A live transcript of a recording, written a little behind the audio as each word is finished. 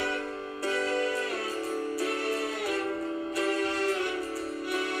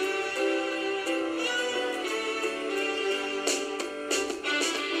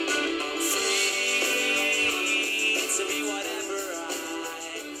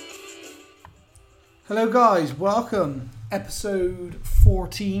Hello guys, welcome. Episode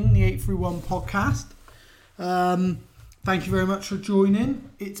 14, the 831 podcast. Thank you very much for joining.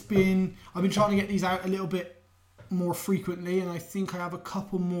 I've been trying to get these out a little bit more frequently, and I think I have a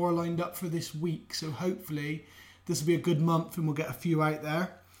couple more lined up for this week. So hopefully this will be a good month and we'll get a few out there.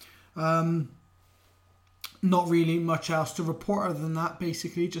 Not really much else to report other than that.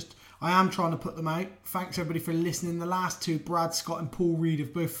 Basically, just I am trying to put them out. Thanks everybody for listening. The last two, Brad Scott and Paul Reed,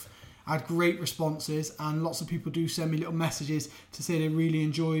 have both had great responses, and lots of people do send me little messages to say they really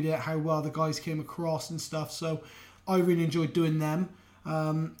enjoyed it, how well the guys came across and stuff. So I really enjoyed doing them,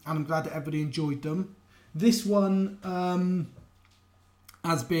 and I'm glad that everybody enjoyed them. This one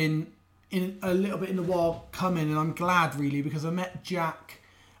has been in a little bit in the while coming, and I'm glad really, because I met Jack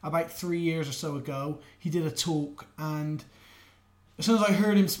about 3 years or so ago. He did a talk, and as soon as I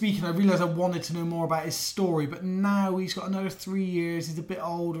heard him speaking, I realised I wanted to know more about his story. But now he's got another 3 years. He's a bit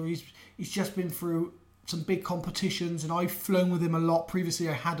older. He's just been through some big competitions, and I've flown with him a lot. Previously,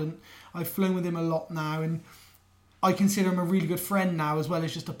 I hadn't. I've flown with him a lot now, and I consider him a really good friend now, as well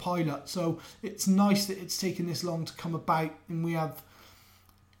as just a pilot. So it's nice that it's taken this long to come about, and we have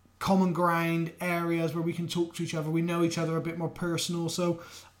common ground areas where we can talk to each other. We know each other a bit more personal. So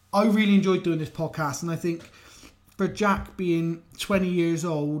I really enjoyed doing this podcast, and I think for Jack being 20 years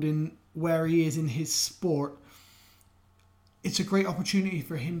old and where he is in his sport, it's a great opportunity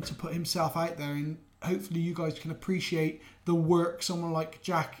for him to put himself out there, and hopefully you guys can appreciate the work someone like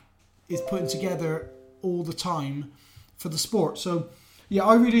Jack is putting together all the time for the sport. So yeah,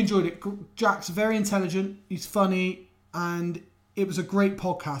 I really enjoyed it. Jack's very intelligent, he's funny, and it was a great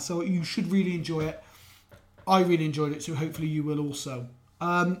podcast, so you should really enjoy it. I really enjoyed it, so hopefully you will also.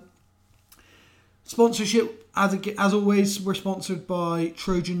 Sponsorship, as always, we're sponsored by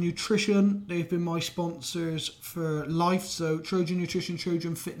Trojan Nutrition. They've been my sponsors for life. So Trojan Nutrition,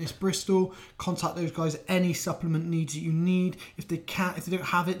 Trojan Fitness Bristol. Contact those guys. Any supplement needs that you need. If they don't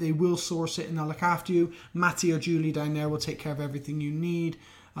have it, they will source it and they'll look after you. Matty or Julie down there will take care of everything you need.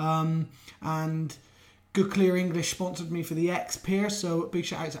 And Good Clear English sponsored me for the X-Pier. So big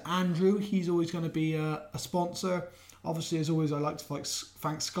shout out to Andrew. He's always going to be a sponsor. Obviously, as always, I like to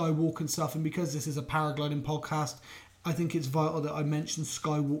thank Skywalk and stuff. And because this is a paragliding podcast, I think it's vital that I mention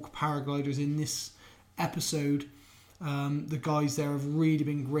Skywalk paragliders in this episode. The guys there have really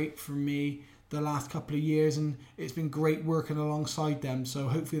been great for me the last couple of years, and it's been great working alongside them. So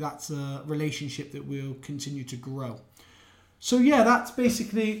hopefully that's a relationship that will continue to grow. So yeah, that's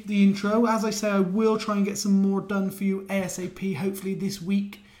basically the intro. As I say, I will try and get some more done for you ASAP. Hopefully this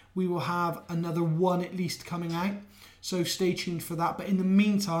week we will have another one at least coming out. So stay tuned for that. But in the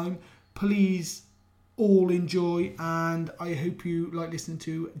meantime, please all enjoy, and I hope you like listening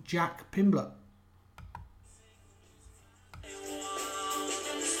to Jack Pimblett.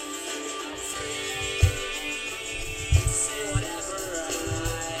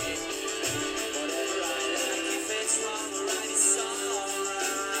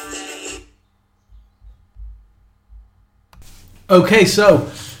 Okay,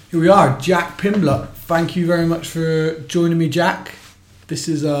 so here we are, Jack Pimblett. Thank you very much for joining me, Jack. This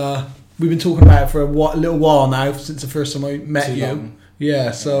is we've been talking about it for a little while now, since the first time I met you. Long.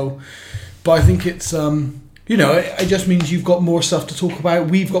 Yeah. So, but I think it's it just means you've got more stuff to talk about.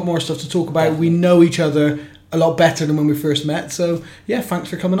 We've got more stuff to talk about. We know each other a lot better than when we first met. So yeah, thanks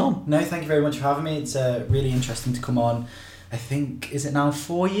for coming on. No, thank you very much for having me. It's really interesting to come on. I think, is it now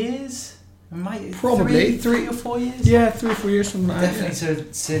 4 years? Probably three or 4 years. Yeah, 3 or 4 years from now. Definitely. So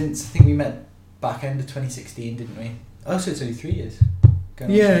since I think we met back end of 2016, didn't we? Oh, so it's only 3 years.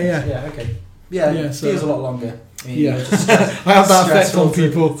 Yeah. Okay. Yeah, it feels a lot longer. I mean, I have that effect on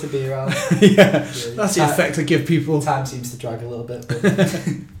people to be around. That's the effect I give people. Time seems to drag a little bit. But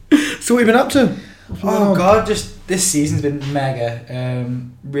So what have you been up to? God, just this season's been mega.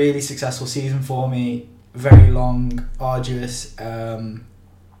 Really successful season for me. Very long, arduous.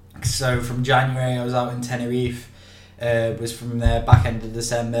 So from January I was out in Tenerife. Was from there back end of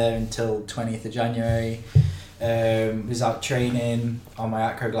December until 20th of January. Was out training on my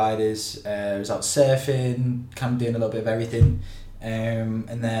Acro gliders. Was out surfing, kind of doing a little bit of everything.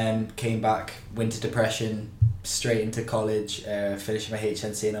 And then came back, winter depression, straight into college, finishing my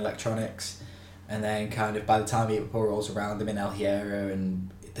HNC in electronics. And then kind of by the time April rolls around, I'm in El Hierro and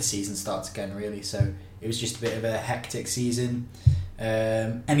the season starts again really. So it was just a bit of a hectic season.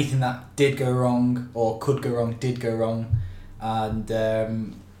 Anything that did go wrong or could go wrong did go wrong,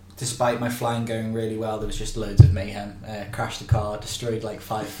 and despite my flying going really well, there was just loads of mayhem. Crashed a car, destroyed like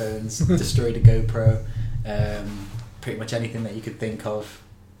 5 phones, destroyed a GoPro, pretty much anything that you could think of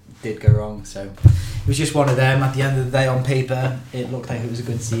did go wrong. So it was just one of them. At the end of the day, on paper it looked like it was a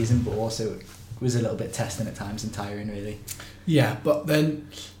good season, but also was a little bit testing at times and tiring, really. Yeah, but then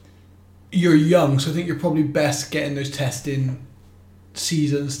you're young, so I think you're probably best getting those testing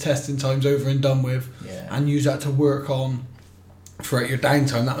seasons, testing times over and done with, and use that to work on throughout your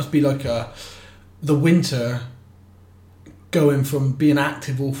downtime. That must be like the winter, going from being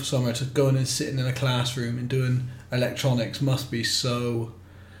active all for summer to going and sitting in a classroom and doing electronics must be so...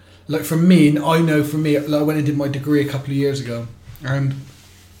 Like for me, I know for me, like I went and did my degree a couple of years ago, and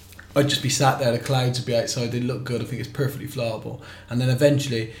I'd just be sat there, the clouds would be outside, they'd look good, I think it's perfectly flyable. And then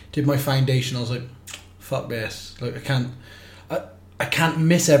eventually did my foundation, I was like, fuck this, like I can't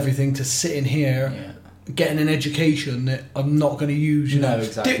miss everything to sit in here getting an education that I'm not going to use. You know,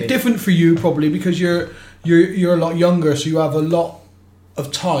 exactly. Different for you probably because you're a lot younger, so you have a lot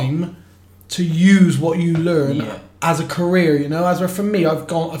of time to use what you learn as a career. You know, as for me, I've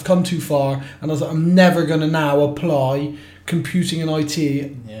come too far, and I was like, I'm never going to now apply computing and IT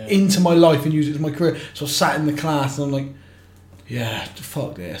into my life and use it as my career. So I sat in the class and I'm like, yeah,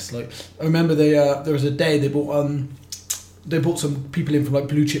 fuck this. Like I remember there was a day they brought some people in from like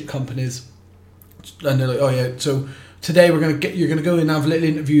blue chip companies, and they're like, oh yeah, so today you're gonna go in and have little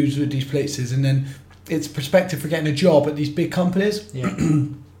interviews with these places, and then it's perspective for getting a job at these big companies.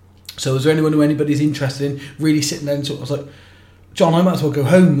 So is there anybody's interested in really sitting there and I was like, John, I might as well go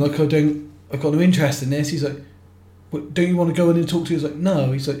home, like I've got no interest in this. He's like, don't you want to go in and talk to you? He's like,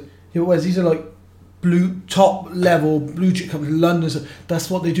 no. He's like, yeah, whereas these are like top level blue chip companies in London, so that's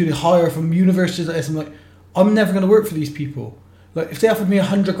what they do, they hire from universities like this. I'm like, I'm never going to work for these people. Like if they offered me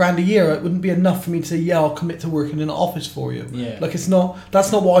 $100,000 a year, it wouldn't be enough for me to say, yeah, I'll commit to working in an office for you. Like that's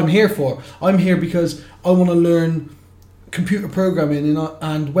not what I'm here for. I'm here because I want to learn computer programming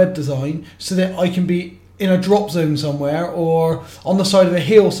and web design so that I can be in a drop zone somewhere or on the side of a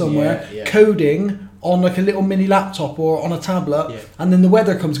hill somewhere coding on like a little mini laptop or on a tablet, and then the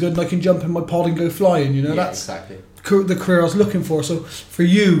weather comes good and I can jump in my pod and go flying. You know, that's exactly the career I was looking for. So for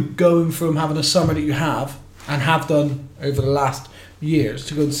you, going from having a summer that you have and have done over the last years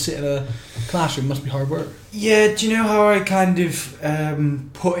to go and sit in a classroom must be hard work. Yeah, do you know how I kind of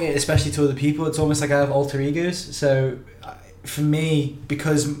put it, especially to other people? It's almost like I have alter egos. So for me,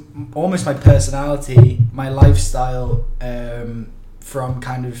 because almost my personality, my lifestyle, from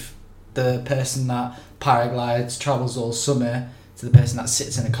kind of the person that paraglides, travels all summer, to the person that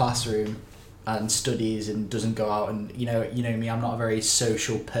sits in a classroom and studies and doesn't go out, and you know me, I'm not a very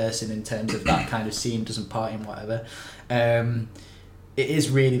social person in terms of that kind of scene, doesn't party and whatever. It is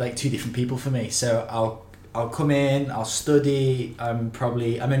really like two different people for me. So I'll come in, I'll study. I'm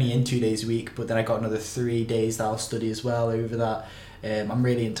only in 2 days a week, but then I got another 3 days that I'll study as well over that. I'm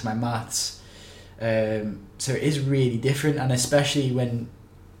really into my maths, so it is really different, and especially when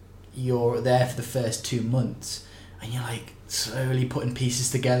you're there for the first 2 months and you're like slowly putting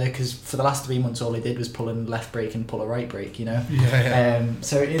pieces together, because for the last 3 months all I did was pull a left brake and pull a right brake, you know.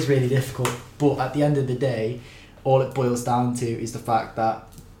 So it is really difficult, but at the end of the day, all it boils down to is the fact that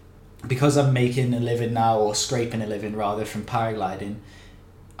because I'm making a living now, or scraping a living rather, from paragliding,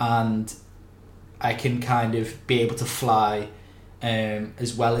 and I can kind of be able to fly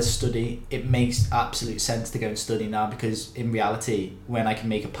as well as study, it makes absolute sense to go and study now, because in reality, when I can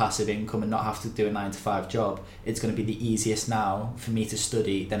make a passive income and not have to do a 9-to-5 job, it's going to be the easiest now for me to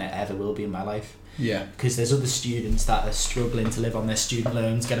study than it ever will be in my life. Because there's other students that are struggling to live on their student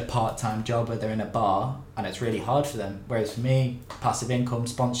loans, get a part-time job where they're in a bar, and it's really hard for them. Whereas for me, passive income,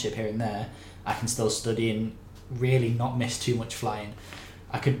 sponsorship here and there, I can still study and really not miss too much flying.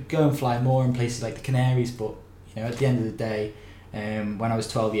 I could go and fly more in places like the Canaries, but you know, at the end of the day, when I was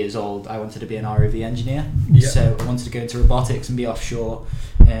 12 years old, I wanted to be an ROV engineer. So I wanted to go into robotics and be offshore.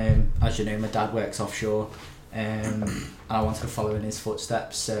 As you know, my dad works offshore, and I wanted to follow in his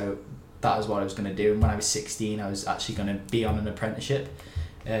footsteps. So that was what I was going to do. And when I was 16, I was actually going to be on an apprenticeship.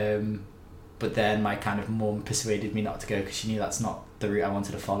 But then my kind of mum persuaded me not to go, because she knew that's not the route I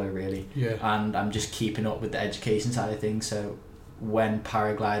wanted to follow, really. And I'm just keeping up with the education side of things. So when if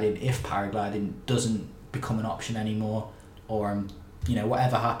paragliding doesn't become an option anymore, or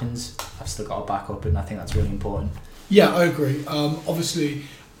whatever happens, I've still got a backup, and I think that's really important. Yeah, I agree. Obviously,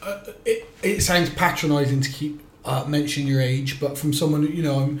 it sounds patronising to keep mentioning your age, but from someone,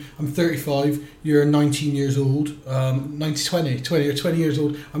 I'm 35, you're 19 years old, 20 years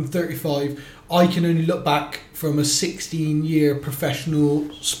old, I'm 35. I can only look back from a 16-year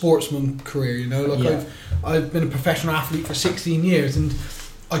professional sportsman career, I've been a professional athlete for 16 years, and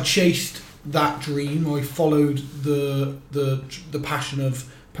I chased that dream. I followed the passion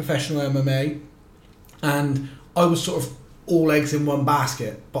of professional MMA, and I was sort of all eggs in one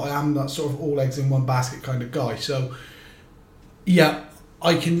basket, but I am that sort of all eggs in one basket kind of guy. So yeah,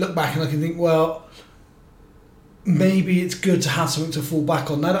 I can look back and I can think, well, maybe it's good to have something to fall back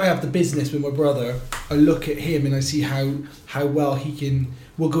on. Now that I have the business with my brother, I look at him and I see how well he can.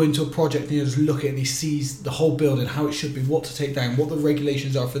 We'll go into a project and he'll just look at it and he sees the whole building, how it should be, what to take down, what the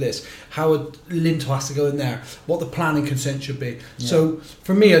regulations are for this, how a lintel has to go in there, what the planning consent should be. Yeah. So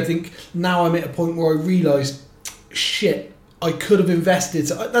for me, I think now I'm at a point where I realise, shit, I could have invested.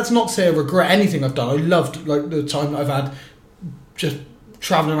 So that's not to say I regret anything I've done. I loved like the time that I've had just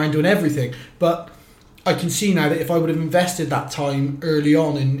travelling around doing everything. But I can see now that if I would have invested that time early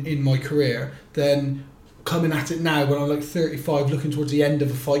on in my career, then coming at it now when I'm like 35 looking towards the end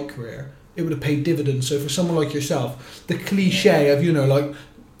of a fight career, it would have paid dividends. So for someone like yourself, the cliche of, you know, like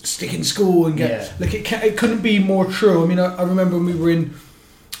stick in school and get like it couldn't be more true. I mean, I remember when we were in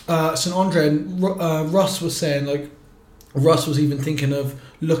St Andre and Russ was saying, like, Russ was even thinking of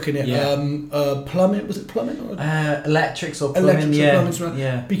looking at plumbing. Was it plumbing or electrics or plumbing?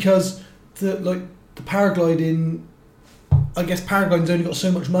 Plumbing, because the paragliding, I guess paragliding's only got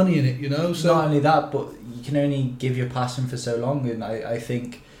so much money in it, you know. So not only that, but you can only give your passion for so long, and I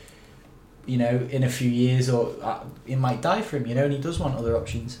think, you know, in a few years or it might die for him, you know, and he does want other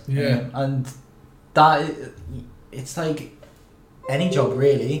options. And that it's like any job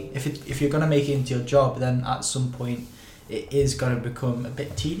really. If you're gonna make it into your job, then at some point it is gonna become a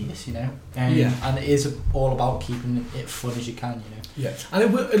bit tedious, you know. And it is all about keeping it fun as you can, you know. Yeah, and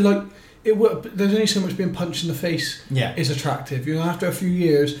it would like. There's only so much being punched in the face is attractive. You know, after a few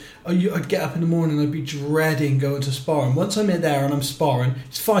years, I'd get up in the morning and I'd be dreading going to sparring. Once I'm in there and I'm sparring,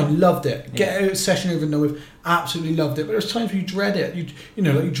 it's fine, loved it. Get out, session over and done with, absolutely loved it. But there's times where you dread it. You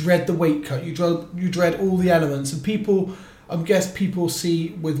know, like you dread the weight cut. You dread all the elements. And people, I guess people see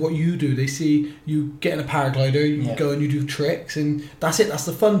with what you do, they see you get in a paraglider, you go and you do tricks, and that's it. That's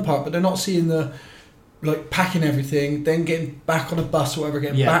the fun part. But they're not seeing the, like, packing everything, then getting back on a bus or whatever,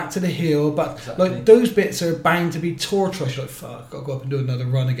 getting back to the hill, but like those bits are bound to be torturous. You're like, fuck, I've got to go up and do another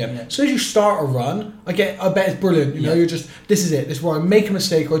run again. As soon as you start a run, I bet it's brilliant. You know, you're just, this is it. This is where I make a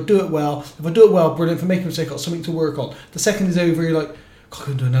mistake or I do it well. If I do it well, brilliant. If I make a mistake, I've got something to work on. The second is over, you're like, God, I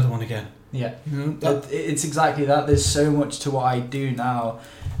can do another one again. Yeah, you know, it's exactly that. There's so much to what I do now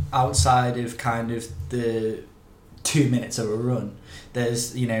outside of kind of the 2 minutes of a run.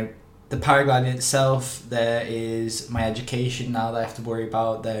 There's, you know, the paragliding itself, there is my education now that I have to worry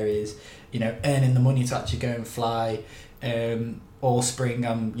about, there is, you know, earning the money to actually go and fly. All spring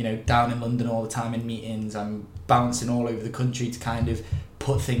I'm, you know, down in London all the time in meetings, I'm bouncing all over the country to kind of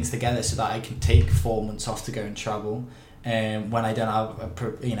put things together so that I can take 4 months off to go and travel when I don't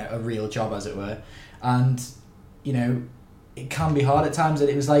have a real job, as it were. And, you know, it can be hard at times.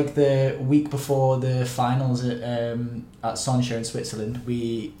 It was like the week before the finals at Sonshow in Switzerland,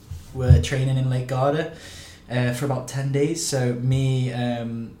 we were training in Lake Garda for about 10 days. So me,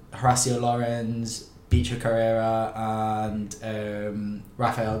 Horacio Lorenz, Bicho Carrera and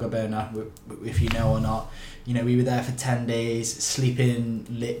Rafael Gabona, if you know or not, you know, we were there for 10 days, sleeping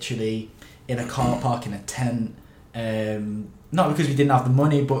literally in a car park in a tent. Not because we didn't have the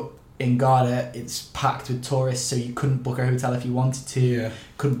money, but in Garda it's packed with tourists, so you couldn't book a hotel if you wanted to,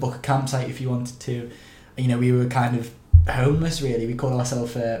 couldn't book a campsite if you wanted to. You know, we were kind of homeless, really. We call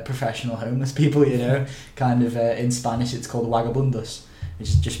ourselves professional homeless people, you know. Kind of in Spanish it's called vagabundos,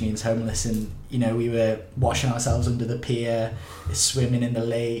 which just means homeless. And, you know, we were washing ourselves under the pier, swimming in the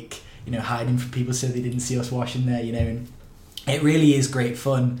lake, you know, hiding from people so they didn't see us washing there, you know. And it really is great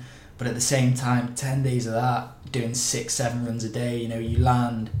fun. But at the same time, 10 days of that, doing 6-7 runs a day, you know, you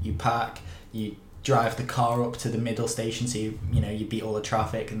land, you pack, you drive the car up to the middle station, so you beat all the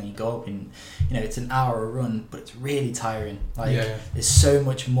traffic, and then you go up, and, you know, it's an hour a run, but it's really tiring. Like, there's so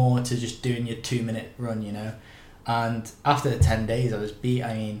much more to just doing your 2-minute run, you know. And after the 10 days, I was beat.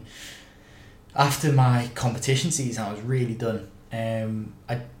 I mean, after my competition season, I was really done.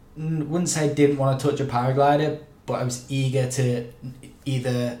 I wouldn't say I didn't want to touch a paraglider, but I was eager to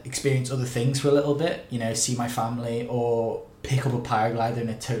either experience other things for a little bit, you know, see my family, or pick up a paraglider in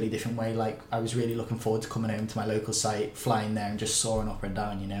a totally different way. Like, I was really looking forward to coming home to my local site, flying there and just soaring up and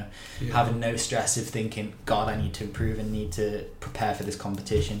down, you know, having no stress of thinking, God, I need to improve and need to prepare for this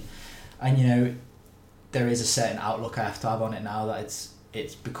competition. And, you know, there is a certain outlook I have to have on it now, that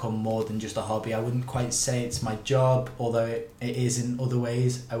it's become more than just a hobby. I wouldn't quite say it's my job, although it is in other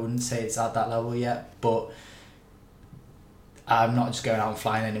ways. I wouldn't say it's at that level yet, but I'm not just going out and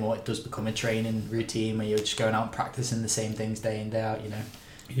flying anymore. It does become a training routine where you're just going out and practicing the same things day in, day out, you know.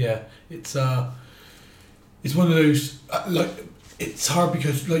 Yeah, it's one of those, like, it's hard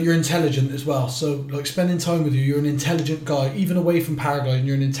because, like, you're intelligent as well. So, like, spending time with you're an intelligent guy. Even away from paragliding,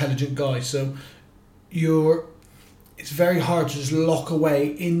 you're an intelligent guy. So it's very hard to just lock away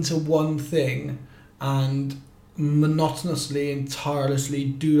into one thing and monotonously and tirelessly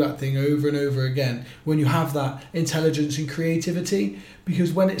do that thing over and over again when you have that intelligence and creativity,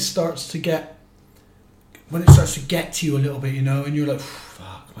 because when it starts to get to you a little bit, you know, and you're like,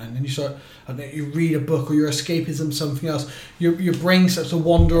 fuck man, and you start, I don't know, you read a book or you're escapism, something else, your brain starts to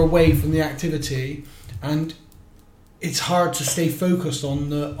wander away from the activity, and it's hard to stay focused on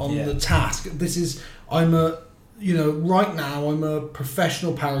the task. Right now I'm a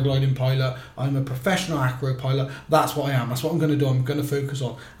professional paragliding pilot, I'm a professional acro pilot, that's what I am, that's what I'm going to do, I'm going to focus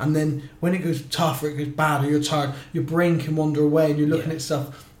on. And then when it goes tough or it goes bad or you're tired, your brain can wander away and you're looking at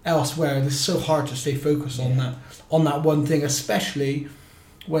stuff elsewhere, and it's so hard to stay focused on that one thing, especially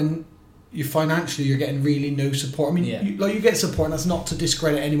when you're getting really no support. I mean, you get support, and that's not to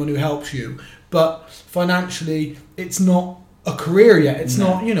discredit anyone who helps you, but financially it's not a career yet. It's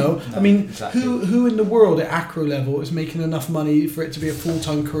not, you know. No, I mean, exactly. Who in the world at acro level is making enough money for it to be a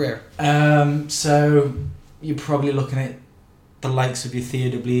full-time career? So you're probably looking at the likes of your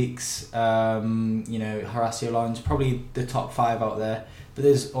Theo Dubliques, Horacio Lons, probably the top 5 out there. But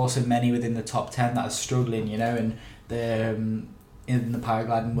there's also many within the top 10 that are struggling, you know, and in the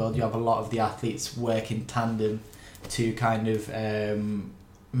paragliding world, you have a lot of the athletes work in tandem to kind of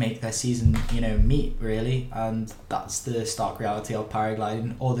make their season, you know, meet really, and that's the stark reality of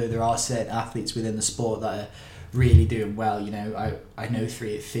paragliding. Although there are certain athletes within the sport that are really doing well, you know, I know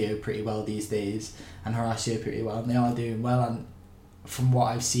Theo pretty well these days and Horacio pretty well, and they are doing well, and from what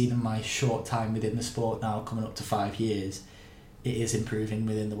I've seen in my short time within the sport now, coming up to 5 years, it is improving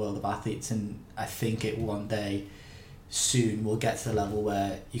within the world of athletes, and I think it one day soon will get to the level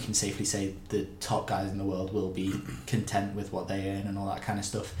where you can safely say the top guys in the world will be content with what they earn and all that kind of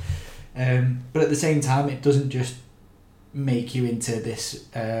stuff. But at the same time, it doesn't just make you into this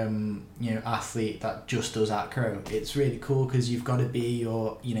athlete that just does acro. It's really cool because you've got to be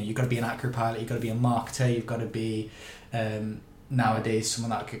you've got to be an acro pilot, you've got to be a marketer, you've got to be nowadays someone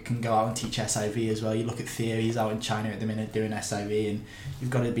that can go out and teach SIV as well. You look at Theo, he's out in China at the minute doing SIV, and you've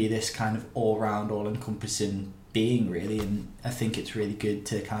got to be this kind of all-round, all-encompassing being really, and I think it's really good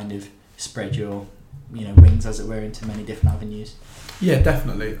to kind of spread your wings, as it were, into many different avenues. Yeah,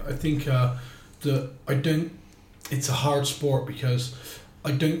 definitely. I think it's a hard sport because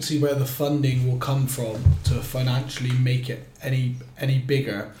I don't see where the funding will come from to financially make it any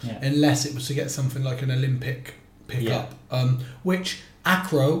bigger, unless it was to get something like an Olympic pickup, which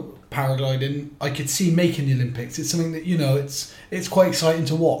acro paragliding I could see making the Olympics. It's something that, you know, it's quite exciting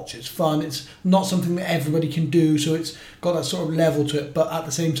to watch, it's fun, it's not something that everybody can do, so it's got that sort of level to it, but at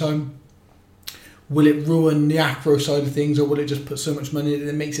the same time, will it ruin the acro side of things, or will it just put so much money in it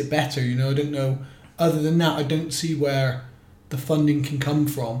that it makes it better? You know, I don't know. Other than that, I don't see where the funding can come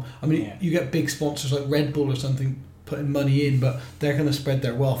from. I mean, you get big sponsors like Red Bull or something putting money in, but they're going to spread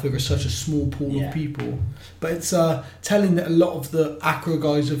their wealth over such a small pool of people. But it's telling that a lot of the acro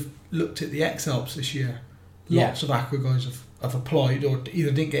guys have looked at the X-Alps this year. Lots of acro guys have applied, or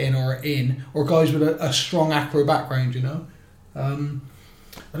either didn't get in or are in, or guys with a strong acro background, you know.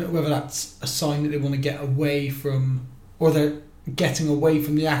 I don't know whether that's a sign that they want to get away from, or they're getting away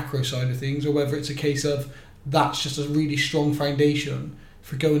from the acro side of things, or whether it's a case of that's just a really strong foundation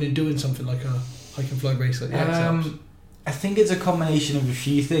for going and doing something like a hike and fly race like the X-Alps. I think it's a combination of a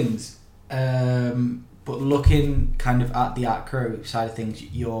few things. But looking kind of at the acro side of things,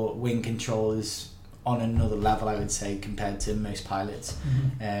 your wing control is on another level, I would say, compared to most pilots.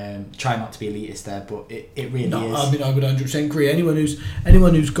 Try not to be elitist there, but it really is. I mean, I would 100% agree. Anyone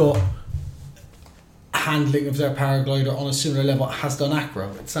who's got handling of their paraglider on a similar level has done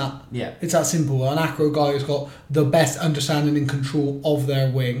acro. It's that simple. An acro guy has got the best understanding and control of their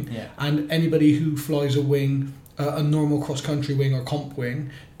wing, and anybody who flies a wing, a normal cross-country wing or comp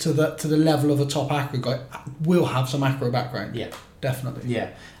wing, to the level of a top acro guy will have some acro background. Yeah, definitely.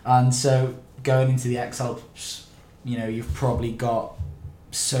 Yeah, and so going into the X-Alps, you know, you've probably got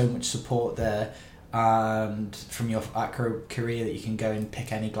so much support there, and from your acro career that you can go and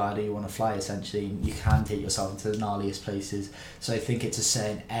pick any glider you want to fly. Essentially, you can take yourself into the gnarliest places. So I think it's a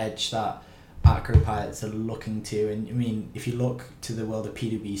certain edge that acro pilots are looking to. And I mean, if you look to the world of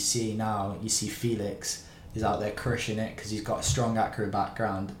PWC now, you see Felix is out there crushing it because he's got a strong acro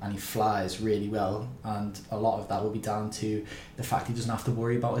background and he flies really well, and a lot of that will be down to the fact he doesn't have to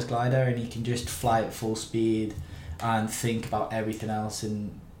worry about his glider and he can just fly at full speed and think about everything else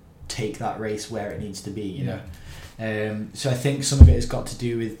and take that race where it needs to be, you know. So I think some of it has got to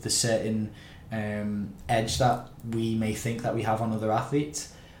do with the certain edge that we may think that we have on other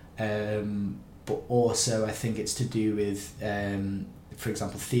athletes, but also I think it's to do with for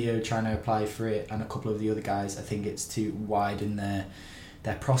example, Theo trying to apply for it, and a couple of the other guys. I think it's to widen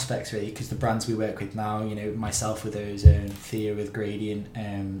their prospects really, because the brands we work with now, you know, myself with Ozone, Theo with Gradient,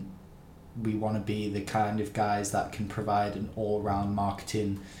 we want to be the kind of guys that can provide an all-round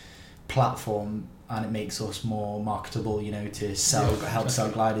marketing platform, and it makes us more marketable, you know, to help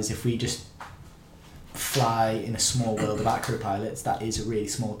sell gliders. If we just fly in a small world of acro pilots, that is a really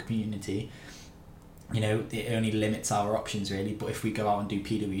small community, you know, it only limits our options really. But if we go out and do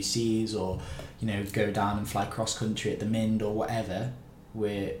PWCs, or, you know, go down and fly cross country at the Mind or whatever,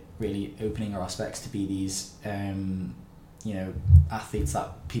 we're really opening our specs to be these you know, athletes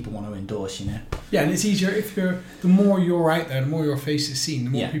that people want to endorse, you know. Yeah, and it's easier if the more you're out there, the more your face is seen,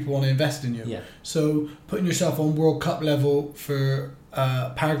 the more people want to invest in you. Yeah. So putting yourself on World Cup level for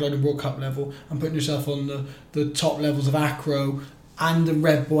paragliding World Cup level, and putting yourself on the top levels of acro and the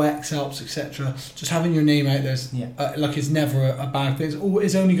Red Bull X helps, etc. Just having your name out there is like, it's never a bad thing.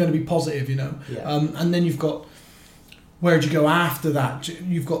 It's only going to be positive, you know. Yeah. And then you've got, where do you go after that?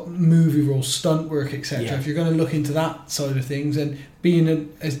 You've got movie roles, stunt work, etc. Yeah. If you're going to look into that side of things, and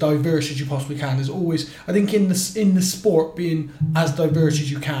being as diverse as you possibly can is always, I think in the sport, being as diverse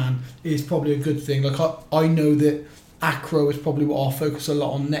as you can is probably a good thing. Like I know that acro is probably what I'll focus a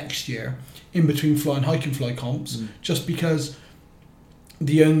lot on next year, in between fly and hike and fly comps, just because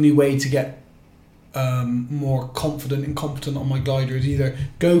the only way to get more confident and competent on my glider is either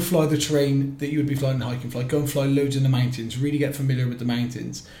go fly the terrain that you would be flying in hike and fly, go and fly loads in the mountains, really get familiar with the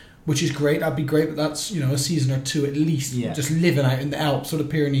mountains, which is great. That'd be great, but that's, you know, a season or two at least, just living out in the Alps or the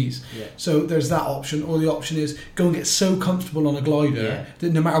Pyrenees. So there's that option, or the option is go and get so comfortable on a glider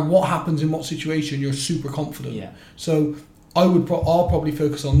that no matter what happens in what situation, you're super confident. So I'll probably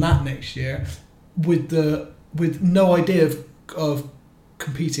focus on that next year, with no idea of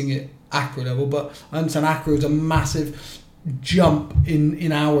competing at acro level, but I understand acro is a massive jump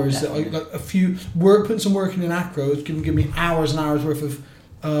in hours. That putting some work in acro is give me hours and hours worth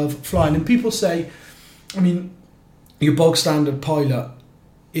of flying. And people say, I mean, your bog standard pilot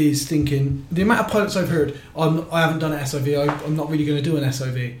is thinking, the amount of pilots I've heard, I haven't done an SIV, I'm not really going to do an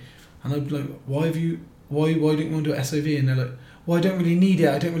SIV, and I'm like, why don't you want to do an SIV? And they're like, well, I don't really need it.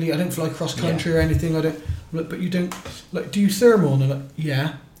 I don't fly cross country or anything. I don't. I'm like, but you don't, like, do you thermal? And they're like,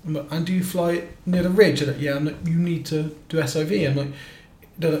 yeah. I'm like, and do you fly it near the ridge? They're like, yeah. I'm like, you need to do SIV. I'm like,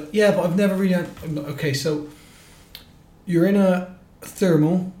 they're like, yeah, but I've never really. I'm like, okay, so you're in a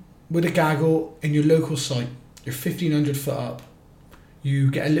thermal with a gaggle in your local site. You're 1,500 foot up.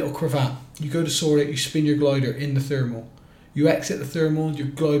 You get a little cravat. You go to soar it. You spin your glider in the thermal. You exit the thermal. Your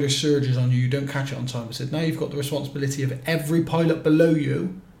glider surges on you. You don't catch it on time. I said, now you've got the responsibility of every pilot below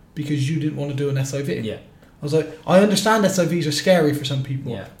you because you didn't want to do an SIV. Yeah. I was like, I understand SIVs are scary for some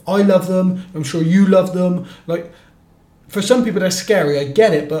people. Yeah. I love them. I'm sure you love them. Like, for some people they're scary. I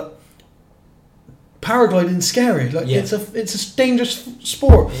get it, but paragliding is scary. Like, it's a dangerous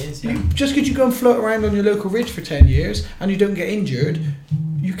sport. It is, Just because you go and float around on your local ridge for 10 years and you don't get injured,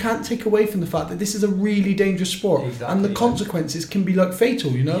 you can't take away from the fact that this is a really dangerous sport. Exactly, and the consequences can be like fatal,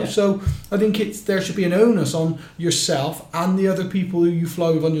 you know. So I think there should be an onus on yourself and the other people who you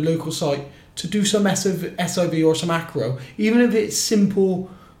fly with on your local site to do some SIV or some acro, even if it's simple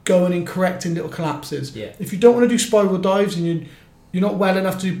going and correcting little collapses. If you don't want to do spiral dives and you're not well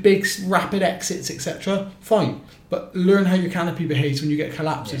enough to do big rapid exits, etc., fine, but learn how your canopy behaves when you get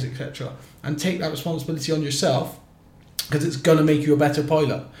collapses, etc., and take that responsibility on yourself, because it's going to make you a better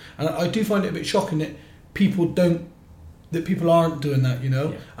pilot. And I do find it a bit shocking that people aren't doing that, you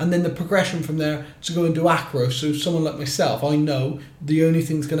know. And then the progression from there to go and do acro. So someone like myself, I know the only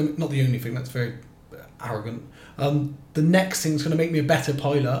thing's going to, not the only thing, that's very arrogant, the next thing's going to make me a better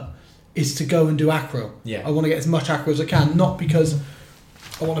pilot is to go and do acro. I want to get as much acro as I can, not because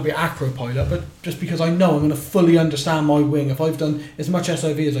I want to be an acro pilot, but just because I know I'm going to fully understand my wing. If I've done as much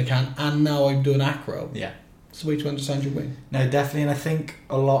SIV as I can and now I'm doing acro, it's a way to understand your wing. No, definitely. And I think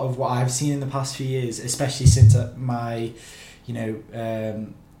a lot of what I've seen in the past few years, especially since my, you know,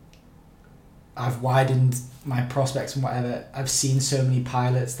 I've widened my prospects and whatever, I've seen so many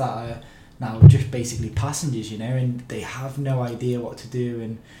pilots that are now just basically passengers, you know, and they have no idea what to do,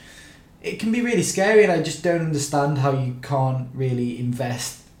 and it can be really scary. And I just don't understand how you can't really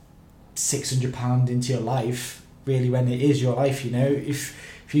invest £600 into your life, really, when it is your life, you know.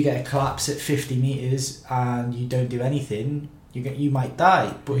 If you get a collapse at 50 metres and you don't do anything, you might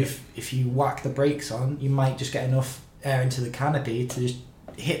die. But if you whack the brakes on, you might just get enough air into the canopy to just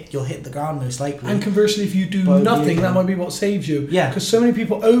you'll hit the ground most likely. And conversely, if you do nothing, that might be what saves you. Because so many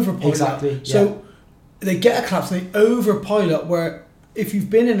people overpilot. Exactly. So they get a collapse and they overpilot, where if you've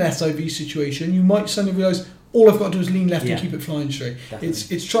been in an SIV situation, you might suddenly realise, all I've got to do is lean left Yeah. and keep it flying straight.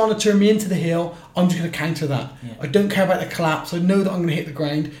 Definitely. It's trying to turn me into the hill. I'm just going to counter that. Yeah. I don't care about the collapse. I know that I'm going to hit the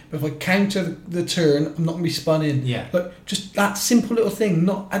ground, but if I counter the turn, I'm not going to be spun in. Yeah. But just that simple little thing,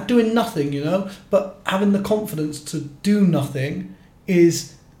 not doing nothing, but having the confidence to do nothing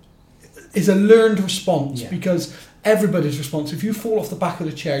is a learned response, because everybody's response. If you fall off the back of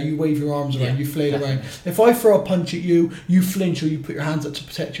the chair, you wave your arms around, you flail around. If I throw a punch at you, you flinch or you put your hands up to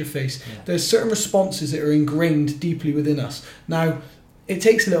protect your face. Yeah. There's certain responses that are ingrained deeply within us. Now, it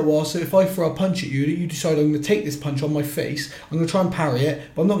takes a little while, so if I throw a punch at you, you decide I'm going to take this punch on my face, I'm going to try and parry it,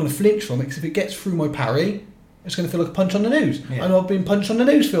 but I'm not going to flinch from it, because if it gets through my parry, it's going to feel like a punch on the nose. Yeah. I know what being punched on the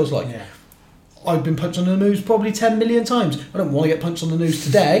nose feels like. Yeah. I've been punched on the nose probably 10 million times. I don't want to get punched on the nose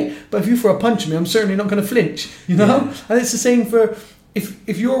today, but if you throw a punch at me, I'm certainly not going to flinch, Yeah. And it's the same for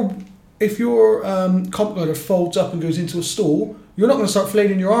if your comp glider folds up and goes into a stall, you're not going to start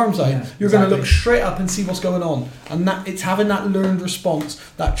flailing your arms out. Yeah, you're going to exactly. look straight up and see what's going on, and that it's having that learned response,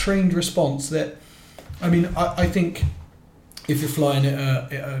 that trained response. That, I think if you're flying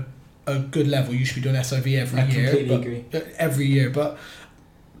at a good level, you should be doing SIV every year. I completely agree. Every year, but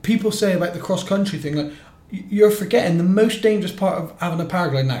people say about the cross country thing, like, you're forgetting the most dangerous part of having a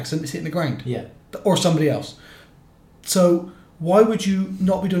paragliding accident is hitting the ground. Yeah. Or somebody else. So why would you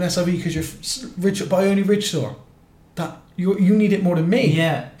not be doing SIV because you're rich, but I only ridge sore? That you need it more than me.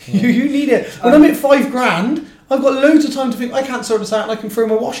 Yeah. you need it. When I'm at $5,000, I've got loads of time to think I can't sort this out and I can throw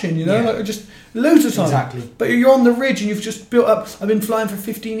my wash in. Like just loads of time. Exactly. But you're on the ridge and you've just built up. I've been flying for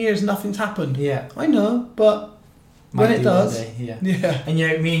 15 years and nothing's happened. Yeah. I know, but when it does, yeah. And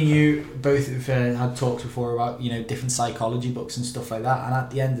me and you both have had talks before about different psychology books and stuff like that, and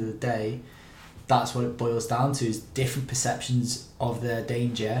at the end of the day, that's what it boils down to, is different perceptions of their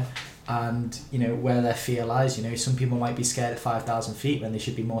danger and where their fear lies. Some people might be scared at 5,000 feet when they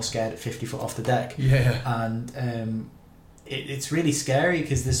should be more scared at 50 foot off the deck. And it's really scary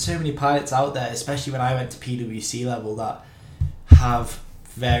because there's so many pilots out there, especially when I went to PWC level, that have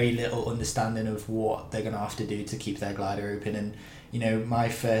very little understanding of what they're going to have to do to keep their glider open. And my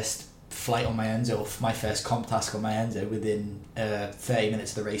first flight on my Enzo, my first comp task on my Enzo, within 30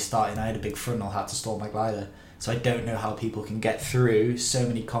 minutes of the race starting, I had a big frontal, had to stall my glider. So I don't know how people can get through so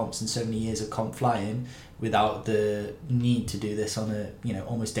many comps and so many years of comp flying without the need to do this on a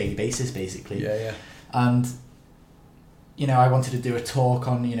almost daily basis, basically. And I wanted to do a talk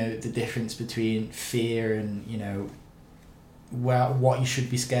on the difference between fear and what you should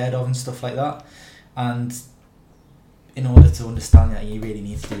be scared of and stuff like that. And in order to understand that, you really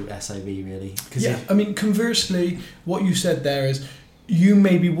need to do SIV, really. Conversely, what you said there is you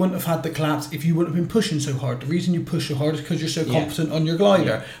maybe wouldn't have had the collapse if you wouldn't have been pushing so hard. The reason you push so hard is because you're so competent on your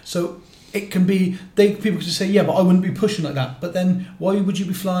glider. So it can be, people could just say, yeah, but I wouldn't be pushing like that. But then why would you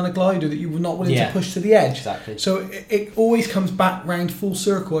be flying a glider that you were not willing to push to the edge? Exactly. So it always comes back round full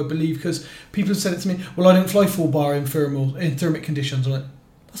circle, I believe, because people have said it to me, well, I don't fly full bar in thermic conditions. I'm like,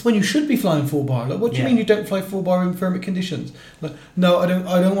 that's when you should be flying full bar. Like, what do you mean you don't fly full bar in thermic conditions? Like, no, I don't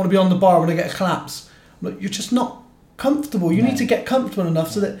want to be on the bar when I get a collapse. I'm like, you're just not comfortable. You need to get comfortable enough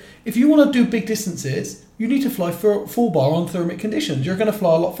so that if you want to do big distances, you need to fly full bar on thermic conditions. You're going to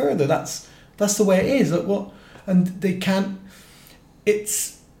fly a lot further. That's the way it is. Like, and they can't.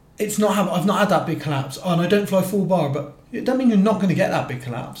 It's not. I've not had that big collapse, and I don't fly full bar, but it doesn't mean you're not going to get that big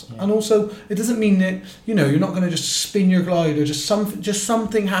collapse. And also, it doesn't mean that you're not going to just spin your glider. Just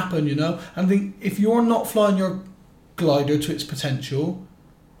something happen. And I think if you're not flying your glider to its potential,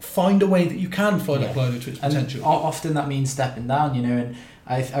 find a way that you can fly that glider to its potential. And often that means stepping down. And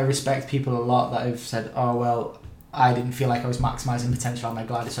I respect people a lot that have said, oh well, I didn't feel like I was maximising potential on my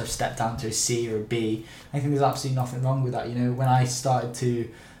glider, so I've stepped down to a C or a B. I think there's absolutely nothing wrong with that. When I started to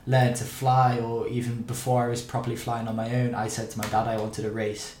learn to fly, or even before I was properly flying on my own, I said to my dad I wanted a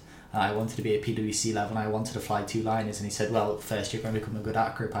race. I wanted to be at PWC level and I wanted to fly 2 liners, and he said, well, first you're going to become a good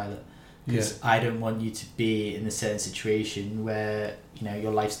acro pilot. Because I don't want you to be in a certain situation where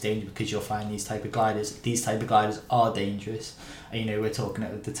your life's dangerous because you're flying these type of gliders. These type of gliders are dangerous. And, we're talking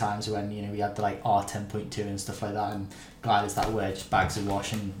at the times when we had the R10.2 and stuff like that, and gliders that were just bags of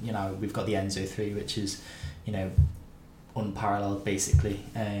wash. And we've got the Enzo 3, which is unparalleled basically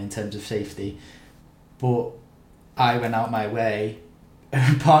in terms of safety. But I went out my way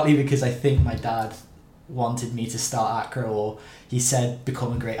partly because I think my dad wanted me to start acro, or he said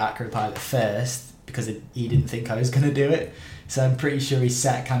become a great acro pilot first because he didn't think I was going to do it. So I'm pretty sure he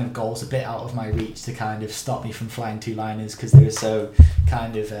set kind of goals a bit out of my reach to kind of stop me from flying 2 liners because they were so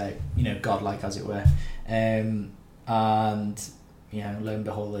kind of godlike, as it were. And lo and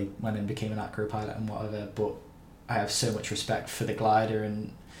behold, I went and became an acro pilot and whatever. But I have so much respect for the glider,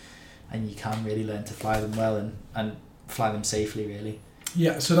 and and you can really learn to fly them well and fly them safely, really.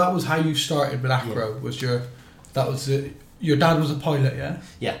 Yeah, so that was how you started with Acro. Yeah. Your dad was a pilot, yeah?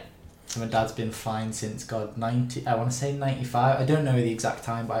 Yeah. So my dad's been flying since, I want to say 95. I don't know the exact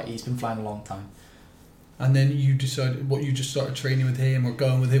time, but he's been flying a long time. And then you decided, you just started training with him or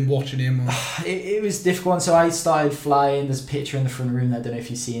going with him, watching him? Or? It was a difficult one. So I started flying. There's a picture in the front room there. I don't know if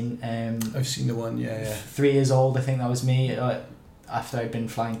you've seen. I've seen the one, yeah. 3 years old, I think that was me. After I'd been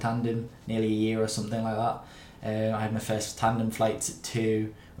flying tandem nearly a year or something like that. I had my first tandem flight at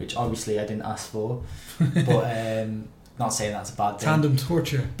 2, which obviously I didn't ask for. But not saying that's a bad thing. Tandem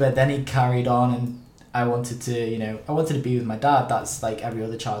torture. But then he carried on, and I wanted to be with my dad. That's like every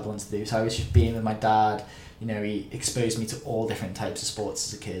other child wants to do. So I was just being with my dad. He exposed me to all different types of sports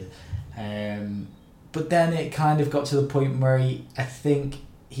as a kid. But then it kind of got to the point where I think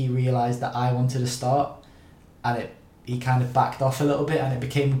he realised that I wanted to start, and he kind of backed off a little bit, and it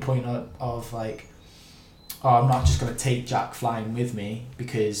became a point of like, I'm not just going to take Jack flying with me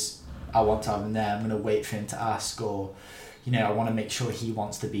because I want to have him there. I'm going to wait for him to ask, or I want to make sure he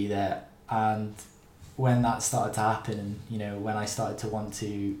wants to be there. And when that started to happen, and when I started to want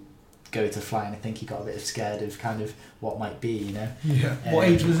to go to flying, I think he got a bit scared of kind of what might be. Yeah. What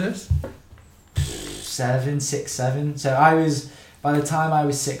age was this? 6, 7. So by the time I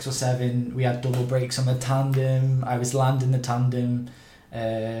was 6 or 7, we had double brakes on the tandem. I was landing the tandem.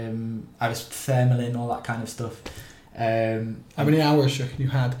 I was thermaling, all that kind of stuff. How many hours do you reckon you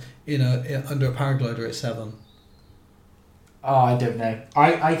had under a paraglider at 7? Oh, I don't know.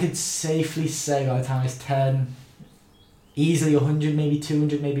 I could safely say by the time I was 10, easily 100, maybe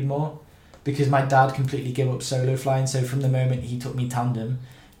 200, maybe more, because my dad completely gave up solo flying. So from the moment he took me tandem,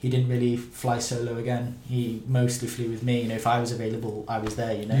 he didn't really fly solo again. He mostly flew with me. If I was available, I was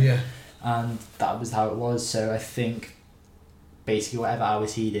there. Yeah. And that was how it was. So I think basically whatever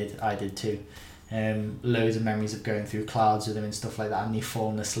hours he did, I did too. Loads of memories of going through clouds with him and stuff like that, and me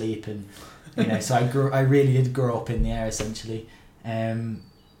falling asleep, and so I really did grow up in the air essentially, and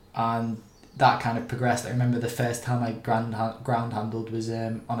that kind of progressed. I remember the first time I ground handled was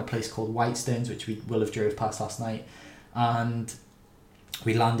on a place called Whitestones, which we will have drove past last night, and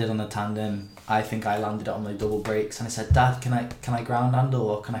we landed on a tandem. I think I landed it on my double brakes, and I said, "Dad, can I ground handle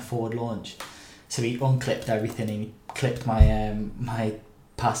or can I forward launch?" So he unclipped everything and he clipped my my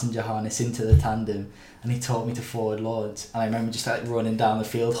passenger harness into the tandem, and he taught me to forward launch. And I remember just like running down the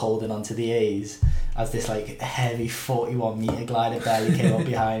field holding onto the A's as this like heavy 41 metre glider barely came up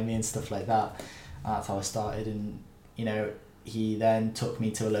behind me and stuff like that. And that's how I started. And he then took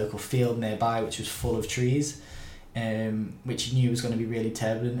me to a local field nearby which was full of trees, which he knew was going to be really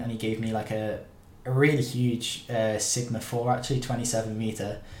turbulent, and he gave me like a really huge Sigma 4, actually 27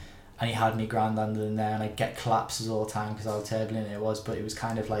 metre, and he had me ground handling there, and I'd get collapses all the time because how turbulent it was, but it was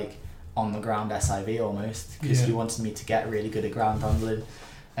kind of like on the ground SIV almost, because he wanted me to get really good at ground handling.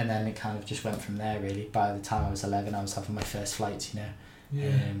 And then it kind of just went from there really. By the time I was 11, I was having my first flights,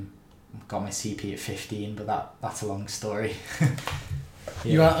 got my CP at 15, but that's a long story.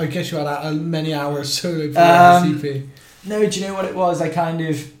 I guess you had many hours solo for CP. No, do you know what it was? I kind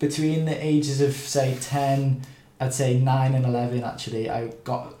of, between the ages of say 10, I'd say 9 and 11 actually, I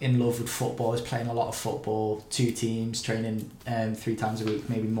got in love with football. I was playing a lot of football, 2 teams, training 3 times a week,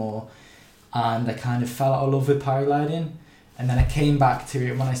 maybe more. And I kind of fell out of love with paragliding. And then I came back to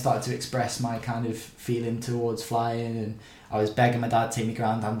it when I started to express my kind of feeling towards flying, and I was begging my dad to take me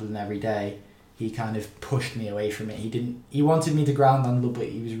ground handling every day. He kind of pushed me away from it. He wanted me to ground handle, but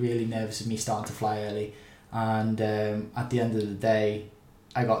he was really nervous of me starting to fly early. And at the end of the day,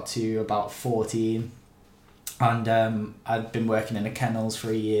 I got to about 14, and I'd been working in a kennels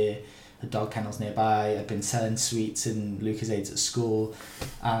for a year, the dog kennels nearby. I'd been selling sweets and Lucasades at school,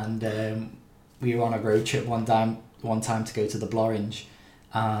 and we were on a road trip one time to go to the Blorange,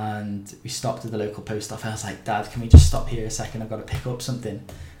 and we stopped at the local post office. I was like, Dad, can we just stop here a second? I've got to pick up something.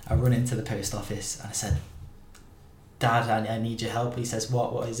 I run into the post office and I said, Dad, I need your help. He says,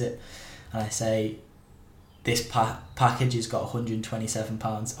 what is it? And I say, this package has got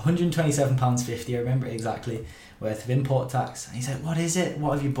 £127.50, I remember it exactly, worth of import tax. And he said, what is it?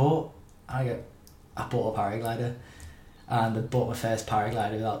 What have you bought? And I go, I bought a paraglider. And I bought my first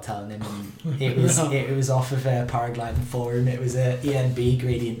paraglider without telling him, and it was off of a paragliding forum. It was a ENB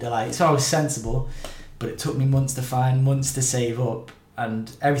Gradient Delight, so I was sensible, but it took me months to find, months to save up,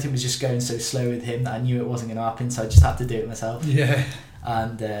 and everything was just going so slow with him that I knew it wasn't going to happen, so I just had to do it myself. Yeah.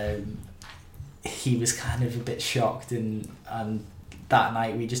 And he was kind of a bit shocked, and that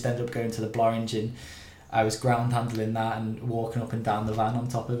night we just ended up going to the Blorange, and I was ground handling that and walking up and down the van on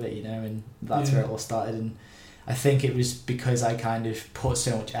top of it, and that's where it all started. And I think it was because I kind of put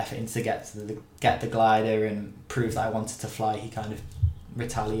so much effort into get the glider and prove that I wanted to fly. He kind of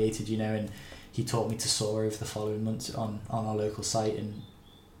retaliated, and he taught me to soar over the following months on our local site. And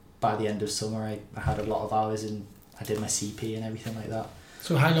by the end of summer, I had a lot of hours and I did my CP and everything like that.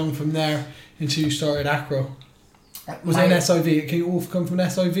 So how long from there until you started Acro? Was it an SIV? Can you all come from an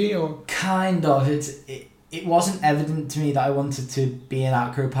SIV or? Kind of. It wasn't evident to me that I wanted to be an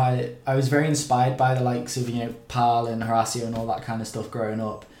acro pilot. I was very inspired by the likes of, PAL and Horacio and all that kind of stuff growing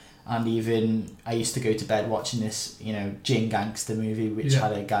up. And even I used to go to bed watching this, Gin Gangster movie, which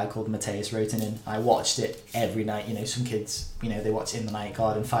had a guy called Matthias Roten in. I watched it every night. Some kids, they watch In the Night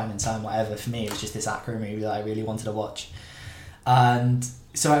Garden, Fireman Sam, whatever. For me, it was just this acro movie that I really wanted to watch. And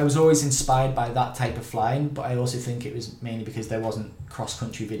so I was always inspired by that type of flying, but I also think it was mainly because there wasn't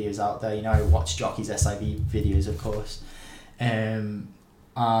cross-country videos out there. I watched jockeys' SIV videos, of course. And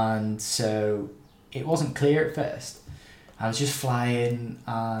so it wasn't clear at first. I was just flying,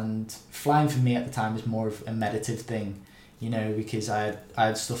 and flying for me at the time was more of a meditative thing, because I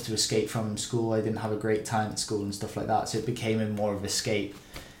had stuff to escape from in school. I didn't have a great time at school and stuff like that, so it became a more of escape.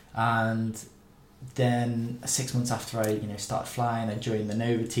 And then 6 months after I started flying, I joined the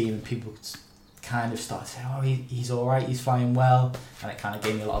Nova team, and people kind of started saying, oh, he's all right, he's flying well, and it kind of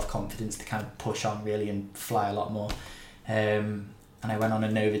gave me a lot of confidence to kind of push on really and fly a lot more. And I went on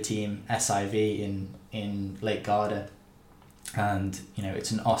a Nova team SIV in Lake Garda, and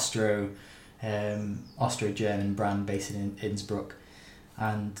it's an Austro-German brand based in Innsbruck,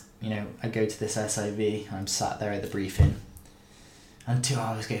 and I go to this SIV, I'm sat there at the briefing. And 2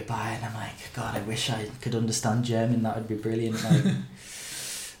 hours go by and I'm like, God, I wish I could understand German. That would be brilliant.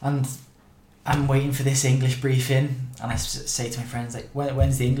 And I'm waiting for this English briefing, and I say to my friends, like,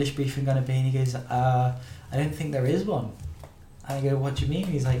 when's the English briefing going to be? And he goes, I don't think there is one. And I go, what do you mean?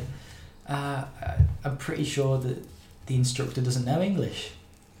 He's like, I'm pretty sure that the instructor doesn't know English.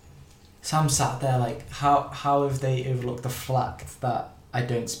 So I'm sat there like, how have they overlooked the fact that I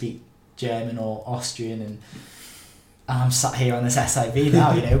don't speak German or Austrian, and I'm sat here on this SIV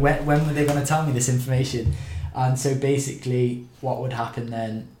now, when were they going to tell me this information? And so basically what would happen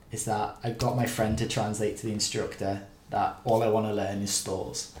then is that I got my friend to translate to the instructor that all I want to learn is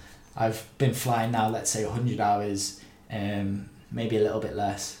stalls. I've been flying now, let's say 100 hours, maybe a little bit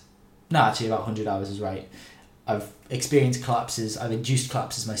less. No, actually about 100 hours is right. I've experienced collapses, I've induced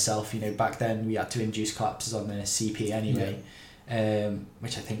collapses myself. Back then we had to induce collapses on the CP anyway,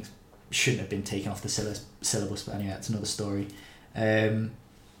 which I think shouldn't have been taken off the syllabus, but anyway, that's another story. And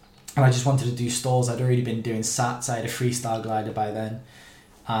I just wanted to do stalls. I'd already been doing SATs. I had a freestyle glider by then,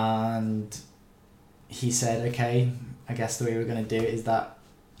 and he said, okay, I guess the way we're going to do it is that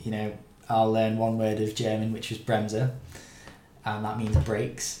I'll learn one word of German, which was Bremse, and that means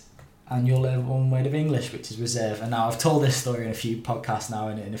brakes, and you'll learn one word of English, which is reserve. And now I've told this story in a few podcasts now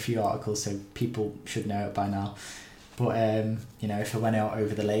and in a few articles, so people should know it by now. But if I went out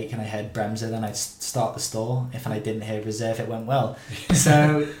over the lake and I heard Bremse, then I'd start the stall. If I didn't hear reserve, it went well.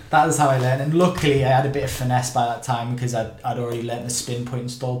 So that was how I learned. And luckily I had a bit of finesse by that time, because I'd already learnt the spin point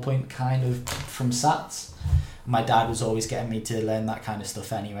and stall point kind of from SATs. My dad was always getting me to learn that kind of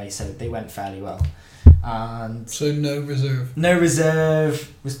stuff anyway, so they went fairly well. And so no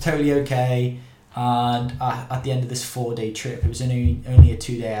reserve was totally okay. And at the end of this 4-day trip, it was only a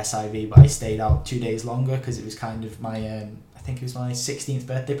 2-day SIV, but I stayed out 2 days longer because it was kind of my I think it was my 16th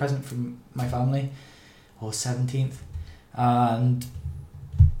birthday present from my family, or 17th, and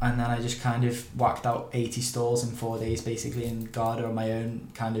then I just kind of whacked out 80 stalls in 4 days basically in Garda on my own,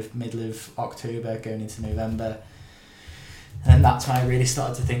 kind of middle of October going into November. And that's when I really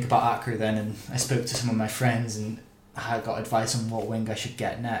started to think about Acro then, and I spoke to some of my friends and I got advice on what wing I should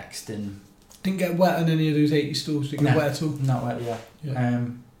get next. And didn't get wet on any of those 80 stalls? Didn't get wet at all? Not wet, yeah.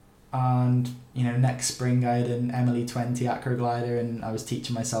 And next spring I had an MLE20 acro glider, and I was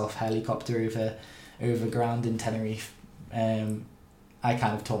teaching myself helicopter over ground in Tenerife. I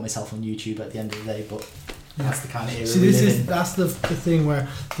kind of taught myself on YouTube at the end of the day, but that's the kind of era we live in. That's the thing where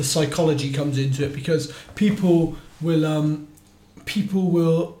the psychology comes into it, because people will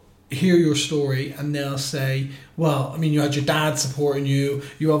hear your story and they'll say, well, I mean, you had your dad supporting you,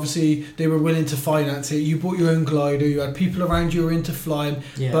 they were willing to finance it, you bought your own glider, you had people around you who were into flying,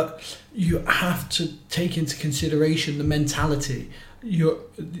 but you have to take into consideration the mentality,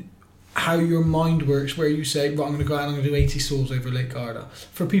 how your mind works, where you say, right, I'm going to go out and I'm going to do 80 stalls over Lake Garda.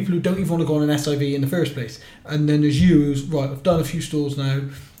 For people who don't even want to go on an SIV in the first place, and then there's you who's, right, I've done a few stalls now,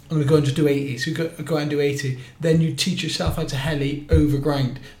 I'm going to go and just do 80. So you go out and do 80. Then you teach yourself how to heli over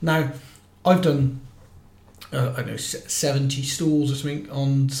grind. Now, I've done I don't know, 70 stalls or something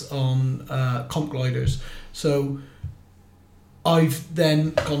on comp gliders. So I've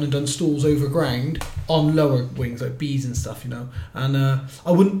then gone and done stalls over ground on lower wings like Bs and stuff, you know. And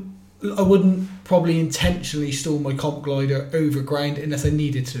I wouldn't probably intentionally stall my comp glider over ground unless I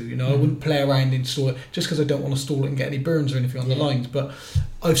needed to, you know. I wouldn't play around and stall it just because I don't want to stall it and get any burns or anything on the lines. But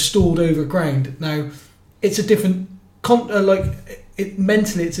I've stalled over ground. Now, it's a different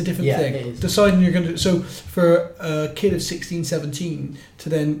mentally it's a different thing. It is. Deciding you're going to, so for a kid of 16, 17 to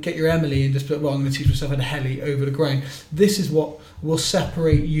then get your Emily and just be like, well, I'm going to teach myself a heli over the ground. This is what will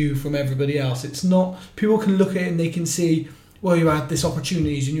separate you from everybody else. It's not, people can look at it and they can see, well, you had this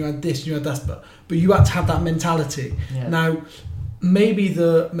opportunities and you had this and you had that, but you had to have that mentality. Yeah. Now, maybe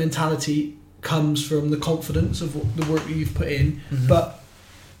the mentality comes from the confidence of the work that you've put in, but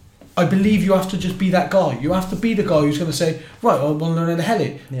I believe you have to just be that guy. You have to be the guy who's going to say, right, I want to learn how to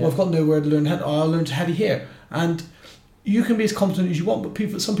heli. Yeah. Well, I've got nowhere to learn how. I'll learn to heli here. And you can be as confident as you want,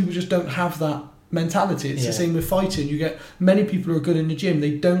 but some people just don't have that mentality. It's the same with fighting. You get many people who are good in the gym.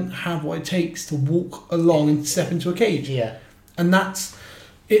 They don't have what it takes to walk along and step into a cage. Yeah. And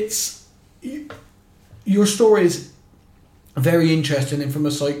your story is very interesting, and from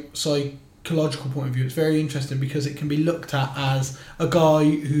a psychological point of view, it's very interesting because it can be looked at as a guy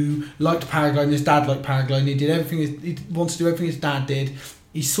who liked paragliding. His dad liked paragliding. He did everything. He wants to do everything his dad did.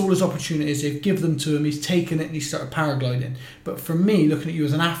 He saw his opportunities. They've given them to him. He's taken it and he started paragliding. But for me, looking at you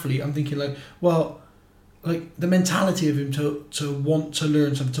as an athlete, I'm thinking like, well, like the mentality of him to want to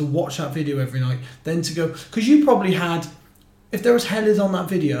learn something, to watch that video every night, then to go, because you probably had, if there was helis on that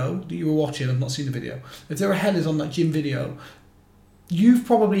video that you were watching, I've not seen the video, if there were helis on that gym video, you've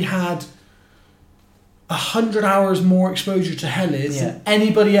probably had 100 hours more exposure to helis than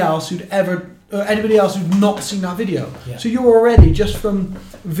anybody else who'd not seen that video. Yeah. So you're already, just from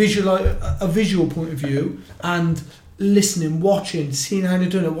a visual point of view and listening, watching, seeing how they're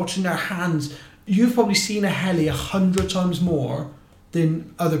doing it, watching their hands, you've probably seen a heli 100 times more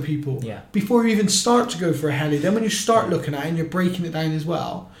than other people before you even start to go for a heli. Then when you start looking at it and you're breaking it down as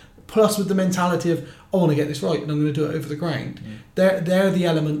well, plus with the mentality of, I want to get this right and I'm going to do it over the ground, they're the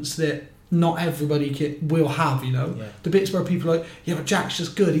elements that not everybody will have, you know. The bits where people are like, yeah, but Jack's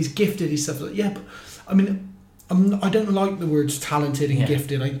just good, he's gifted, he's stuff like, yeah, but I mean, I don't like the words talented and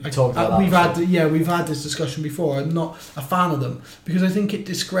gifted. We've had this discussion before. I'm not a fan of them because I think it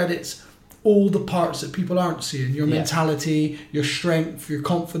discredits all the parts that people aren't seeing. Your mentality, your strength, your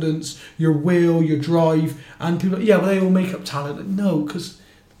confidence, your will, your drive, and people, they all make up talent. No, because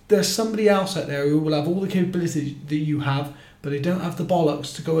there's somebody else out there who will have all the capabilities that you have, but they don't have the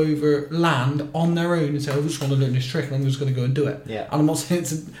bollocks to go over land on their own and say, I just want to learn this trick and I'm just going to go and do it. Yeah. And I'm not saying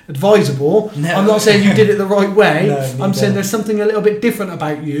it's advisable. No. I'm not saying you did it the right way. No, I'm saying there's something a little bit different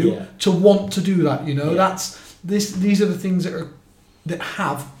about you to want to do that, you know. These are the things that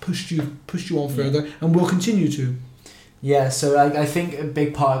have pushed you on further and will continue to. Yeah, so I think a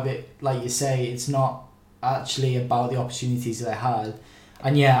big part of it, like you say, it's not actually about the opportunities that I had.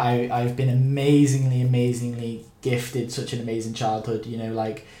 And I've been amazingly gifted, such an amazing childhood, you know,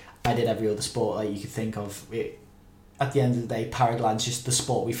 like I did every other sport like you could think of. At the end of the day, paragliding's just the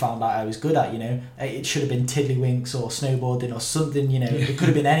sport we found out I was good at, you know. It should have been tiddlywinks or snowboarding or something, you know. It could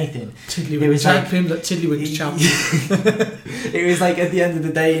have been anything. Tiddlywinks. It was like Pimblett, tiddlywinks champion. It was like at the end of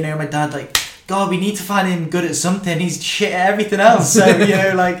the day, you know, my dad like, God, we need to find him good at something. He's shit at everything else. So, you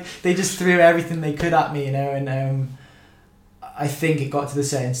know, like they just threw everything they could at me, you know. And I think it got to the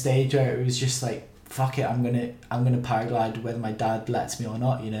certain stage where it was just like, fuck it, I'm gonna paraglide whether my dad lets me or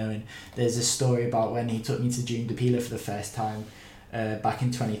not, you know. And there's a story about when he took me to June de Pila for the first time back in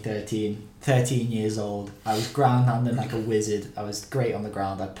 2013. 13 years old, I was ground handling like a wizard. I was great on the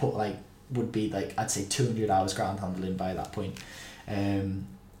ground. I put I'd say 200 hours ground handling by that point, and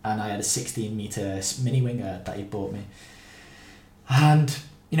I had a 16 meter mini winger that he bought me. And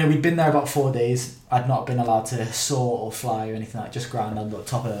you know, we'd been there about 4 days. I'd not been allowed to soar or fly or anything like that, just ground under the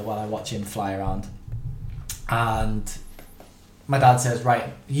top of it while I watch him fly around. And my dad says,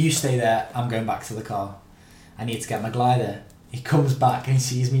 right, you stay there, I'm going back to the car. I need to get my glider. He comes back and he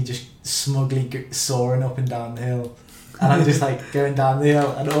sees me just smugly soaring up and down the hill. And I'm just like going down the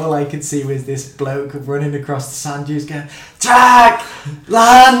hill, and all I could see was this bloke running across the sand dunes going, Jack,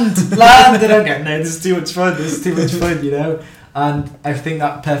 land! And I'm going, no, this is too much fun, you know? And I think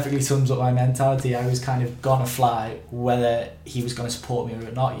that perfectly sums up my mentality. I was kind of gonna fly whether he was gonna support me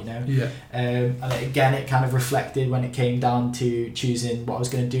or not, you know. Yeah. And again, it kind of reflected when it came down to choosing what I was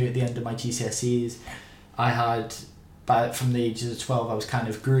gonna do at the end of my GCSEs. I had, from the ages of 12, I was kind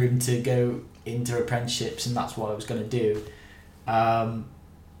of groomed to go into apprenticeships, and that's what I was gonna do.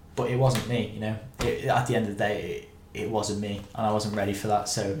 but it wasn't me, you know. At the end of the day, it wasn't me, and I wasn't ready for that.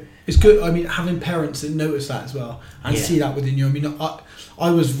 So it's good. I mean, having parents that notice that as well and see that within you. I mean, I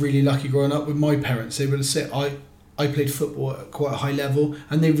was really lucky growing up with my parents. They would say I played football at quite a high level,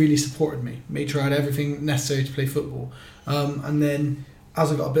 and they really supported me. Made sure I had everything necessary to play football. And then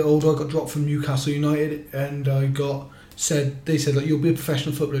as I got a bit older, I got dropped from Newcastle United, and they said like, you'll be a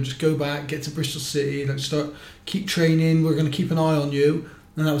professional footballer. Just go back, get to Bristol City, like keep training. We're going to keep an eye on you.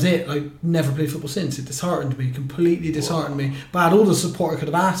 And that was it. I never played football since. It disheartened me, completely disheartened me. But I had all the support I could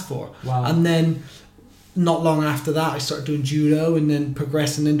have asked for. Wow. And then, not long after that, I started doing judo and then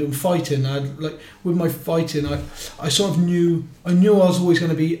progressed and then doing fighting. With my fighting, I sort of knew I was always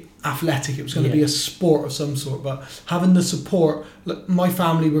going to be athletic. It was going to be a sport of some sort. But having the support, my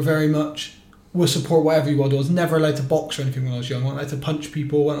family were very much will support whatever you want to do. I was never allowed to box or anything when I was young. I wasn't allowed to punch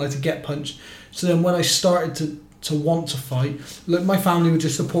people. I wasn't allowed to get punched. So then when I started to want to fight, my family would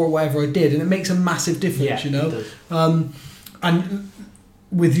just support whatever I did, and it makes a massive difference, you know. And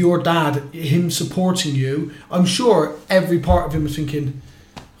with your dad, him supporting you, I'm sure every part of him was thinking,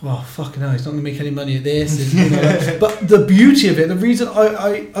 oh fucking hell, he's not going to make any money at this. And, but the beauty of it, the reason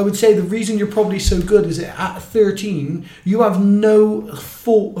I would say the reason you're probably so good is that at 13 you have no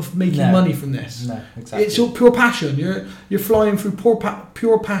thought of making money from this. No, exactly. It's all pure passion. You're flying through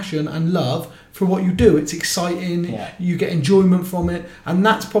pure passion and love for what you do. It's exciting. Yeah. You get enjoyment from it, and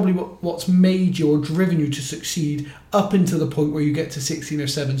that's probably what's made you or driven you to succeed up until the point where you get to 16 or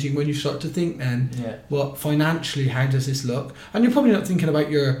 17, when you start to think then, well, financially, how does this look? And you're probably not thinking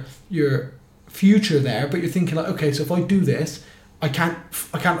about your future there, but you're thinking like, okay, so if I do this, I can't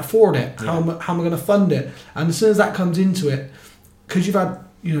afford it. How am I going to fund it? And as soon as that comes into it, because you've had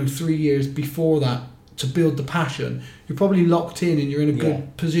 3 years before that to build the passion, you're probably locked in, and you're in a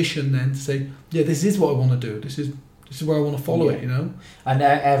good position then to say, this is what I want to do. This is where I want to follow it, you know. And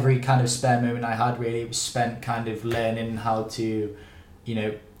every kind of spare moment I had really was spent kind of learning how to,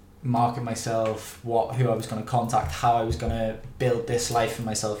 market myself, who I was going to contact, how I was going to build this life for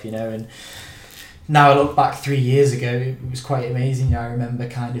myself, And now I look back 3 years ago, it was quite amazing. I remember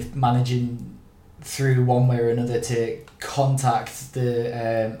kind of managing through one way or another to contact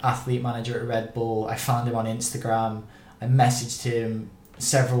the athlete manager at Red Bull. I found him on Instagram. I messaged him.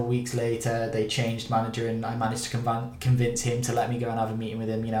 Several weeks later, they changed manager, and I managed to convince him to let me go and have a meeting with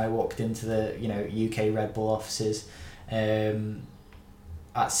him. I walked into the UK Red Bull offices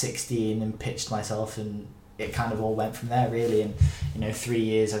at 16 and pitched myself, and it kind of all went from there really. And 3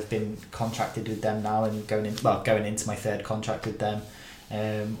 years I've been contracted with them now, and going into my third contract with them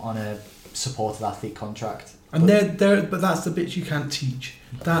on a supported athlete contract. And but that's the bits you can't teach.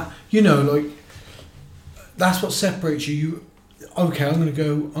 That that's what separates you. Okay, I'm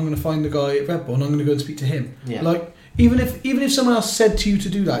going to find the guy at Red Bull, and I'm going to go and speak to him. Yeah. Even if someone else said to you to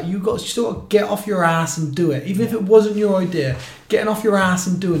do that, you still got to get off your ass and do it. Even if it wasn't your idea, getting off your ass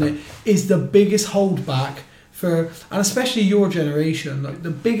and doing it is the biggest holdback and especially your generation.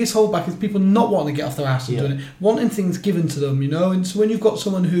 The biggest holdback is people not wanting to get off their ass and doing it, wanting things given to them, And so when you've got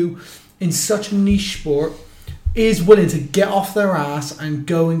someone who, in such a niche sport, is willing to get off their ass and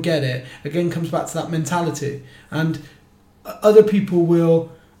go and get it, again comes back to that mentality. And other people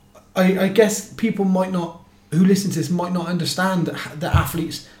will, I guess people might not, who listen to this, might not understand that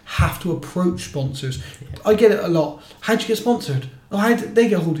athletes have to approach sponsors. I get it a lot. How'd you get sponsored? How did they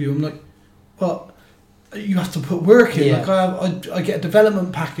get hold of you? I'm like, well, you have to put work in. I get a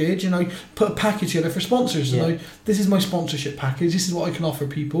development package, and I put a package together for sponsors. And this is my sponsorship package. This is what I can offer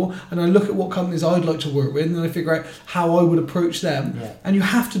people. And I look at what companies I'd like to work with, and then I figure out how I would approach them. And you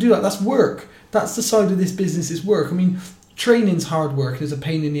have to do that. That's work. That's the side of this business, is work. I mean, training's hard work. There's a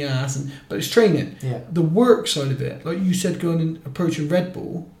pain in the ass, but it's training. The work side of it, like you said, going and approaching Red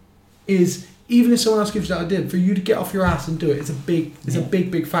Bull, is, even if someone else gives you that idea, for you to get off your ass and do it, it's a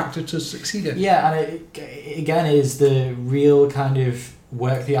big factor to succeed in. And it again is the real kind of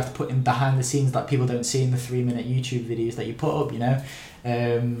work that you have to put in behind the scenes that people don't see in the 3-minute YouTube videos that you put up.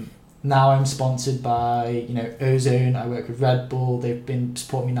 Now I'm sponsored by Ozone. I work with Red Bull. They've been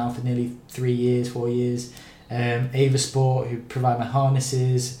supporting me now for nearly 4 years. Ava Sport, who provide my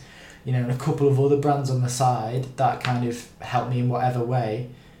harnesses, and a couple of other brands on the side that kind of help me in whatever way.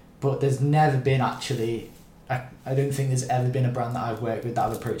 But there's never been I don't think there's ever been a brand that I've worked with that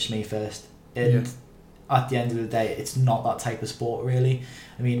have approached me first. And at the end of the day, it's not that type of sport really.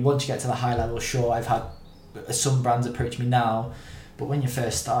 I mean, once you get to the high level, sure, I've had some brands approach me now, but when you're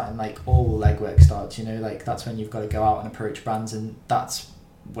first starting, all the legwork starts, that's when you've got to go out and approach brands, and that's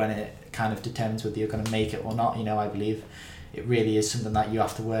when it kind of determines whether you're going to make it or not. I believe it really is something that you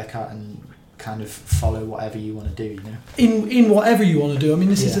have to work at and kind of follow whatever you want to do, you know. In whatever you want to do. I mean,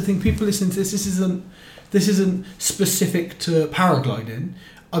 this is the thing. People listening to this. This isn't specific to paragliding.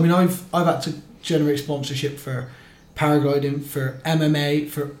 I mean, I've had to generate sponsorship for paragliding, for MMA,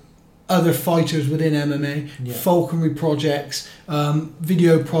 for other fighters within MMA, falconry projects,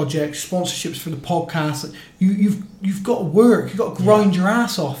 video projects, sponsorships for the podcast. You've got to work. You've got to grind your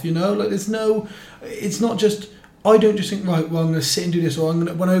ass off. You know, like there's no. It's not just. I don't just think, right, well, I'm going to sit and do this, or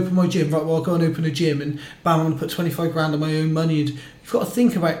when I open my gym, right, well, I'll go and open a gym, and bam, I'm going to put 25 grand of my own money. And you've got to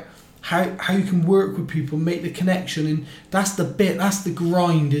think about how you can work with people, make the connection, and that's the bit, that's the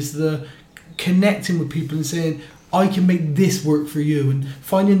grind, is the connecting with people and saying, I can make this work for you, and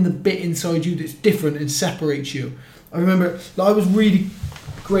finding the bit inside you that's different and separates you. I remember, like, I was really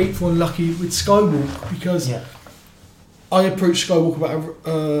grateful and lucky with Skywalk, because I approached Skywalk about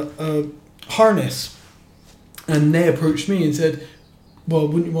a harness. And they approached me and said, well,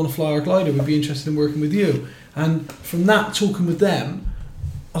 wouldn't you want to fly our glider? We'd be interested in working with you. And from that, talking with them,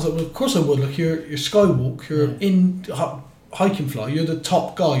 I was like, well, of course I would. Like, you're Skywalk, you're in Hike and Fly, you're the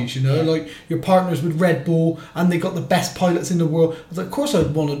top guys, you know, like your partners with Red Bull, and they got the best pilots in the world. I was like, of course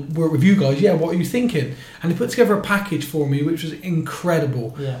I'd want to work with you guys. Yeah, what are you thinking? And they put together a package for me, which was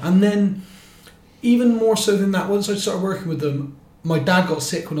incredible. Yeah. And then, even more so than that, once I started working with them, my dad got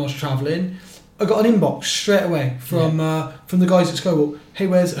sick when I was travelling. I got an inbox straight away from the guys at Skywalk. Hey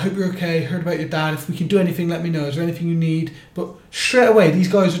Wes, hope you're okay. Heard about your dad. If we can do anything, let me know. Is there anything you need? But straight away, these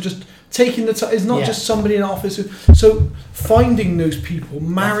guys are just taking the time. It's not just somebody in an office. So finding those people,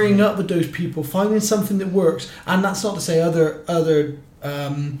 marrying up with those people, finding something that works. And that's not to say other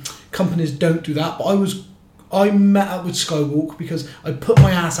companies don't do that. But I met up with Skywalk because I put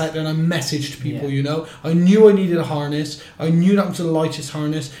my ass out there and I messaged people, you know. I knew I needed a harness. I knew that was the lightest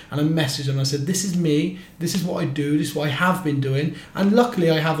harness. And I messaged them. I said, this is me. This is what I do. This is what I have been doing. And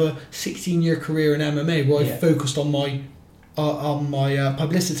luckily I have a 16-year career in MMA where I focused on my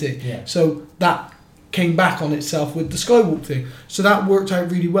publicity. Yeah. So that came back on itself with the Skywalk thing. So that worked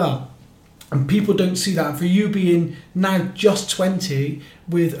out really well. And people don't see that. And for you being now just 20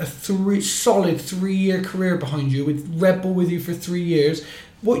 with a solid 3-year career behind you, with Red Bull with you for 3 years,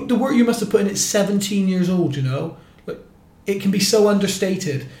 what the work you must have put in at 17 years old, you know, like, it can be so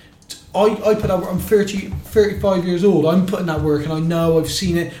understated. I put that work, I'm 35 years old, I'm putting that work, and I know, I've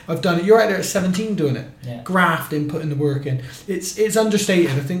seen it, I've done it. You're out there at 17 doing it, grafting, putting the work in. It's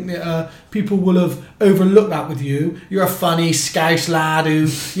understated. I think that people will have overlooked that with you. You're a funny Scouse lad who,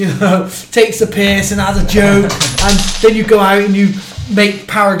 you know, takes the piss and has a joke, and then you go out and you make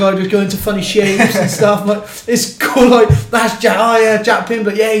paragliders go into funny shapes and stuff. Like, it's cool, like, that's Jack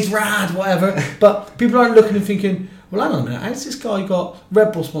Pimblett, yeah, he's rad, whatever. But people aren't looking and thinking, well, hang on a minute, how's this guy got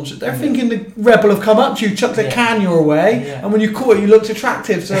Red Bull sponsored? They're thinking the Red Bull have come up to you, chucked a can your way, and when you caught it, you looked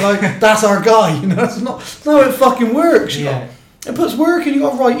attractive. So, like, that's our guy, you know? That's not how it fucking works. It puts work in, you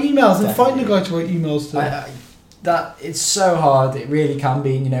got to write emails and find the guy to write emails to. That it's so hard, it really can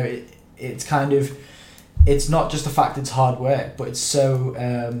be, you know, it's kind of, it's not just the fact it's hard work, but it's so,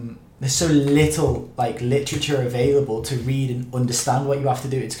 there's so little, like, literature available to read and understand what you have to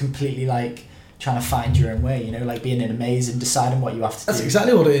do. It's completely like trying to find your own way, you know, like being in a maze and deciding what you have to do. That's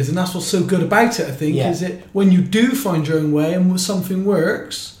exactly what it is, and that's what's so good about it, I think, is it when you do find your own way and something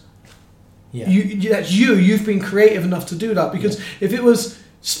works, you've been creative enough to do that, because if it was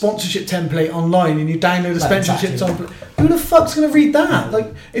sponsorship template online and you download a sponsorship template, who the fuck's going to read that?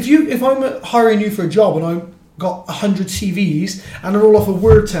 Like, if I'm hiring you for a job and I've got 100 CVs and they're all off a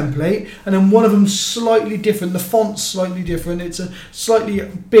Word template, and then one of them's slightly different, the font's slightly different, it's a slightly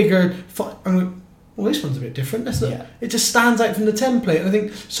bigger font, I'm like, well, this one's a bit different. It just stands out from the template. And I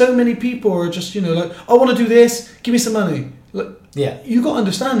think so many people are just, you know, like, I want to do this, give me some money. Like, you got to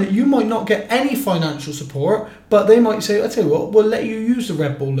understand that you might not get any financial support, but they might say, I tell you what, we'll let you use the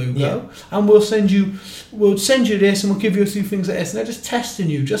Red Bull logo, and we'll send you this, and we'll give you a few things like this, and they're just testing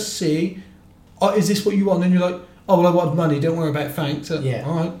you, just see, is this what you want? And you're like, oh, well, I want money, don't worry about it, thanks. All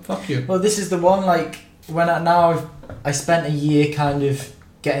right, fuck you. Well, this is the one, like, when I spent a year kind of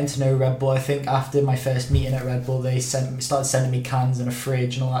getting to know Red Bull. I think after my first meeting at Red Bull, they started sending me cans and a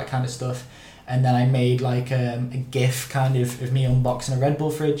fridge and all that kind of stuff. And then I made like a GIF kind of me unboxing a Red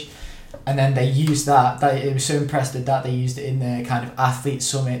Bull fridge. And then they used that. It was so impressed with that, they used it in their kind of athlete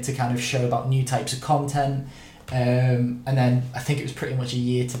summit to kind of show about new types of content. And then I think it was pretty much a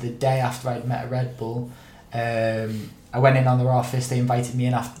year to the day after I'd met at Red Bull. I went in on their office, they invited me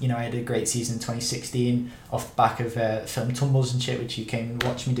in after, you know, I had a great season in 2016 off the back of film Tumbles and shit, which you came and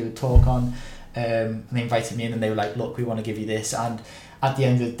watched me do a talk on. And they invited me in and they were like, look, we want to give you this. And at the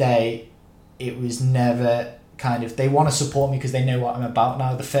end of the day, it was never kind of, they want to support me because they know what I'm about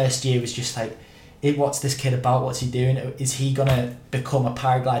now. The first year was just like, what's this kid about? What's he doing? Is he going to become a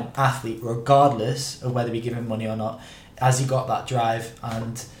paragliding athlete regardless of whether we give him money or not? Has he got that drive?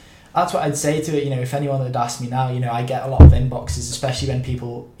 And that's what I'd say to it. If anyone would ask me now, I get a lot of inboxes, especially when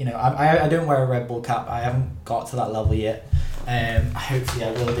people, I don't wear a Red Bull cap. I haven't got to that level yet. Hopefully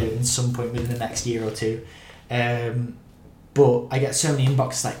I will do it in some point within the next year or two. But I get so many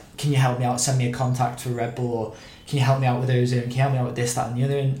inboxes like, can you help me out? Send me a contact for Red Bull, or can you help me out with ozone? Can you help me out with this, that and the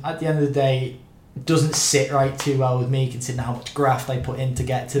other? And at the end of the day, it doesn't sit right too well with me, considering how much graft I put in to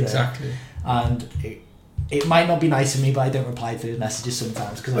get to there. Exactly. And it might not be nice of me, but I don't reply to those messages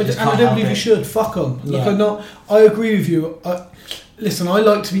sometimes because I don't believe you should. Fuck them. Yeah. I agree with you. Listen, I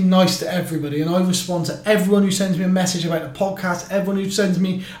like to be nice to everybody, and I respond to everyone who sends me a message about the podcast, everyone who sends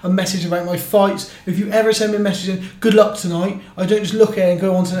me a message about my fights. If you ever send me a message saying, good luck tonight, I don't just look at it and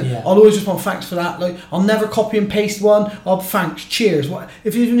go on to it. Yeah. I'll always respond, thanks for that. Like, I'll never copy and paste one. Thanks, cheers.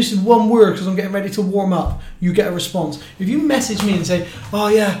 If you even listen one word because I'm getting ready to warm up, you get a response. If you message me and say, oh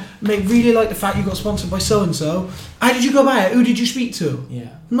yeah, mate, really like the fact you got sponsored by so-and-so, how did you go about it? Who did you speak to?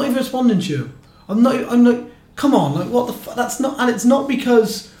 Yeah. I'm not even responding to you. I'm not. Come on, like what the fuck? That's not, and it's not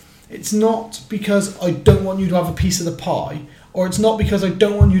because I don't want you to have a piece of the pie, or it's not because I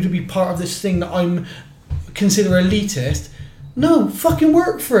don't want you to be part of this thing that I'm consider elitist. No, fucking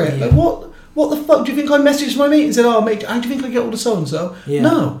work for it. Yeah. Like what the fuck? Do you think I messaged my mate and said, oh mate, how do you think I get all the so and so?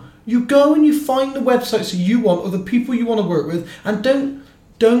 No, you go and you find the websites that you want or the people you want to work with, and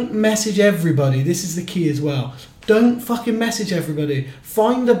don't message everybody. This is the key as well. Don't fucking message everybody.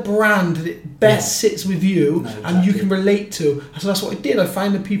 Find a brand that best sits with you and you can relate to. So that's what I did. I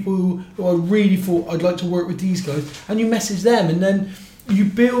found the people who I really thought I'd like to work with these guys, and you message them, and then you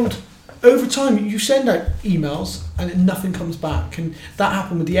build over time. You send out emails and nothing comes back, and that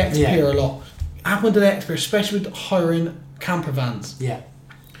happened with the X-Peer a lot. It happened to the X-Peer, especially with hiring camper vans. Yeah.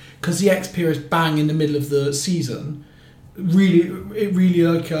 Because the X-Peer is bang in the middle of the season. Really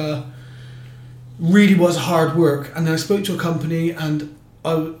was hard work. And then I spoke to a company, and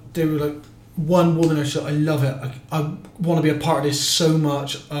they were like, one woman, I said, I love it. I want to be a part of this so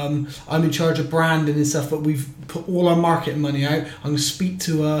much. I'm in charge of branding and stuff, but we've put all our marketing money out. I'm going to speak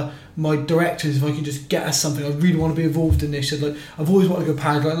to my directors if I can just get us something. I really want to be involved in this. She said, like, I've always wanted to go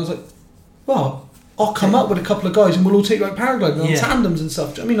paragliding. And I was like, well, I'll come up with a couple of guys and we'll all take you out paragliding on tandems and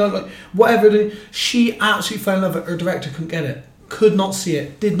stuff. I mean, like whatever. She absolutely fell in love with it. Her director couldn't get it. Could not see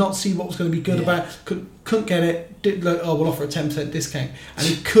it. Did not see what was going to be good about it. Couldn't get it. Did like, oh, we'll offer a 10% discount, and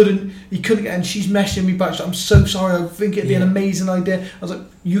he couldn't get it. And she's messaging me back. She's like, I'm so sorry. I think it'd be an amazing idea. I was like,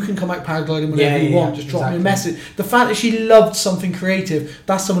 you can come out paragliding whenever you want. Just drop me a message. The fact that she loved something creative,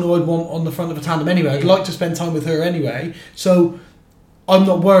 that's someone who I'd want on the front of a tandem anyway. I'd like to spend time with her anyway. So I'm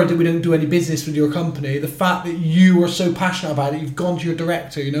not worried that we don't do any business with your company. The fact that you are so passionate about it, you've gone to your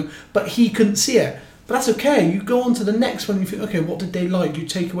director, but he couldn't see it. But that's okay. You go on to the next one and you think, okay, what did they like? You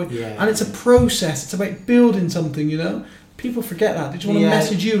take away. Yeah. And it's a process. It's about building something, People forget that. They just want to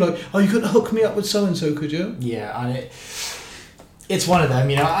message you like, oh, you couldn't hook me up with so-and-so, could you? Yeah, and it's one of them,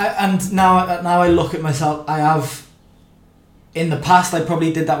 and now I look at myself, I have, in the past, I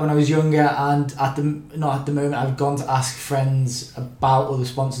probably did that when I was younger, and not at the moment, I've gone to ask friends about other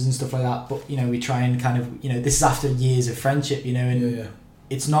sponsors and stuff like that, but, we try and kind of, this is after years of friendship, and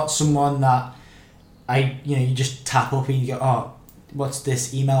it's not someone that you just tap up and you go, oh, what's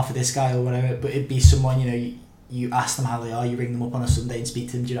this email for this guy or whatever, but it'd be someone, you ask them how they are, you ring them up on a Sunday and speak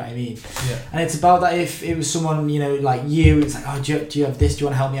to them, do you know what I mean? Yeah. And it's about that. If it was someone, like you, it's like, oh, do you have this, do you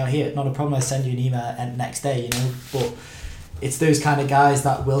want to help me out here? Not a problem, I'll send you an email and next day, but it's those kind of guys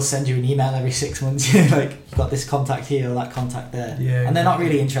that will send you an email every 6 months, like, you've got this contact here or that contact there. Yeah, and they're not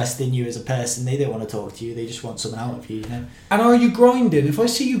really interested in you as a person. They don't want to talk to you. They just want something out of you, And are you grinding? If I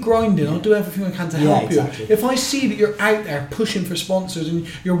see you grinding, I'll do everything I can to help you. If I see that you're out there pushing for sponsors and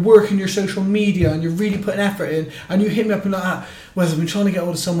you're working your social media and you're really putting effort in, and you hit me up and like that, Wes, I've been trying to get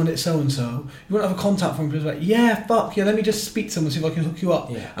hold of someone at so-and-so. You won't have a contact for him, but it's like, let me just speak to someone, see if I can hook you up.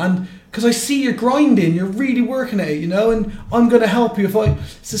 Yeah. And because I see you're grinding, you're really working at it, and I'm going to help you.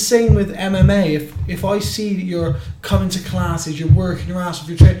 It's the same with MMA. If I see that you're coming to classes, you're working your ass off,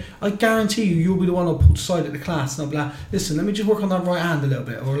 your training, I guarantee you'll be the one I'll put aside at the class, and I'll be like, listen, let me just work on that right hand a little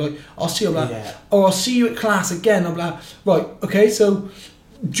bit, or like I'll see you or I'll see you at class again. I'll be like, right, okay, so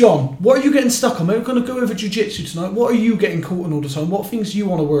John, what are you getting stuck on? Maybe we're going to go over jiu-jitsu tonight. What are you getting caught on all the time? What things do you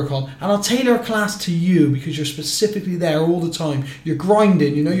want to work on? And I'll tailor a class to you because you're specifically there all the time. You're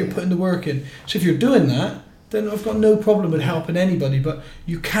grinding, you're putting the work in. So if you're doing that, then I've got no problem with helping anybody. But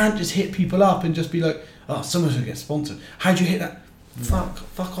you can't just hit people up and just be like, oh, someone's going to get sponsored. How'd you hit that?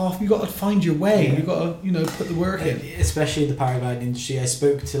 fuck off. You got to find your way. You got to put the work in. Especially in the paragliding industry. I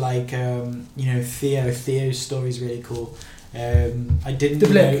spoke to Theo. Theo's story's really cool. I didn't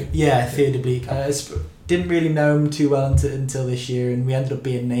know. Yeah, Theo de Bleek. Didn't really know him too well until this year, and we ended up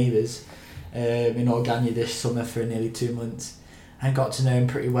being neighbours in Orgagna this summer for nearly 2 months, and got to know him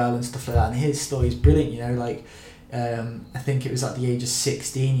pretty well and stuff like that. And his story's brilliant. I think it was at the age of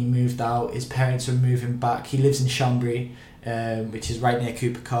 16 he moved out. His parents were moving back. He lives in Chambry, which is right near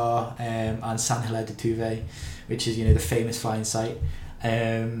Coupe-Car, and Saint-Hilaire-de-Touvet, which is the famous flying site.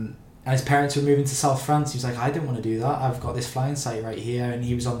 And his parents were moving to South France. He was like, I didn't want to do that. I've got this flying site right here. And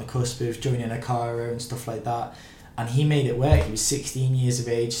he was on the cusp of joining Acro and stuff like that. And he made it work. He was 16 years of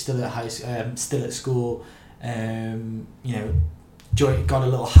age, still at school. Got a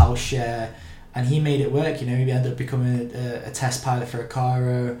little house share, and he made it work. He ended up becoming a test pilot for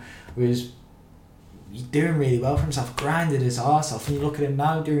Acro. Was doing really well for himself, grinded his arse off. And you look at him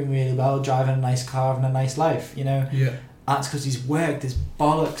now, doing really well, driving a nice car, having a nice life. Yeah. That's because he's worked his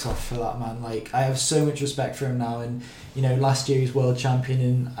bollocks off for that, man. I have so much respect for him now, and last year he was world champion,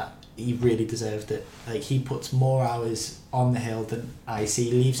 and he really deserved it. He puts more hours on the hill than I see.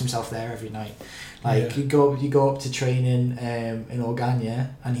 He leaves himself there every night. You go up to training in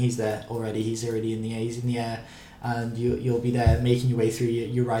Orgagna, and he's there already. He's already in the air, and you'll be there making your way through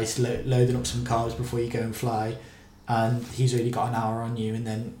your race, loading up some carbs before you go and fly. And he's already got an hour on you, and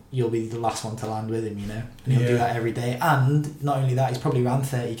then you'll be the last one to land with him, And he'll do that every day. And not only that, he's probably around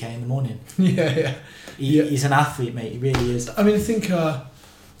 30k in the morning. He's an athlete, mate. He really is. I mean, I think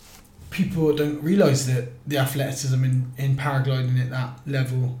people don't realise that the athleticism in paragliding at that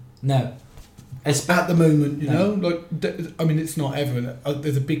level. No. At the moment, it's not everyone.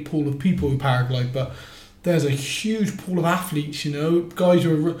 There's a big pool of people who paraglide, but there's a huge pool of athletes, guys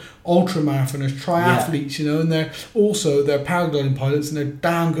who are ultra marathoners, triathletes, and they're paragliding pilots, and they're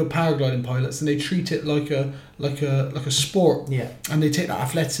damn good paragliding pilots, and they treat it like a sport. Yeah. And they take that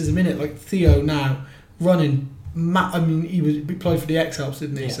athleticism in it. Like Theo now running. He applied for the X Alps,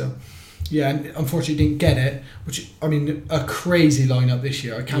 didn't he? Yeah. So. Yeah, and unfortunately didn't get it, a crazy lineup this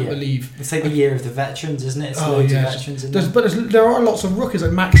year. I can't believe. It's like the year of the veterans, isn't it? It's loads of veterans in there. There are lots of rookies,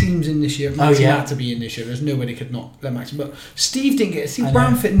 like Maxime's in this year. Maxime had to be in this year. There's no way they could not let Maxime. But Steve didn't get it. Steve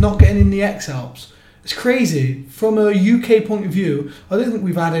Bramfit not getting in the X Alps. It's crazy. From a UK point of view, I don't think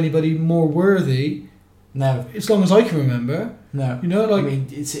we've had anybody more worthy. No. As long as I can remember. No.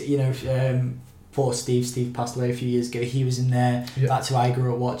 It's, poor Steve. Steve passed away a few years ago. He was in there. Yeah. That's who I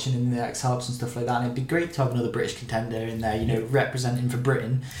grew up watching in the X Alps and stuff like that. And it'd be great to have another British contender in there, representing for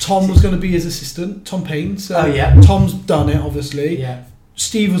Britain. Tom was going to be his assistant, Tom Payne. So Tom's done it, obviously. Yeah.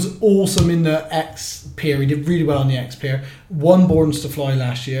 Steve was awesome in the X Pier. He did really well in the X Pier. Won Borns to Fly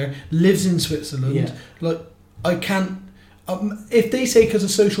last year. Lives in Switzerland. Yeah. I can't. If they say because of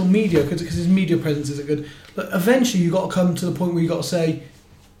social media, because his media presence isn't good, but eventually you got to come to the point where you got to say,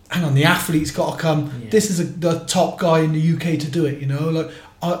 hang on, the athlete's got to come. Yeah. This is the top guy in the UK to do it.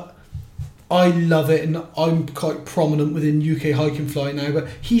 I love it, and I'm quite prominent within UK hiking flying now. But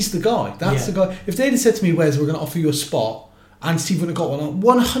he's the guy. That's the guy. If they'd have said to me, "Wes, we're going to offer you a spot," and Steve wouldn't have got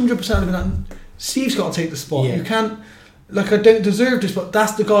one, 100% of it. Steve's got to take the spot. Yeah. You can't. I don't deserve this, but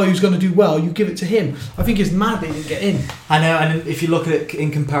that's the guy who's going to do well. You give it to him. I think it's mad that he didn't get in. I know, and if you look at it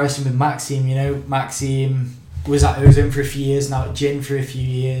in comparison with Maxime, Maxime was at Ozone for a few years, now at Gin for a few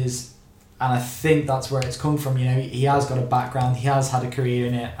years, and I think that's where it's come from. He has got a background, he has had a career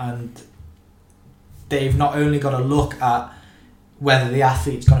in it, and they've not only got to look at whether the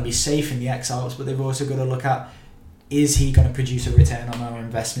athlete's going to be safe in the X Alps, but they've also got to look at, is he going to produce a return on our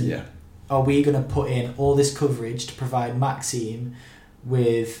investment? Yeah. Are we going to put in all this coverage to provide Maxime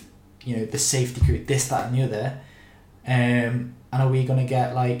with, the safety crew, this, that, and the other? And are we going to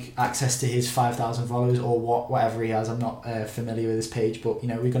get access to his 5,000 followers or whatever he has? I'm not familiar with his page, but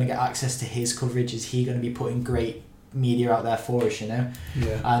we're going to get access to his coverage. Is he going to be putting great media out there for us? Yeah.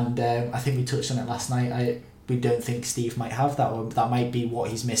 And I think we touched on it last night. We don't think Steve might have that, or that might be what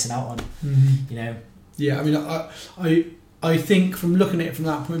he's missing out on. Mm-hmm. Yeah, I mean, I think from looking at it from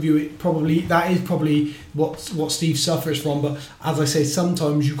that point of view, that is probably what Steve suffers from. But as I say,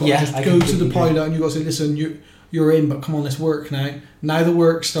 sometimes you've got to just go to the pilot and you've got to say, listen, you're in, but come on, let's work now. Now the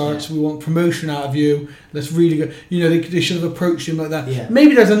work starts. Yeah. We want promotion out of you. Let's really go. They should have approached him like that. Yeah.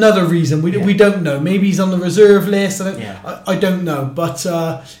 Maybe there's another reason. We don't know. Maybe he's on the reserve list. I don't know. But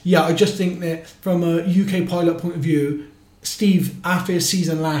I just think that from a UK pilot point of view, Steve, after his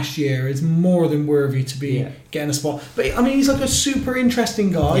season last year, is more than worthy to be getting a spot. But I mean, he's a super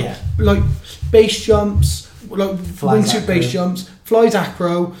interesting guy. Yeah. Base jumps, wingsuit base jumps, flies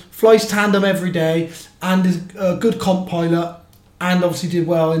acro, flies tandem every day, and is a good comp pilot. and obviously did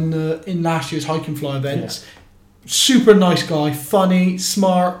well in last year's hike and fly events. Super nice guy, funny,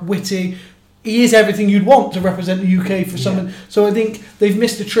 smart, witty. He is everything you'd want to represent the UK for someone. So I think they've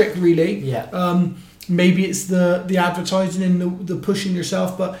missed a trick, really. Maybe it's the advertising and the pushing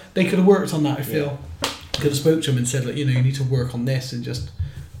yourself, but they could have worked on that, I feel. Could have spoke to him and said, like, you need to work on this and just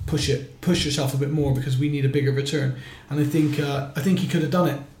push yourself a bit more because we need a bigger return. And I think he could have done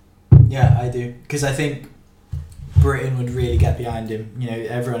it. Yeah, I do, because I think Britain would really get behind him.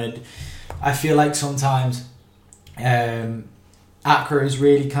 Everyone would. I feel like sometimes Acro is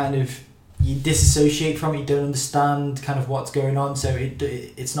really kind of, you disassociate from it, you don't understand kind of what's going on, so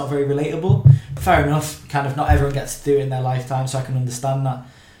it's not very relatable. Fair enough, kind of not everyone gets to do it in their lifetime, so I can understand that.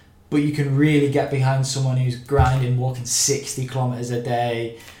 But you can really get behind someone who's grinding, walking 60 kilometres a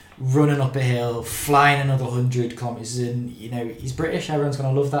day, running up a hill, flying another 100 kilometres, and he's British. Everyone's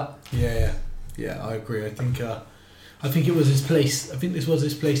going to love that. Yeah, I agree. I think it was his place. I think this was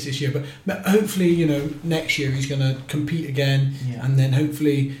his place this year. But hopefully, next year he's going to compete again, and then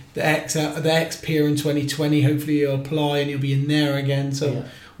hopefully the X Pier in 2020. Hopefully he'll apply and he'll be in there again. So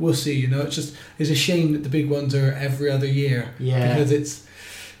we'll see. It's a shame that the big ones are every other year. Because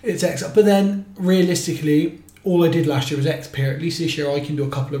it's X. But then realistically, all I did last year was X Pier. At least this year I can do a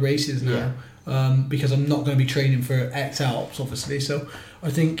couple of races now. Because I'm not going to be training for X Alps, obviously. So I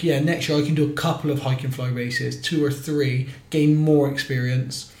think, next year I can do a couple of hike and fly races, 2 or 3, gain more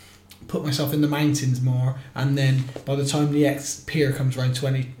experience, put myself in the mountains more, and then by the time the X Pier comes around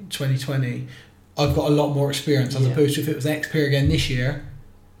 2020, I've got a lot more experience, as opposed to if it was X Pier again this year,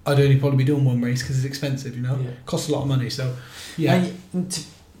 I'd only probably be doing one race because it's expensive, It costs a lot of money, so,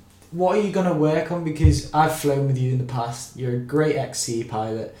 what are you going to work on? Because I've flown with you in the past, you're a great XC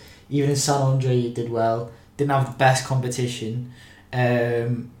pilot. Even in San Andre you did well. Didn't have the best competition.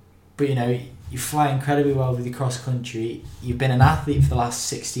 But you fly incredibly well with your cross country. You've been an athlete for the last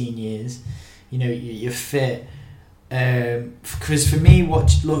 16 years. You're fit. Because for me,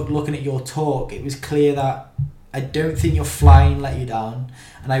 looking at your talk, it was clear that I don't think your flying let you down.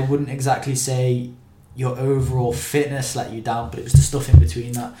 And I wouldn't exactly say your overall fitness let you down, but it was the stuff in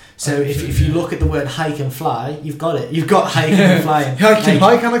between that. So if you look at the word hike and fly, you've got it. You've got hiking and flying. Hike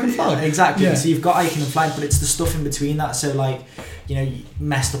and I can fly. Exactly. Yeah. So you've got hiking and flying, but it's the stuff in between that. So you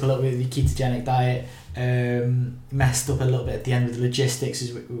messed up a little bit with your ketogenic diet, messed up a little bit at the end with the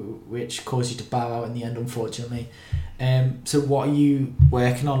logistics, which caused you to bow out in the end, unfortunately. So what are you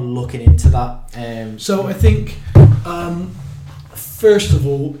working on looking into that? So I think, first of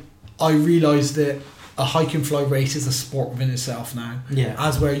all, I realised that a hike and fly race is a sport within itself now.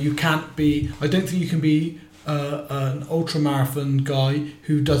 As where you can't be, I don't think you can be an ultra marathon guy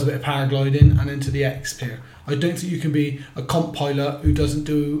who does a bit of paragliding and into the X Pier. I don't think you can be a comp pilot who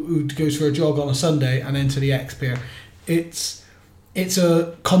goes for a jog on a Sunday and into the X Pier. It's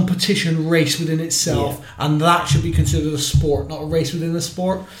a competition race within itself, and that should be considered a sport, not a race within a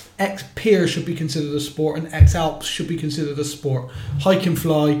sport. X Pier should be considered a sport, and X Alps should be considered a sport. Hike and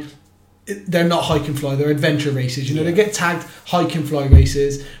fly, they're not hike and fly, they're adventure races. They get tagged hike and fly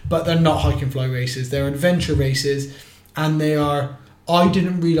races, but they're not hike and fly races. They're adventure races, and they are. I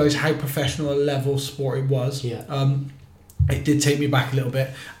didn't realise how professional a level sport it was. It did take me back a little bit,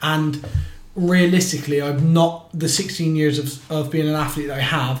 and realistically, I'm not the 16 years of being an athlete that I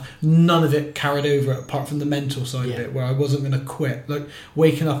have. None of it carried over apart from the mental side of it, where I wasn't going to quit. Like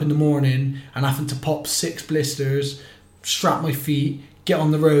waking up in the morning and having to pop 6 blisters, strap my feet, get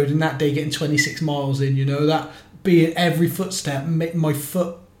on the road, and that day getting 26 miles in. That being every footstep, my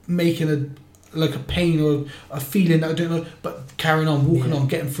foot making a pain or a feeling that I don't know, but carrying on, walking on,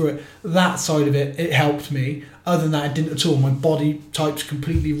 getting through it. That side of it helped me. Other than that, it didn't at all. My body type's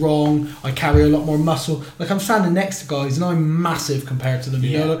completely wrong. I carry a lot more muscle. Like I'm standing next to guys and I'm massive compared to them.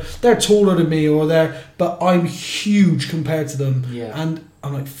 They're taller than me but I'm huge compared to them. And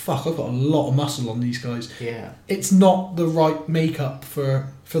I'm like, fuck, I've got a lot of muscle on these guys. It's not the right makeup for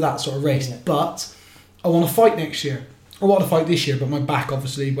that sort of race. But I want to fight next year. I want to fight this year, but my back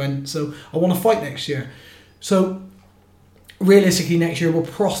obviously went. So I want to fight next year. So realistically, next year will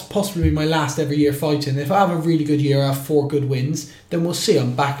possibly be my last ever year fighting. If I have a really good year, I have 4 good wins, then we'll see.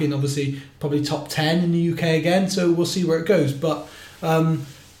 I'm back in, obviously, probably top 10 in the UK again, so we'll see where it goes. But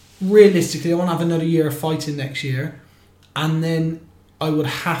realistically, I want to have another year of fighting next year, and then I would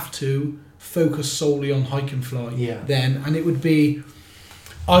have to focus solely on hike and fly then, and it would be...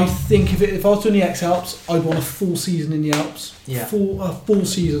 I think if I was doing the X Alps, I'd want a full season in the Alps. Full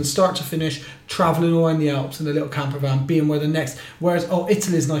season, start to finish, travelling around the Alps in a little camper van, being where the next... Whereas,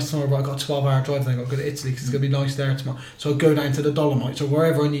 Italy's nice tomorrow, but I've got a 12-hour drive, then I've got to go to Italy because it's going to be nice there tomorrow. So I'll go down to the Dolomites or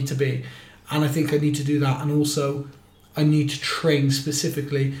wherever I need to be. And I think I need to do that. And also, I need to train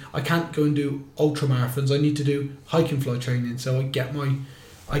specifically. I can't go and do ultra marathons. I need to do hike and fly training. So I get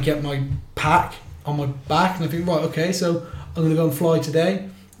my pack on my back, and I think, right, okay, so I'm going to go and fly today.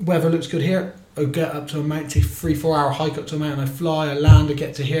 Weather looks good here. I get up to a mountain, take 3-4 hour hike up to a mountain. I fly, I land, I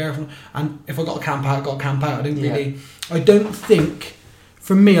get to here, and if I got to camp out, I got to camp out. I don't think,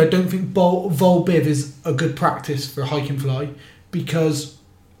 for me, I don't think vol biv is a good practice for hike and fly, because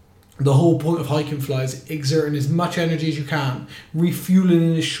the whole point of hike and fly is exerting as much energy as you can, refueling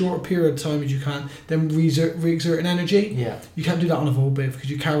in as short a period of time as you can, then re-exerting energy. Yeah. You can't do that on a vol biv because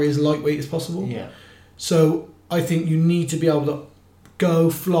you carry as lightweight as possible. Yeah. So I think you need to be able to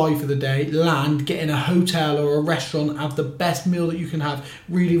go fly for the day, land, get in a hotel or a restaurant, have the best meal that you can have,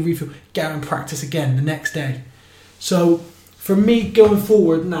 really refuel, get out and practice again the next day. So for me going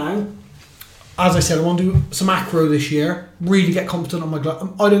forward now, as I said, I want to do some acro this year, really get competent on my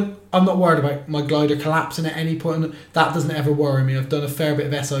glider. I'm not worried about my glider collapsing at any point. That doesn't ever worry me. I've done a fair bit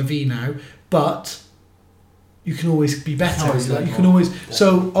of SIV now, but you can always be better.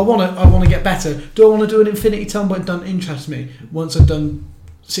 So I want to get better. Do I want to do an infinity tongue? But it doesn't interest me. Once I've done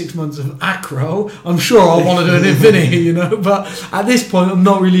 6 months of acro, I'm sure I'll want to do an infinity, But at this point, I'm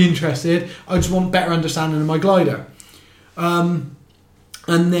not really interested. I just want better understanding of my glider. And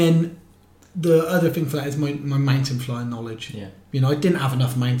then the other thing for that is my mountain flying knowledge. Yeah. I didn't have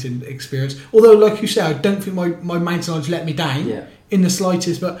enough mountain experience. Although, like you said, I don't think my mountain knowledge let me down in the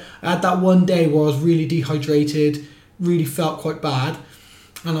slightest. But I had that one day where I was really dehydrated, really felt quite bad,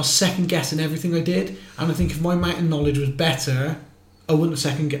 and I was second guessing everything I did. And I think if my mountain knowledge was better, I wouldn't have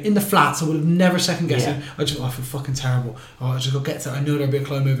second guessed. In the flats, I would have never second guessed it. I just, I feel fucking terrible. I just got to get to, I know there'll be a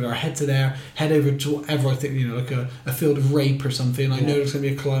climb over there. I head to there, head over to whatever I think, like a field of rape or something. I know there's going to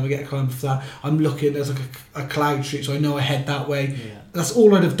be a climb. I get a climb for that. I'm looking, there's like a cloud street, so I know I head that way. Yeah. That's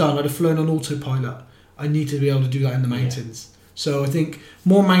all I'd have done. I'd have flown on autopilot. I need to be able to do that in the mountains. Yeah. So I think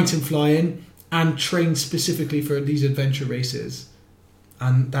more mountain flying and train specifically for these adventure races.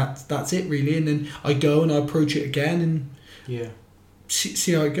 And that's it really. And then I go and I approach it again and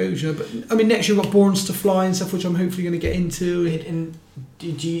see how it goes, But I mean, next year we've got Borns to Fly and stuff, which I'm hopefully going to get into. And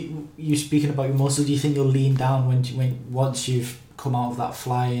did you speaking about your muscle? Do you think you'll lean down once you've come out of that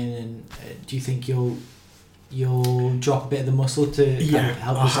flying? And do you think you'll drop a bit of the muscle to kind of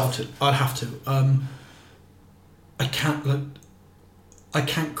help yourself? I'd have to. I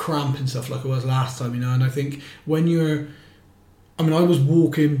can't cramp and stuff like I was last time, And I think when I was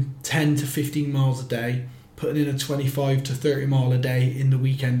walking 10 to 15 miles a day, putting in a 25 to 30 mile a day in the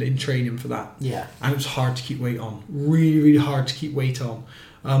weekend in training for that. Yeah. And it was hard to keep weight on. Really, really hard to keep weight on.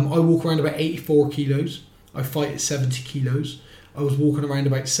 I walk around about 84 kilos. I fight at 70 kilos. I was walking around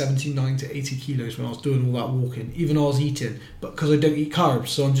about 79 to 80 kilos when I was doing all that walking, even though I was eating, but because I don't eat carbs,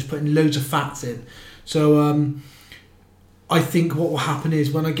 so I'm just putting loads of fats in. So I think what will happen is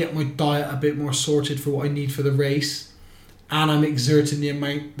when I get my diet a bit more sorted for what I need for the race, and I'm exerting the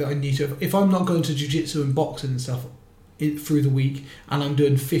amount that I need to. If I'm not going to jiu-jitsu and boxing and stuff through the week, and I'm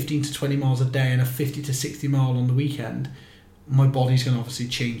doing 15 to 20 miles a day and a 50 to 60 mile on the weekend, my body's going to obviously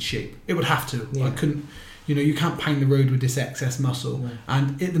change shape. It would have to. Yeah. I couldn't, you can't pound the road with this excess muscle. Yeah.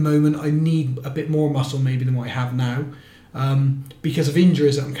 And at the moment, I need a bit more muscle maybe than what I have now. Because of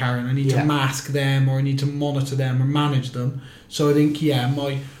injuries that I'm carrying. I need to mask them, or I need to monitor them or manage them. So I think,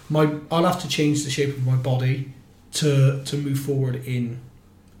 I'll have to change the shape of my body to move forward in,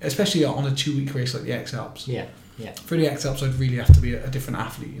 especially on a 2-week race like the X Alps. Yeah. For the X Alps, I'd really have to be a different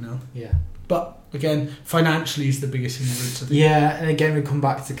athlete, Yeah. But again, financially is the biggest hindrance, I think. Yeah, and again, we come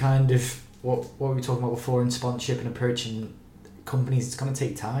back to kind of what we were talking about before in sponsorship and approaching companies. It's going to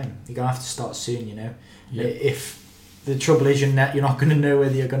take time. You're going to have to start soon, Yeah. If the trouble is you're not going to know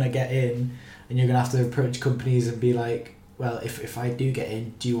whether you're going to get in, and you're going to have to approach companies and be like, well, if I do get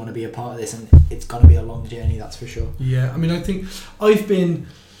in, do you want to be a part of this? And it's going to be a long journey, that's for sure. Yeah, I mean, I think I've been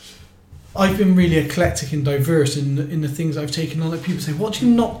really eclectic and diverse in the things I've taken on. Like, people say, what do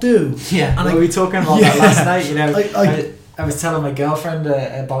you not do? Yeah, and we were talking about that last night, I was telling my girlfriend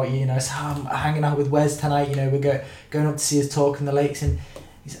about you, so I'm hanging out with Wes tonight, we're going up to see us talk in the lakes, and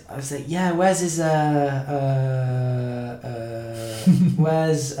I was like, yeah, Wes is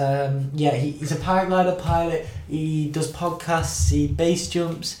Wes, he's a paraglider pilot. He does podcasts, he base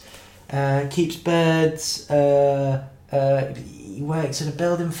jumps, keeps birds, he works at a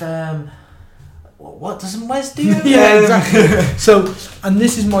building firm. What doesn't Wes do? Yeah, exactly. So, and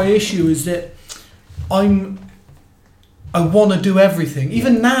this is my issue, is that I want to do everything.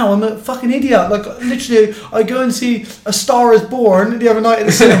 Even now, I'm a fucking idiot. Like, literally, I go and see A Star Is Born the other night at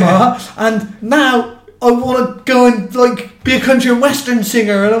the cinema, and now I want to go and, be a country and western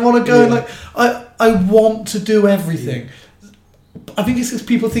singer, and I want to go and, I want to do everything. I think it's because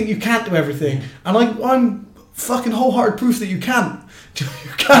people think you can't do everything, and I'm fucking wholehearted proof that you can't. You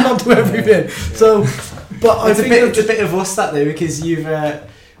cannot do everything. So, but it's a bit of us that though, because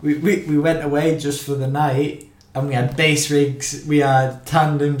we went away just for the night. And we had bass rigs, we had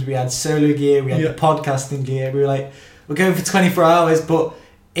tandems, we had solo gear, we had the podcasting gear. We were like, we're going for 24 hours, but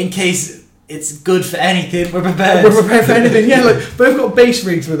in case it's good for anything, we're prepared. We're prepared for anything. Yeah, like both got bass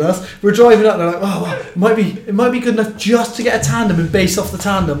rigs with us. We're driving up. They're like, oh, well, it might be good enough just to get a tandem and bass off the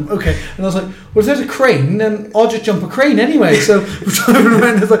tandem. Okay, and I was like, well, if there's a crane, then I'll just jump a crane anyway. So we're driving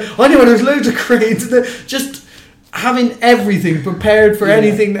around. It's like, I know there's loads of cranes. Just having everything prepared for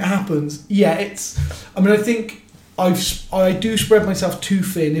anything that happens. Yeah, I think I do spread myself too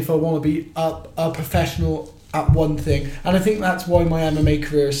thin if I want to be a professional at one thing, and I think that's why my MMA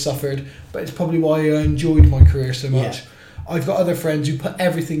career has suffered, but it's probably why I enjoyed my career so much. I've got other friends who put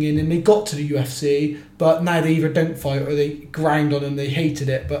everything in and they got to the UFC, but now they either don't fight or they grind on and they hated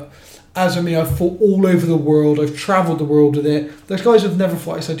it. But as for me, I've fought all over the world, I've travelled the world with it. There's guys who've never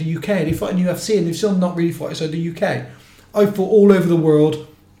fought outside the UK, they fight in UFC and they've still not really fought outside the UK. I've fought all over the world,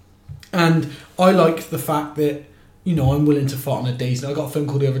 and I like the fact that, you know, I'm willing to fight on a day's notice. I got a phone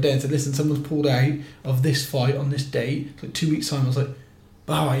call the other day and said, listen, someone's pulled out of this fight on this date. Like 2 weeks' time. I was like,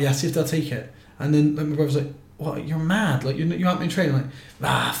 all right, yeah, see if they'll take it. And then my brother's like, what, you're mad? Like, you haven't been training?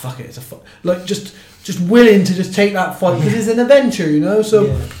 Like, fuck it, it's a fight. Like, just willing to just take that fight because it's an adventure, you know? So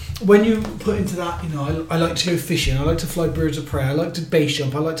when you put into that, you know, I like to go fishing. I like to fly birds of prey. I like to base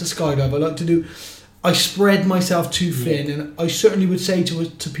jump. I like to skydive. I spread myself too thin, and I certainly would say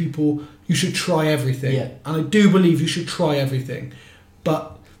to people, you should try everything. Yeah. And I do believe you should try everything.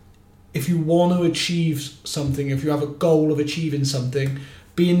 But if you want to achieve something, if you have a goal of achieving something,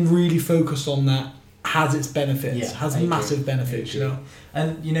 being really focused on that has its benefits, has massive benefits, you know.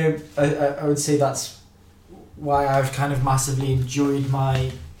 And, you know, I would say that's why I've kind of massively enjoyed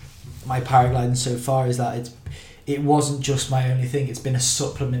my paragliding so far, is that it wasn't just my only thing. It's been a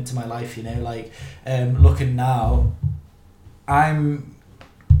supplement to my life, you know. Like, looking now, I'm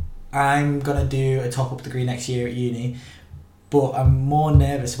gonna do a top-up degree next year at uni, but I'm more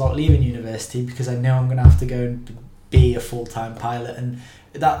nervous about leaving university because I know I'm gonna have to go and be a full-time pilot, and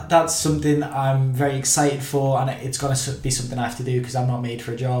that's something I'm very excited for, and it's gonna be something I have to do because I'm not made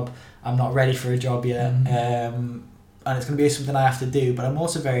for a job. I'm not ready for a job yet, and it's gonna be something I have to do. But I'm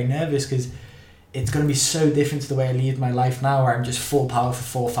also very nervous because it's going to be so different to the way I lead my life now, where I'm just full power for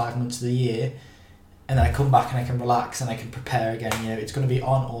 4 or 5 months of the year, and then I come back and I can relax and I can prepare again. You know, it's going to be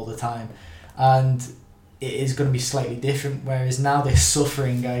on all the time, and it is going to be slightly different. Whereas now this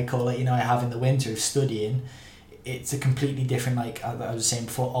suffering, I call it, you know, I have in the winter of studying, it's a completely different, like I was saying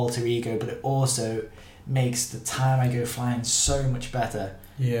before, alter ego, but it also makes the time I go flying so much better.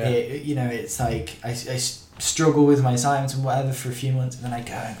 Yeah. You know, it's like I struggle with my assignments and whatever for a few months, and then I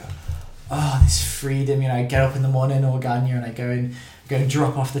go and go, oh, this freedom, you know. I get up in the morning or Ganya and I go and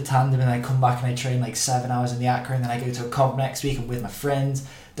drop off the tandem, and I come back and I train like 7 hours in the Acro, and then I go to a comp next week and with my friends,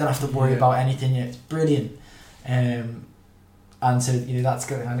 don't have to worry about anything. It's brilliant. And so, you know, that's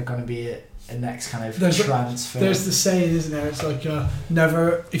kind of going to be a next kind of transfer. There's the saying, isn't there? It's like,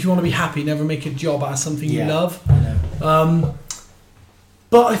 never, if you want to be happy, never make a job out of something you love. I know.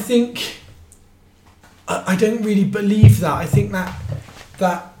 But I think I don't really believe that. I think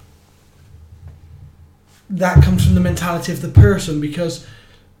that comes from the mentality of the person, because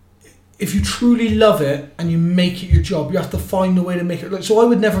if you truly love it and you make it your job, you have to find a way to make it. Like, so I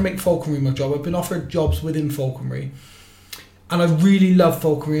would never make falconry my job. I've been offered jobs within falconry, and I really love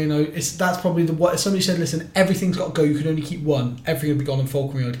falconry. And that's probably what if somebody said, listen, everything's got to go, you can only keep one, everything would be gone in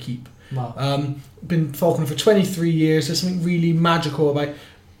falconry, I'd keep. Wow. Been falconing for 23 years. There's something really magical about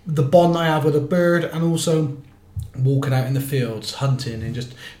the bond I have with a bird, and also walking out in the fields, hunting, and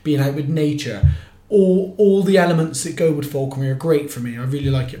just being out with nature. All the elements that go with falconry are great for me. I really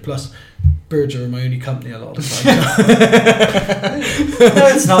like it. Plus, birds are my only company a lot of the time. No,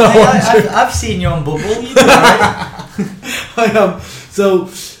 it's not. I've seen you on Bubble. You do right. I am. So,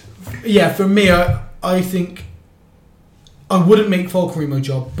 yeah, for me, I think I wouldn't make falconry my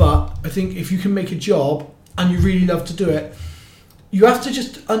job, but I think if you can make a job and you really love to do it, you have to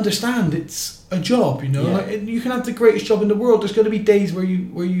just understand it's a job, you know. Yeah. Like, you can have the greatest job in the world. There's going to be days where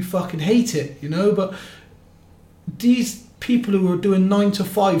you fucking hate it, you know. But these people who are doing 9 to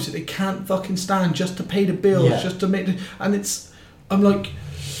 5s that they can't fucking stand just to pay the bills, just to make I'm like, you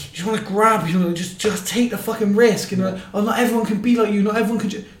just want to grab, you know, just take the fucking risk, and not everyone can be like you. Not everyone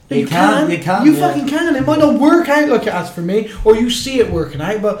can. You can. You fucking can. It might not work out like it has for me, or you see it working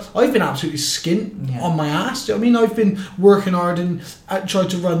out, but I've been absolutely skint on my ass. Do you know what I mean? I've been working hard and tried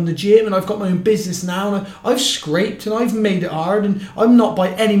to run the gym, and I've got my own business now, and I've scraped and I've made it hard, and I'm not by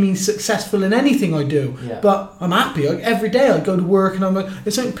any means successful in anything I do, but I'm happy. Every day I go to work and I'm like,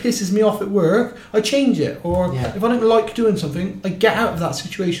 if something pisses me off at work, I change it, or if I don't like doing something, I get out of that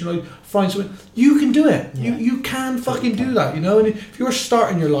situation. I find something. You can do it. You can fucking do that, you know. And if you're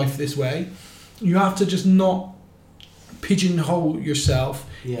starting your life this way, you have to just not pigeonhole yourself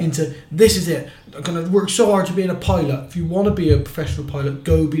into, this is it, I'm going to work so hard to be a pilot. If you want to be a professional pilot,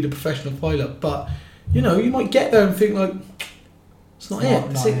 go be the professional pilot. But you know, you might get there and think like, it's not it.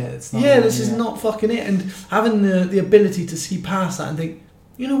 This is not fucking it. And having the ability to see past that and think,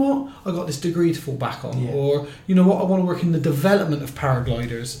 you know what, I got this degree to fall back on, or you know what, I want to work in the development of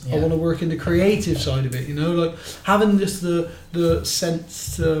paragliders. I want to work in the creative side of it. You know, like having just the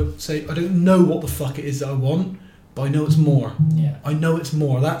sense to say, I don't know what the fuck it is that I want, but I know it's more. I know it's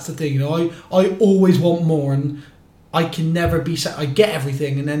more. That's the thing. You know, I always want more, and I can never be set. I get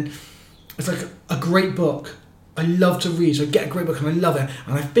everything, and then it's like a great book. I love to read, so I get a great book and I love it,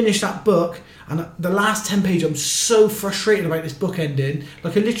 and I finish that book, and the last 10 pages I'm so frustrated about this book ending.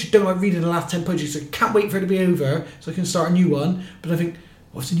 Like I literally don't like reading the last 10 pages, so I can't wait for it to be over so I can start a new one. But I think,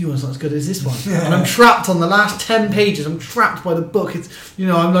 what's the new one's not as good as this one? And I'm trapped on the last 10 pages. I'm trapped by the book. It's, you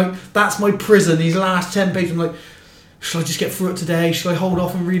know, I'm like, that's my prison, these last 10 pages. I'm like, should I just get through it today? Should I hold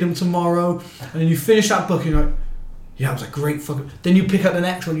off and read them tomorrow? And then you finish that book and you're like, yeah, it was a great fucking... Then you pick up the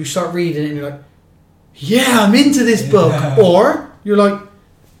next one, you start reading it and you're like, yeah, I'm into this book. Or you're like,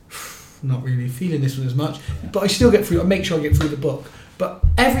 not really feeling this one as much, but I still get through. I make sure I get through the book. But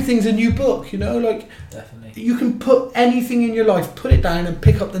everything's a new book, you know. Like, definitely, you can put anything in your life, put it down, and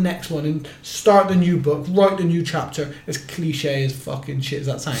pick up the next one and start the new book, write the new chapter. As cliche as fucking shit as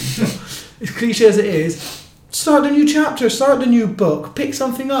that sounds, but as cliche as it is, start the new chapter, start the new book, pick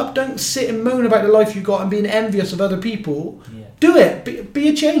something up. Don't sit and moan about the life you got and being envious of other people. Do it. Be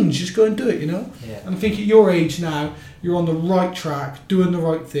a change. Just go and do it, you know? And I think at your age now, you're on the right track, doing the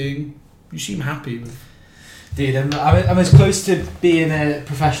right thing. You seem happy. Dude, I'm as close to being a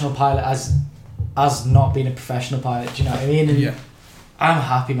professional pilot as not being a professional pilot, do you know what I mean? And I'm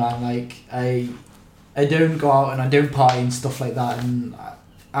happy, man. Like, I don't go out and I don't party and stuff like that, and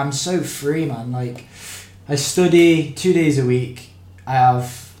I'm so free, man. Like, I study 2 days a week, I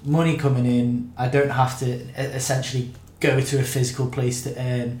have money coming in, I don't have to essentially go to a physical place to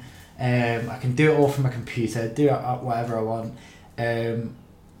earn. I can do it all from a computer, do it whatever I want.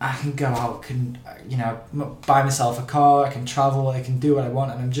 I can go out, buy myself a car, I can travel, I can do what I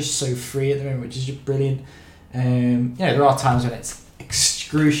want, and I'm just so free at the moment, which is just brilliant. There are times when it's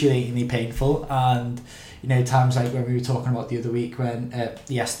excruciatingly painful, and times like when we were talking about the other week,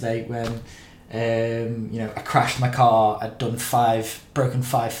 yesterday when I crashed my car. I'd broken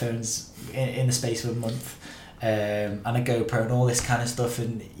 5 phones in the space of a month, and a GoPro and all this kind of stuff,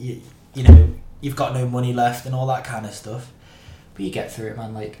 and you've got no money left and all that kind of stuff. But you get through it,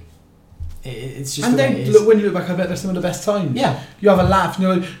 man. Like, it's just. And then when you look back, I bet they're some of the best times. Yeah, you have a laugh. And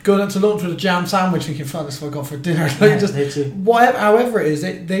you're like going out to lunch with a jam sandwich, thinking, "Fuck, that's what I got for dinner." Like, whatever, however it is,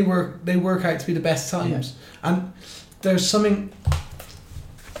 they work out to be the best times. Yeah. And there's something.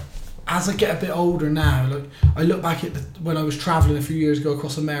 As I get a bit older now, like I look back at when I was travelling a few years ago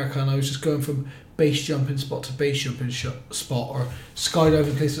across America, and I was just going from base jumping spot to base jumping spot, or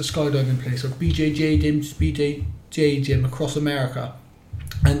skydiving place to skydiving place, or BJJ gym to BJJ gym across America,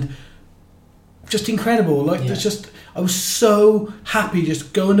 and just incredible. Like there's just, I was so happy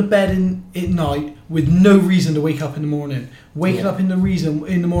just going to bed at night with no reason to wake up in the morning, waking up in the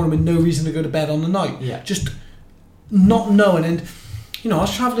morning with no reason to go to bed on the night, just not knowing. And I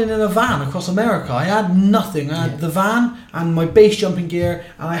was travelling in a van across America. I had nothing. I had the van and my base jumping gear,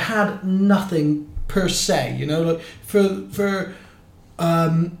 and I had nothing per se. Like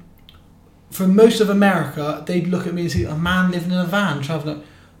for most of America, they'd look at me and say, "A man living in a van travelling."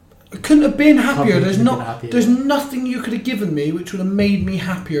 I couldn't have been happier. There's nothing you could have given me which would have made me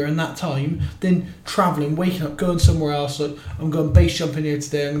happier in that time than travelling, waking up, going somewhere else. Like, I'm going base jumping here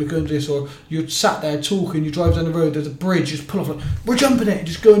today, I'm going to go and do this. Or you're sat there talking, you drive down the road, there's a bridge, just pull off, like, we're jumping it,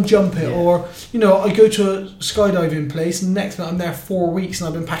 just go and jump it. Or, I go to a skydiving place, and the next minute I'm there 4 weeks and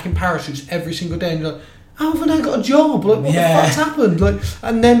I've been packing parachutes every single day, and you're like, how have I now got a job? Like, what the fuck's happened? Like,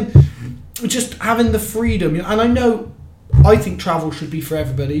 and then just having the freedom, and I know, I think travel should be for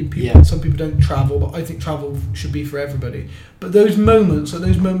everybody. Some people don't travel, but I think travel should be for everybody. But those moments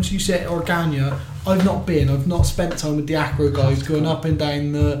you say at Organia, I've not spent time with the Acro guys going up and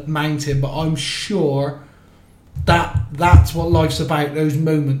down the mountain, but I'm sure that's what life's about. Those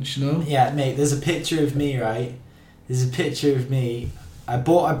moments, you know. Yeah, mate. There's a picture of me, right? There's a picture of me. I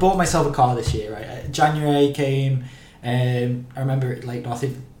bought myself a car this year, right? January came. I remember it like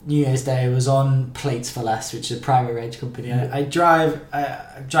nothing. New Year's Day, I was on Plates for Less, which is a private reg company. I drive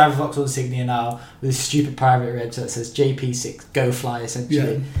a Vauxhall Insignia now with a stupid private reg that says JP6 Go Fly,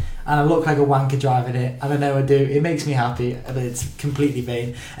 essentially. Yeah. And I look like a wanker driving it, and I know I do. It makes me happy, but it's completely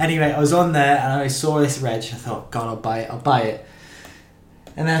vain. Anyway, I was on there and I saw this reg. I thought, God, I'll buy it.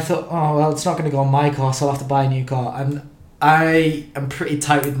 And then I thought, oh well, it's not going to go on my car, so I'll have to buy a new car. And I am pretty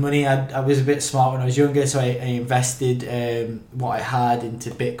tight with money. I was a bit smart when I was younger, so I invested what I had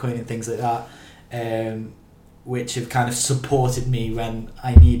into Bitcoin and things like that, which have kind of supported me when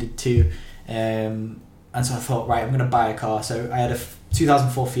I needed to. And so I thought, right, I'm going to buy a car. So I had a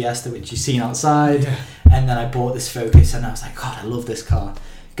 2004 Fiesta, which you've seen outside, and then I bought this Focus, and I was like, God, I love this car.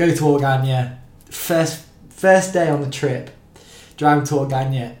 Go to Orgagna, first day on the trip, driving to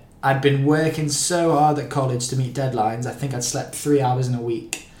Orgagna. I'd been working so hard at college to meet deadlines. I think I'd slept 3 hours in a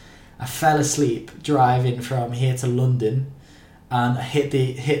week. I fell asleep driving from here to London, and I hit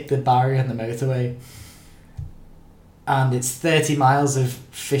the barrier on the motorway. And it's 30 miles of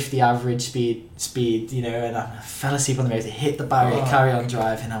 50 average speed, you know, and I fell asleep on the motor, hit the barrier, carry on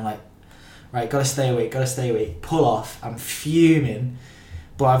driving. I'm like, right, gotta stay awake, pull off. I'm fuming.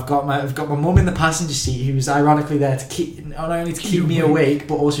 But I've got my mum in the passenger seat, who was ironically there to keep not only to keep me awake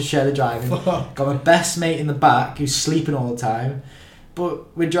but also share the driving. Got my best mate in the back who's sleeping all the time.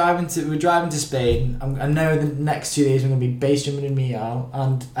 But we're driving to Spain. I know the next 2 days we're going to be base jumping in Millau,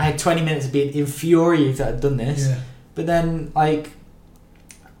 and I had 20 minutes of being infuriated that I'd done this. Yeah. But then like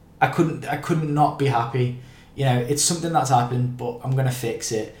I couldn't not be happy. You know, it's something that's happened, but I'm going to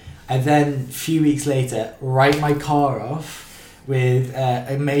fix it. I then a few weeks later write my car off with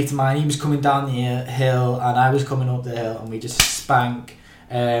a mate of mine. He was coming down the hill and I was coming up the hill, and we just spank.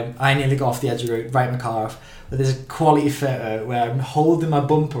 I nearly got off the edge of the road, write my car off. But there's a quality photo where I'm holding my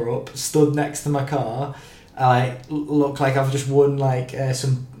bumper up, stood next to my car. I look like I've just won like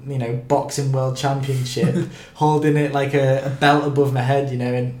some, you know, boxing world championship, holding it like a belt above my head, you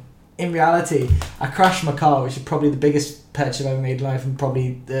know. And in reality, I crashed my car, which is probably the biggest purchase I've ever made in life, and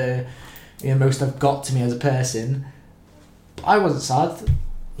probably the most I've got to me as a person. I wasn't sad.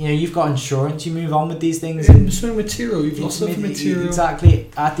 You know, you've got insurance, you move on with these things. Yeah, there's no material, you've lost some material. Exactly.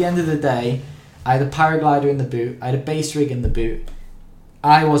 At the end of the day, I had a paraglider in the boot, I had a base rig in the boot.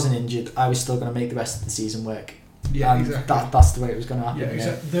 I wasn't injured, I was still going to make the rest of the season work. Yeah, and exactly. That's the way it was going to happen. Yeah,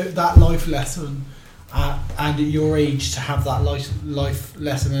 exactly. That life lesson, and at your age to have that life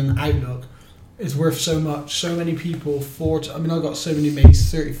lesson and outlook is worth so much. So many people, I've got so many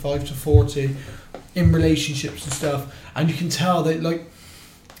mates, 35 to 40, in relationships and stuff, and you can tell that like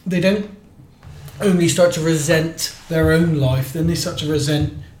they don't only start to resent their own life, then they start to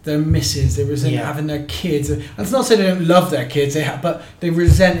resent their misses, they resent having their kids. And it's not to say they don't love their kids, but they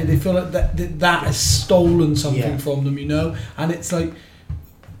resent it. They feel like that has stolen something from them, you know. And it's like,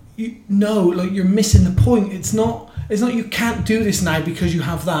 you're missing the point. It's not you can't do this now because you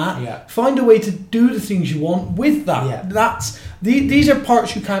have that. Yeah. Find a way to do the things you want with that. Yeah. These are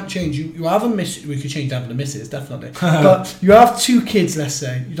parts you can't change. You have a miss. We could change having the misses, definitely. But you have 2 kids, let's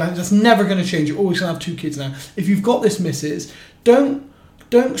say. That's never going to change. You're always going to have 2 kids now. If you've got this misses, don't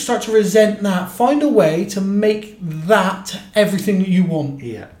start to resent that. Find a way to make that everything that you want.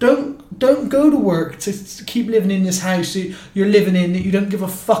 Yeah. Don't go to work to keep living in this house that you're living in that you don't give a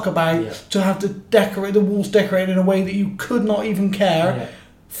fuck about, to have to decorate the walls decorated in a way that you could not even care. Yeah.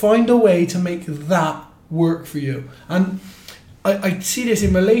 Find a way to make that work for you. And I see this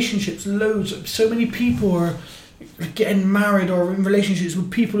in relationships loads. So many people are getting married or in relationships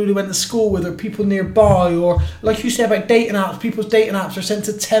with people who they went to school with, or people nearby, or like you said about dating apps, people's dating apps are sent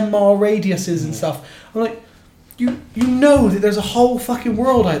to 10-mile radiuses and stuff. I'm like, you know that there's a whole fucking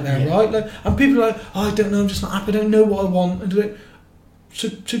world out there, right? Like, and people are like, oh, I don't know, I'm just not happy, I don't know what I want, and do it. So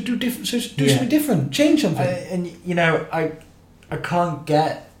do something different, change something. And you know, I can't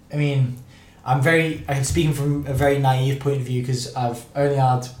get. I mean, I'm speaking from a very naive point of view, because I've only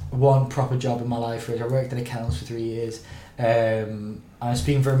had one proper job in my life, which I worked in accounts for 3 years. I'm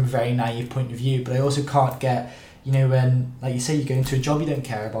speaking from a very naive point of view, but I also can't get, you know, when, like you say, you go into a job you don't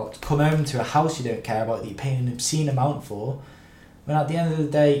care about, come home to a house you don't care about, that you're paying an obscene amount for, when at the end of the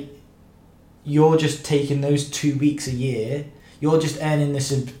day, you're just taking those 2 weeks a year, you're just earning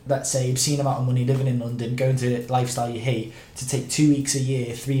this, let's say, obscene amount of money, living in London, going to a lifestyle you hate, to take 2 weeks a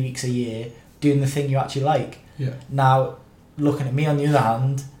year, 3 weeks a year, doing the thing you actually like. Yeah. Now, looking at me on the other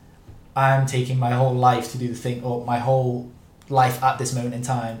hand, I'm taking my whole life to do the thing, or my whole life at this moment in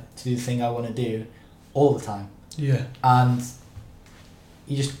time to do the thing I want to do all the time. Yeah. And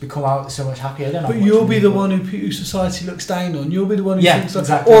you just become out so much happier. I don't know. But you'll be the one who society looks down on. You'll be the one who thinks that,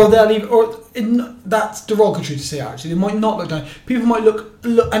 exactly. or they'll even, that's derogatory to say. Actually, they might not look down. People might look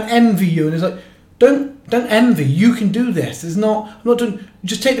and envy you, and it's like, don't envy. You can do this. I'm not doing.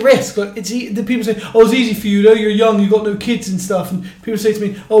 Just take the risk. Like the people say, oh, it's easy for you. Though you're young, you've got no kids and stuff. And people say to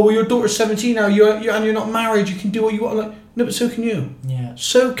me, oh, well, your daughter's 17 now. You're not married. You can do what you want. I'm like, no, but so can you. Yeah.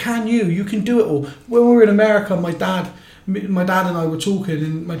 So can you. You can do it all. When we were in America, my dad and I were talking,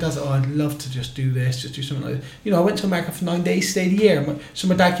 and my dad's like, oh, I'd love to just do this, just do something like this. I went to America for 9 days, stayed a year. So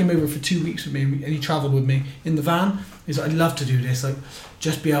my dad came over for 2 weeks with me, and he travelled with me in the van. He's like, I'd love to do this, like,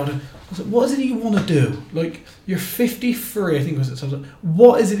 just be able to. I was like, what is it that you want to do? Like, you're 53, I think it was. So I was like,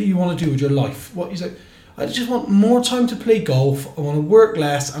 what is it that you want to do with your life? He's like, I just want more time to play golf. I want to work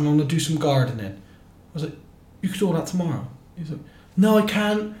less, and I want to do some gardening. I was like, you could do all that tomorrow. He's like, no, I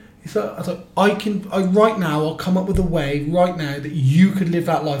can't. I was like, right now, I'll come up with a way right now that you could live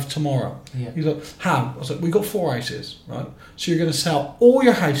that life tomorrow. Yeah. He's like, how? I was like, we got 4 houses, right? So you're going to sell all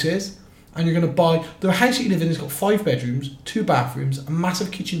your houses, and you're going to buy, the house that you live in has got 5 bedrooms, 2 bathrooms, a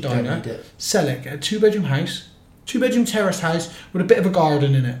massive kitchen diner. Sell it, get a 2-bedroom house, 2-bedroom terraced house with a bit of a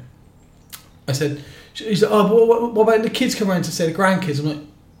garden in it. I said, he's like, oh, what about the kids come around to say the grandkids? I'm like,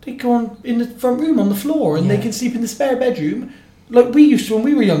 they go on in the front room on the floor, and they can sleep in the spare bedroom. Like we used to when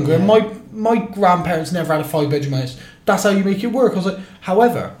we were younger, and my grandparents never had a 5-bedroom house. That's how you make it work. I was like,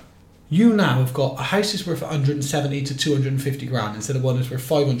 however, you now have got a house that's worth 170 to 250 grand instead of one that's worth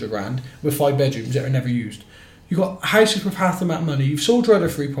 500 grand with 5 bedrooms that are never used. You've got houses worth half the amount of money. You've sold your other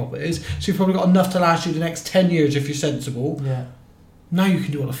 3 properties, so you've probably got enough to last you the next 10 years if you're sensible. Yeah. Now you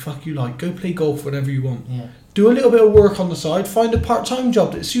can do what the fuck you like. Go play golf whenever you want. Yeah. Do a little bit of work on the side. Find a part-time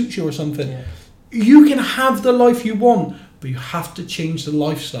job that suits you or something. Yeah. You can have the life you want, but you have to change the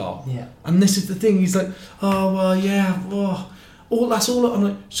lifestyle. Yeah. And this is the thing. He's like, oh, well, yeah, that's all. I'm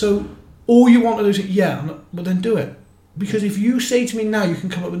like, so all you want to do is, yeah. I'm like, well, then do it. Because if you say to me now, you can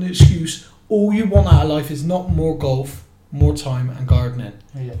come up with an excuse, all you want out of life is not more golf, more time and gardening.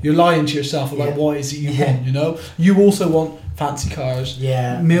 Yeah. You're lying to yourself about what is it you want, You also want fancy cars,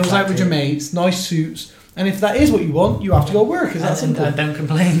 meals out with your mates, nice suits. And if that is what you want, you have to go work. Is that simple? And don't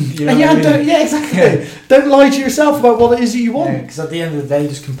complain. Exactly. Don't lie to yourself about what it is that you want. Because at the end of the day,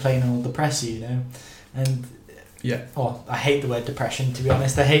 just complain and will depress you, And I hate the word depression. To be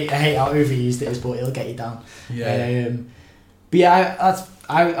honest, I hate how overused it is, but it'll get you down. But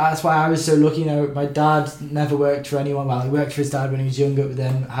that's why I was so lucky. My dad never worked for anyone. Well, he worked for his dad when he was younger, but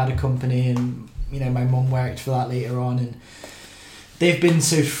then had a company, and my mum worked for that later on, and they've been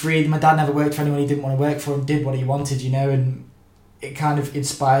so free. My dad never worked for anyone he didn't want to work for, and did what he wanted, and it kind of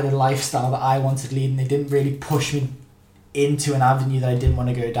inspired a lifestyle that I wanted to lead, and they didn't really push me into an avenue that I didn't want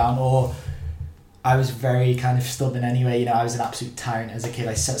to go down, or I was very kind of stubborn anyway. I was an absolute tyrant as a kid.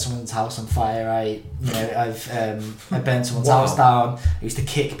 I set someone's house on fire. I burnt someone's house down. I used to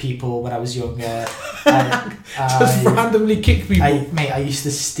kick people when I was younger. Just randomly kick people. I used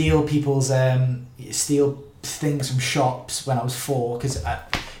to steal people's steal things from shops when I was 4 because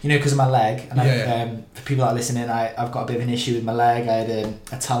of my leg. And for people that are listening, I've got a bit of an issue with my leg. I had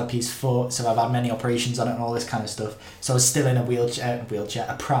a talipes foot, so I've had many operations on it and all this kind of stuff. So I was still in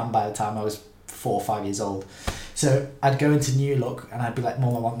a pram by the time I was 4 or 5 years old. So I'd go into New Look and I'd be like,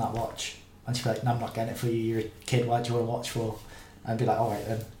 Mum, I want that watch. And she'd be like, no, I'm not getting it for you. You're a kid. What do you want a watch for? I'd be like, all right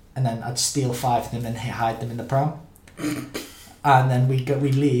then. And then I'd steal 5 of them and hide them in the pram. And then we'd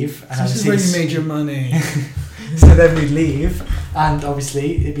leave. And this is where you made your money. So then we'd leave, and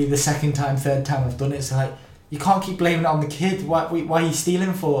obviously it'd be the 2nd time, 3rd time I've done it. So like, you can't keep blaming it on the kid. Why are you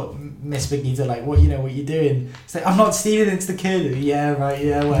stealing for, Miss Magneto? Like, what you doing? It's like, I'm not stealing, it's the kid. Yeah, right,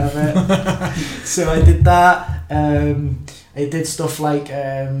 yeah, whatever. So I did that. I did stuff like,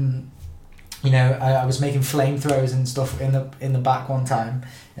 I was making flamethrowers and stuff in the back one time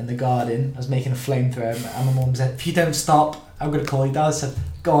in the garden. I was making a flamethrower, and my mum said, if you don't stop, I'm going to call your dad. I said,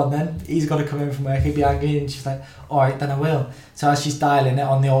 go on then, he's got to come in from work, he'll be angry. And she's like, alright, then I will. So as she's dialing it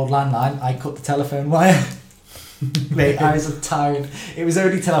on the old landline, I cut the telephone wire. Mate, I was a tyrant. It was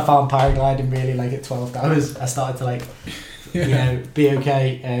only till I found paragliding really, like at 12 hours, I started to be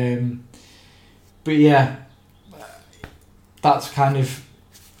okay. But yeah, that's kind of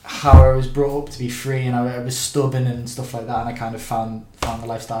how I was brought up to be free, and I was stubborn and stuff like that, and I kind of found the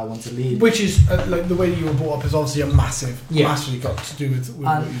lifestyle I wanted to lead. Which is like the way that you were brought up is obviously massively got to do with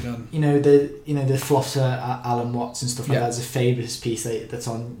what you've done. The flosser Alan Watts and stuff like that is a famous piece that's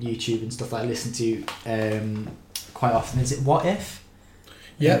on YouTube and stuff that I listen to quite often. Is it What If?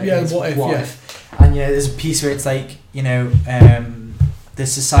 What If? And there's a piece where it's like the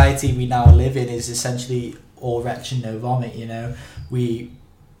society we now live in is essentially all retch and no vomit, you know. We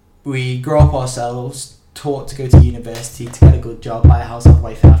grow up ourselves, taught to go to university, to get a good job, buy a house, have a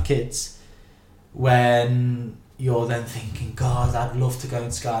wife and have kids. When you're then thinking, God, I'd love to go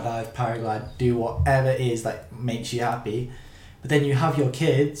and skydive, paraglide, do whatever it is that makes you happy. But then you have your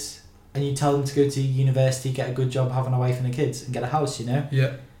kids and you tell them to go to university, get a good job, having a wife and a kids, and get a house, you know?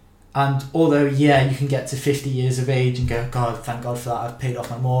 Yeah. And although, yeah, you can get to 50 years of age and go, God, thank God for that, I've paid off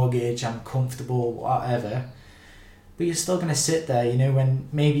my mortgage, I'm comfortable, whatever. But you're still going to sit there, you know, when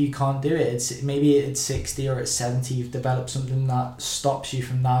maybe you can't do it. Maybe it's 60 or it's 70, you've developed something that stops you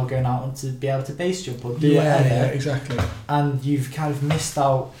from now going out and to be able to base jump or do whatever. Yeah, exactly. And you've kind of missed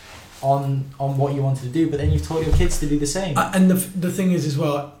out on what you wanted to do, but then you've taught your kids to do the same. And the thing is as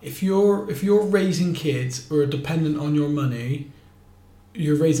well, if you're raising kids who are dependent on your money,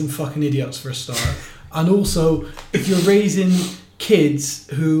 you're raising fucking idiots for a start. And also, if you're raising kids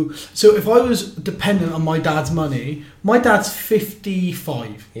who... So if I was dependent on my dad's money, my dad's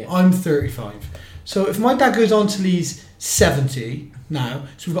 55, I'm 35. So if my dad goes on till he's 70 now,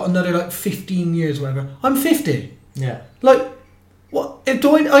 so we've got another like 15 years or whatever, I'm 50. Yeah. Like, what? If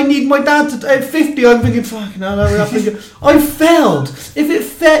I need my dad to... At 50, I'm thinking, fucking hell, I failed.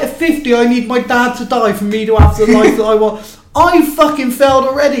 If at 50, I need my dad to die for me to have the life that I want... I fucking failed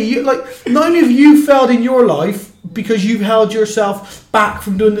already. Not only have you failed in your life because you've held yourself back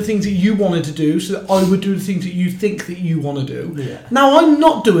from doing the things that you wanted to do so that I would do the things that you think that you want to do. Yeah. Now I'm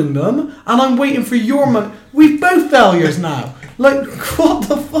not doing them and I'm waiting for your money. We've both failures now. Like, what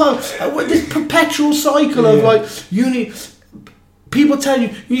the fuck? This perpetual cycle of like, you need... People telling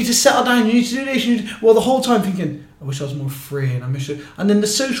you need to settle down, you need to do this, well, the whole time thinking... I wish I was more free, and I miss it. And then the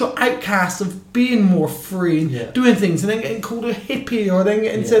social outcast of being more free and doing things, and then getting called a hippie, or then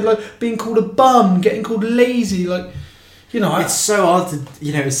getting said like being called a bum, getting called lazy, like, you know. It's so hard to,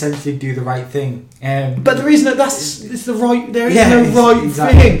 you know, essentially do the right thing. But there is no. It's the right. There is no right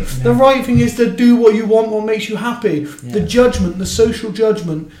thing. Yeah. The right thing is to do what you want, what makes you happy. Yeah. The judgment, the social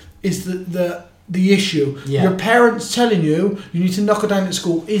judgment, is the issue. Yeah. Your parents telling you need to knuckle down at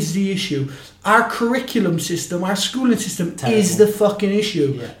school is the issue. Our curriculum system, our schooling system is the fucking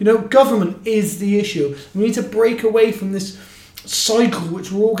issue. Yeah. You know, government is the issue. We need to break away from this cycle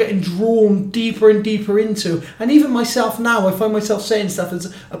which we're all getting drawn deeper and deeper into. And even myself now, I find myself saying stuff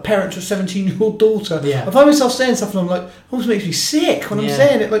as a parent to a 17-year-old daughter. Yeah. I find myself saying stuff and I'm like, it almost makes me sick when I'm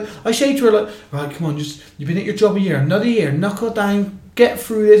saying it. Like, I say to her, like, right, come on, just you've been at your job a year, another year, knuckle down, get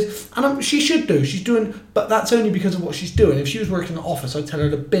through this. And she should do. She's doing, but that's only because of what she's doing. If she was working in the office, I'd tell her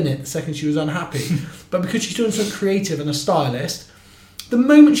to bin it the second she was unhappy. But because she's doing something creative and a stylist, the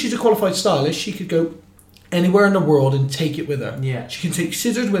moment she's a qualified stylist, she could go anywhere in the world and take it with her. Yeah. She can take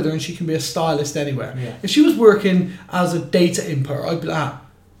scissors with her and she can be a stylist anywhere. Yeah. If she was working as a data inputter, I'd be like,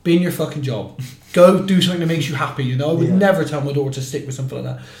 be in your fucking job. Go do something that makes you happy, you know? I would never tell my daughter to stick with something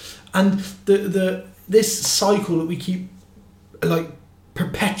like that. And this cycle that we keep like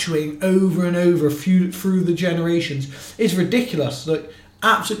perpetuating over and over through the generations is ridiculous. Like,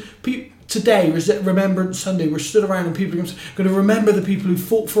 absolutely. Today, Remembrance Sunday, we're stood around and people are going to remember the people who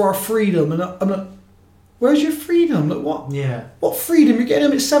fought for our freedom. And I'm like, where's your freedom? Like, what? Yeah. What freedom? You're getting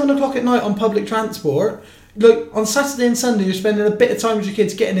home at 7 o'clock at night on public transport. Like, on Saturday and Sunday, you're spending a bit of time with your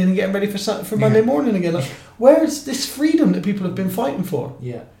kids getting in and getting ready for Monday morning again. Like, where's this freedom that people have been fighting for?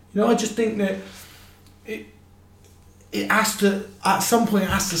 Yeah. You know, I just think that it has to, at some point, it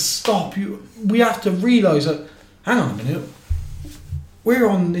has to stop. We have to realise that, hang on a minute, we're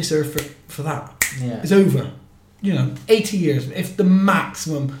on this earth for that. Yeah. It's over. You know, 80 years, if the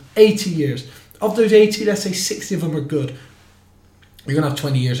maximum, 80 years. Of those 80, let's say 60 of them are good. You're going to have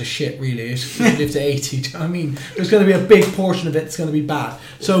 20 years of shit, really. If you live to 80, do you know what I mean? There's going to be a big portion of it that's going to be bad.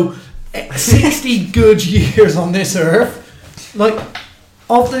 So, 60 good years on this earth, like,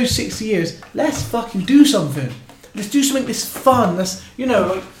 of those 60 years, let's fucking do something. Let's do something that's fun. Let's, you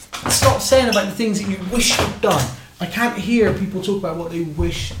know, like, stop saying about the things that you wish you'd done. I can't hear people talk about what they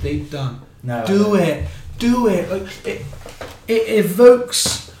wish they'd done. No. Do it. Like, it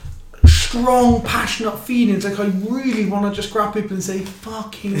evokes strong, passionate feelings. Like, I really want to just grab people and say,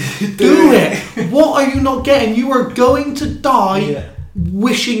 fucking do it. What are you not getting? You are going to die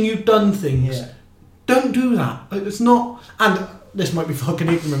wishing you'd done things. Yeah. Don't do that. Like, it's not... And this might be fucking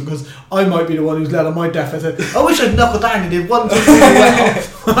ignorant because I might be the one who's led on my deathbed. I wish I'd knuckled down and did one thing really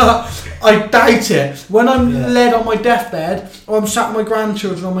well. I doubt it. When I'm led on my deathbed, or I'm sat with my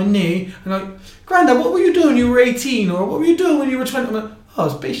grandchildren on my knee, and like, Grandad, what were you doing when you were 18? Or what were you doing when you were 20? I'm like, oh, I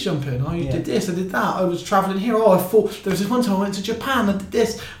was base jumping. I did this, I did that. I was travelling here. Oh, I fought. There was this one time I went to Japan, I did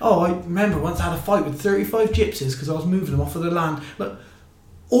this. Oh, I remember once I had a fight with 35 gypsies because I was moving them off of the land. Like,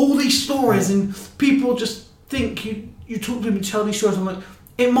 all these stories and people just think you talk to them and tell these stories. I'm like,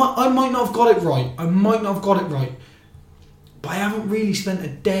 I might not have got it right. But I haven't really spent a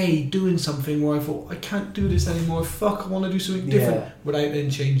day doing something where I thought, I can't do this anymore. Fuck, I want to do something different without then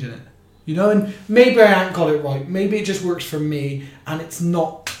changing it. You know, and maybe I haven't got it right. Maybe it just works for me and it's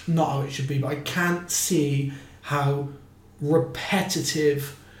not how it should be. But I can't see how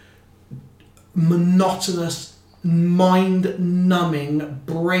repetitive, monotonous, mind-numbing,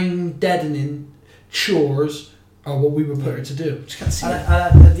 brain-deadening chores are what we were put here to do. Just can't see it.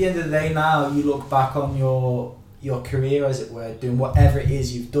 And at the end of the day now, you look back on your career, as it were, doing whatever it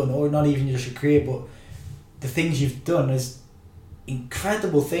is you've done, or not even just your career, but the things you've done is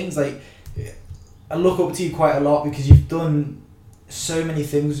incredible things. Like, I look up to you quite a lot because you've done so many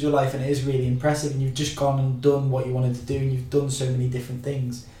things with your life, and it is really impressive, and you've just gone and done what you wanted to do, and you've done so many different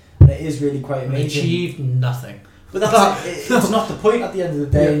things, and it is really quite amazing. Achieved nothing. But it's not the point at the end of the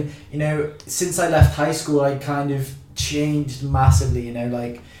day. Yeah. You know, since I left high school, I kind of changed massively, you know,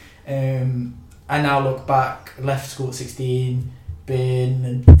 like, I now look back, left school at 16, been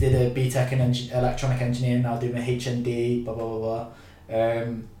and did a BTEC in electronic engineering, now doing a HND, blah, blah, blah, blah.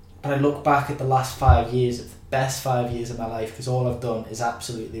 But I look back at the last 5 years, it's the best 5 years of my life, because all I've done is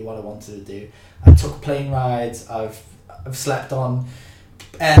absolutely what I wanted to do. I took plane rides, I've slept on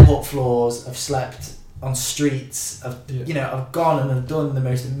airport floors, I've slept on streets, you know, I've gone and I've done the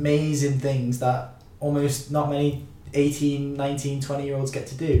most amazing things that almost not many 18, 19, 20-year-olds get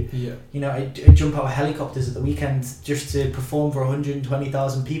to do. Yeah. You know, I jump out of helicopters at the weekend just to perform for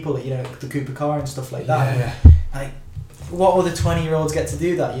 120,000 people at, you know, the Cooper Car and stuff like that. Yeah. Like, what other 20-year-olds get to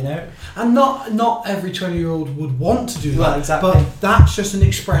do that, you know? And not every 20-year-old would want to do that. Well, exactly. But that's just an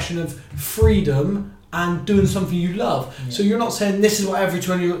expression of freedom and doing something you love. Yeah. So you're not saying this is what every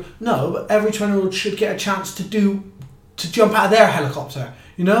 20-year-old... No, but every 20-year-old should get a chance to jump out of their helicopter,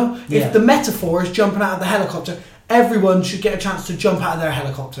 you know? Yeah. If the metaphor is jumping out of the helicopter, everyone should get a chance to jump out of their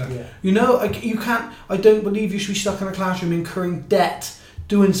helicopter. Yeah. You know, like, you can't... I don't believe you should be stuck in a classroom incurring debt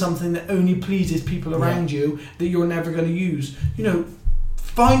doing something that only pleases people around you that you're never going to use. You know,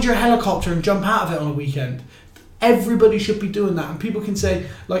 find your helicopter and jump out of it on a weekend. Everybody should be doing that, and people can say,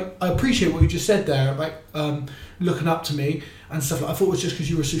 like, I appreciate what you just said there, like, looking up to me and stuff. I thought it was just because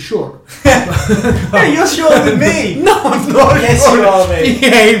you were so short. Hey, you're shorter than me. No, I'm not. Yes, you are, mate.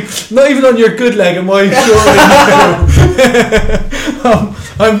 Yeah, not even on your good leg am I shorter than you.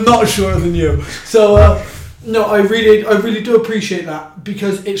 I'm not shorter than you. So, no, I really do appreciate that,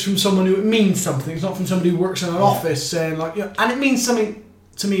 because it's from someone who it means something. It's not from somebody who works in an office saying, like, you know, and it means something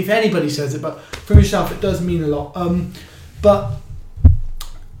to me if anybody says it, but for yourself it does mean a lot. But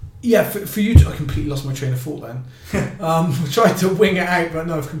yeah, for you to... I completely lost my train of thought then. I tried to wing it out, but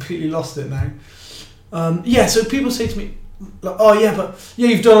no, I've completely lost it now. Yeah, so people say to me, like, oh yeah, but yeah,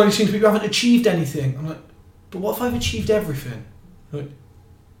 you've done all these things, but you haven't achieved anything. I'm like, but what if I've achieved everything? Like,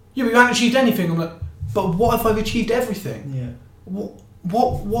 yeah, but you haven't achieved anything. I'm like, but what if I've achieved everything? Yeah.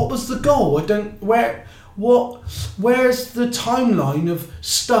 What was the goal? I don't... Where's the timeline of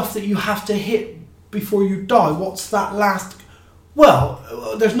stuff that you have to hit before you die? What's that last...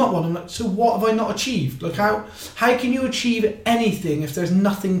 Well, there's not one. I'm like, so what have I not achieved? Like, how can you achieve anything if there's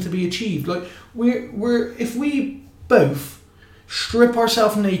nothing to be achieved? Like, we're if we both strip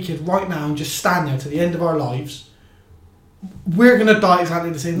ourselves naked right now and just stand there to the end of our lives, we're gonna die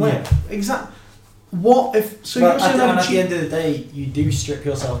exactly the same way. Yeah. Exactly. What if... So but you're saying at the end of the day, you do strip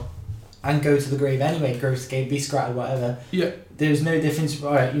yourself and go to the grave anyway, go to the grave, be scrattered, whatever. Yeah. There's no difference.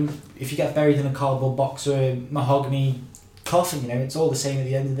 Alright, if you get buried in a cardboard box or a mahogany coffin, you know, it's all the same at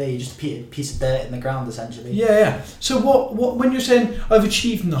the end of the day. You're just a piece of dirt in the ground, essentially. Yeah. So what when you're saying I've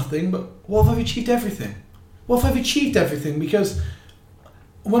achieved nothing, but what if I've achieved everything? What if I've achieved everything? Because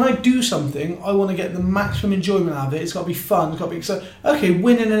when I do something, I want to get the maximum enjoyment out of it. It's got to be fun. It's got to be exciting. Okay,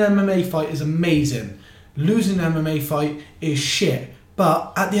 winning an MMA fight is amazing. Losing an MMA fight is shit.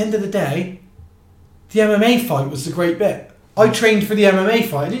 But at the end of the day, the MMA fight was the great bit. I trained for the MMA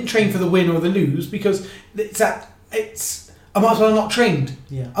fight. I didn't train for the win or the lose, because I might as well have not trained.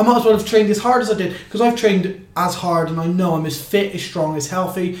 Yeah. I might as well have trained as hard as I did, because I've trained as hard and I know I'm as fit, as strong, as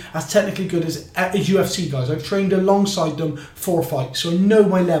healthy, as technically good as UFC guys. I've trained alongside them for fights, so I know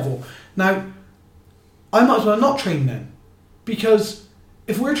my level. Now, I might as well not train then, because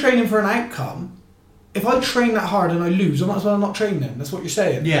if we're training for an outcome, if I train that hard and I lose, I might as well not train then. That's what you're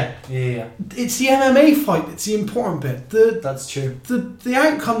saying. Yeah. It's the MMA fight that's the important bit. That's true. The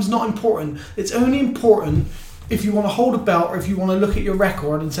outcome's not important. It's only important if you want to hold a belt, or if you want to look at your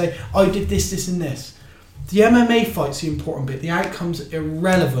record and say, I did this, this and this. The MMA fight's the important bit. The outcome's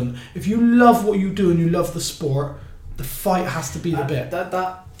irrelevant. If you love what you do and you love the sport, the fight has to be the bit.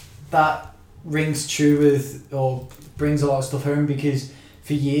 That rings true with, or brings a lot of stuff home, because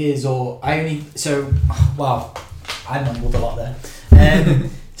for years, I mumbled a lot there.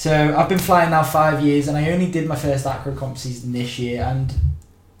 So I've been flying now 5 years, and I only did my first Acro comp season this year, and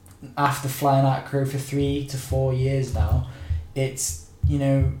after flying Acro for 3 to 4 years now, it's, you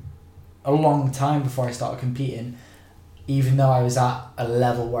know, a long time before I started competing, even though I was at a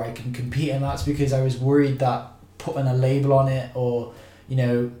level where I can compete, and that's because I was worried that putting a label on it, or, you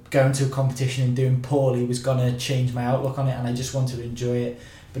know, going to a competition and doing poorly was going to change my outlook on it, and I just wanted to enjoy it.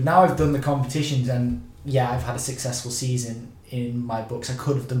 But now I've done the competitions, and yeah, I've had a successful season in my books. I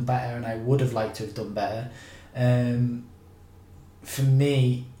could have done better, and I would have liked to have done better. For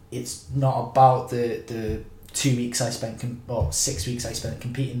me, it's not about the 2 weeks I spent, or 6 weeks I spent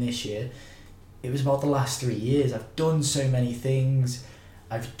competing this year. It was about the last 3 years. I've done so many things.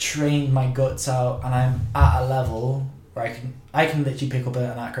 I've trained my guts out, and I'm at a level where I can literally pick up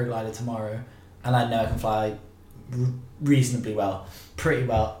an Acro glider tomorrow, and I know I can fly reasonably well, pretty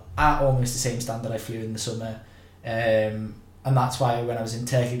well, at almost the same standard I flew in the summer. And that's why when I was in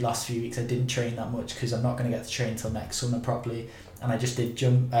Turkey the last few weeks, I didn't train that much, because I'm not going to get to train till next summer properly. And I just did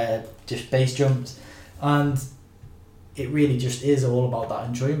just base jumps, and it really just is all about that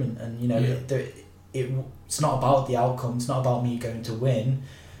enjoyment. And, you know, it's not about the outcome. It's not about me going to win.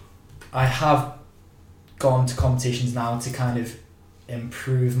 I have gone to competitions now to kind of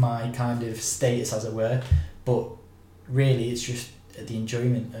improve my kind of status, as it were, but really it's just the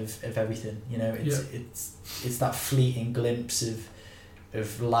enjoyment of everything. You know, it's that fleeting glimpse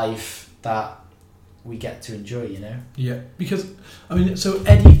of life that we get to enjoy, you know. Yeah, because I mean, so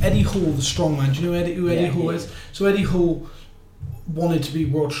Eddie Hall, the strongman. Do you know who Eddie Hall is? So Eddie Hall wanted to be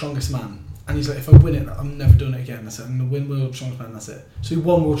world's strongest man, and he's like, if I win it, I'm never doing it again. I said, I'm gonna win world's strongest man. That's it. So he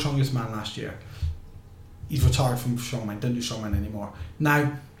won world's strongest man last year. He's retired from strongman. Don't do strongman anymore.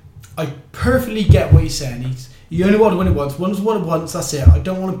 Now, I perfectly get what he's saying. You only want to win it once. Once won it once, that's it. I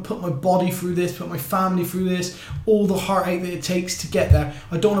don't want to put my body through this, put my family through this, all the heartache that it takes to get there.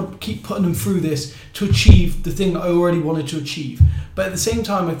 I don't want to keep putting them through this to achieve the thing that I already wanted to achieve. But at the same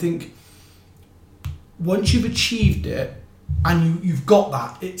time, I think once you've achieved it and you've got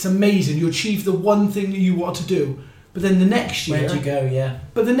that, it's amazing. You achieve the one thing that you want to do. But then the next year, where'd you go? Yeah.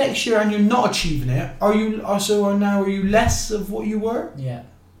 But the next year, and you're not achieving it. Are you less of what you were? Yeah.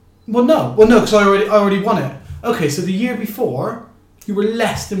 Well, no, because I already won it. Okay, so the year before, you were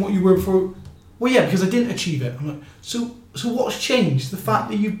less than what you were before. Well, yeah, because I didn't achieve it. I'm like, so what's changed? The fact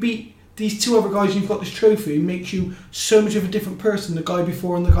that you beat these two other guys and you've got this trophy makes you so much of a different person, the guy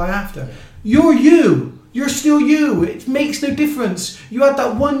before and the guy after. Yeah. You're you. You're still you. It makes no difference. You had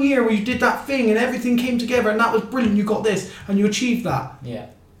that 1 year where you did that thing and everything came together and that was brilliant. You got this and you achieved that. Yeah.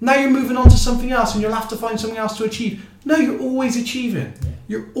 Now you're moving on to something else and you'll have to find something else to achieve. No, you're always achieving. Yeah.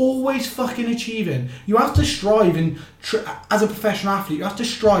 You're always fucking achieving. You have to strive as a professional athlete, you have to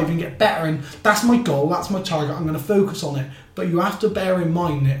strive and get better, and that's my goal, that's my target, I'm going to focus on it. But you have to bear in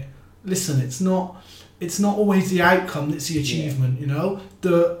mind that, listen, it's not always the outcome that's the achievement, you know?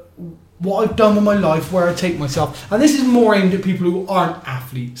 What I've done with my life, where I take myself, and this is more aimed at people who aren't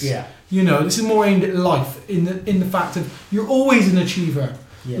athletes. Yeah. You know, this is more aimed at life in the fact of you're always an achiever.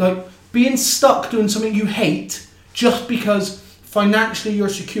 Yeah. Like being stuck doing something you hate just because financially you're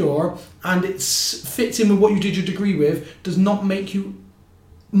secure and it fits in with what you did your degree with does not make you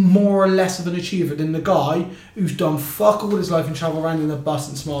more or less of an achiever than the guy who's done fuck all his life and travel around in a bus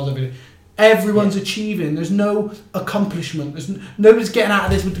and smiles every day. Everyone's achieving. There's no accomplishment. Nobody's getting out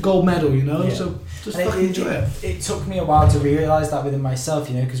of this with the gold medal, you know. Yeah. So just fucking enjoy it. It took me a while to realise that within myself,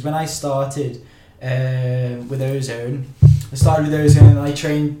 you know, because when I started with Ozone, and I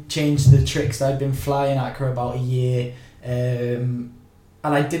changed the tricks that I'd been flying Acro about a year, and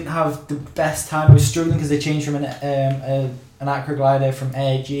I didn't have the best time. I was struggling because they changed from an Acro glider from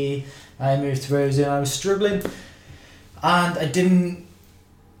AG. I moved to Ozone. I was struggling, and I didn't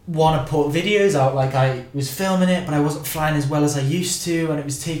want to put videos out. Like, I was filming it, but I wasn't flying as well as I used to, and it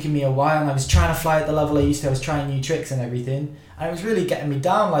was taking me a while, and I was trying to fly at the level I used to. I was trying new tricks and everything, and it was really getting me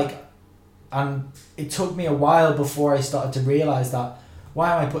down. And it took me a while before I started to realise that,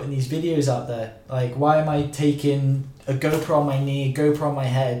 why am I putting these videos out there? Like, why am I taking a GoPro on my knee, a GoPro on my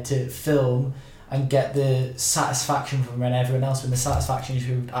head to film and get the satisfaction from everyone else, when the satisfaction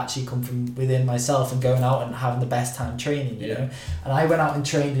should actually come from within myself and going out and having the best time training, you know? And I went out and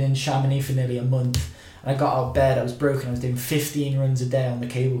trained in Chamonix for nearly a month, and I got out of bed, I was broken, I was doing 15 runs a day on the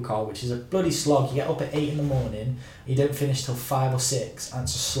cable car, which is a bloody slog. You get up at 8 in the morning, you don't finish till 5 or 6, and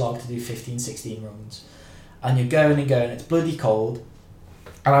it's a slog to do 15, 16 runs. And you're going and going, it's bloody cold,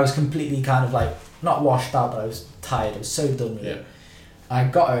 and I was completely kind of like, not washed out, but I was tired, I was so done with it. I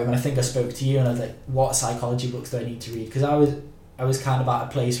got home and I think I spoke to you and I was like, what psychology books do I need to read? Because I was kind of at a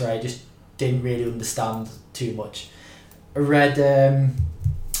place where I just didn't really understand too much. I read is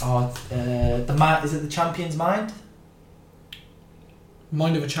it The Champion's Mind?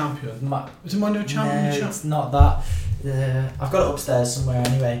 Mind of a Champion. Is it Mind of a Champion? No, it's not that. I've got it upstairs somewhere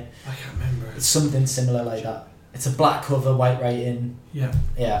anyway. I can't remember. It's something similar like that. It's a black cover, white writing. Yeah.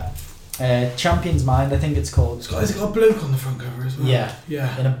 Yeah. Champion's Mind, I think it's called. Has it got a bloke on the front cover as well? Yeah.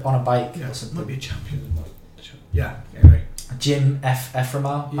 Yeah. On a bike or something. Might be a Champion's Mind. Yeah. Anyway. Jim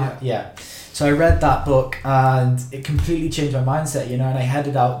Ephraimau. Yeah. Yeah. So I read that book and it completely changed my mindset, and I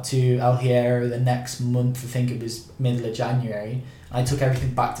headed out to El Hierro the next month. I think it was middle of January. I took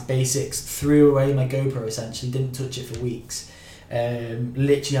everything back to basics, threw away my GoPro essentially, didn't touch it for weeks.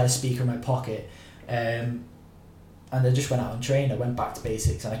 Literally had a speaker in my pocket. And I just went out and trained. I went back to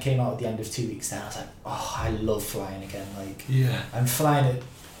basics and I came out at the end of 2 weeks there. I was like, oh, I love flying again. I'm flying it.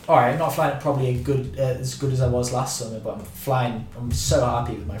 Alright, I'm not flying it probably as good as I was last summer, but I'm so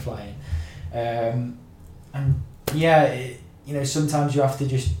happy with my flying. Sometimes you have to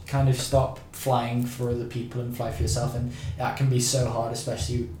just kind of stop flying for other people and fly for yourself, and that can be so hard,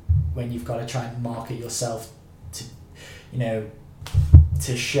 especially when you've got to try and market yourself to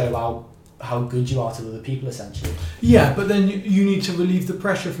show how good you are to other people essentially. Yeah, but then you need to relieve the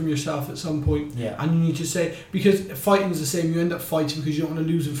pressure from yourself at some point. Yeah. And you need to say, because fighting is the same, you end up fighting because you don't want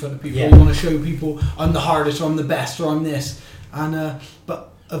to lose in front of people. Yeah. You want to show people I'm the hardest or I'm the best or I'm this. And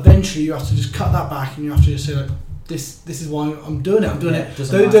but eventually you have to just cut that back and you have to just say like, this is why I'm doing it. I'm doing it.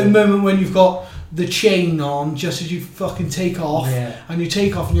 The moment when you've got the chain on just as you fucking take off, and you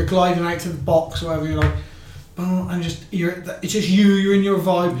take off and you're gliding out to the box or whatever, you're like, and it's just you're in your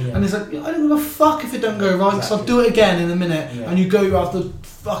vibe, and it's like, I don't give a fuck if it don't go right, because I'll do it again in a minute, and you go have the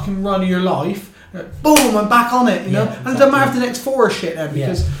fucking run of your life, boom, I'm back on it, and it doesn't matter if the next 4 are shit then,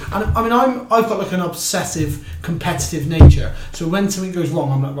 because I've got like an obsessive competitive nature, so when something goes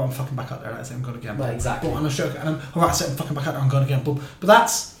wrong I'm like, well, I'm fucking back up there, that's it, I'm going again, exactly, and I'm stroke, and I'm alright, I'm fucking back up there, I'm going again, boom. But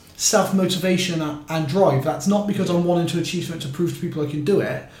that's self-motivation and drive. That's not because I'm wanting to achieve something to prove to people I can do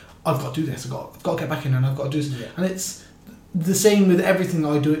it. I've got to do this, I've got to get back in there and I've got to do this. And it's the same with everything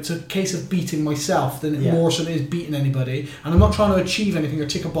I do. It's a case of beating myself than more so than it is beating anybody. And I'm not trying to achieve anything or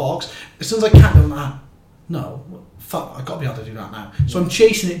tick a box. As soon as I can't do that, no, fuck, I've got to be able to do that now. So I'm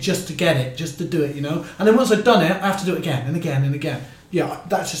chasing it just to get it, just to do it, And then once I've done it, I have to do it again and again and again. Yeah,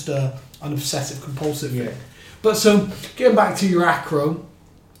 that's just an obsessive compulsive thing. But so, getting back to your Acro,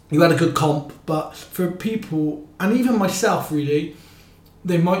 you had a good comp, but for people, and even myself really,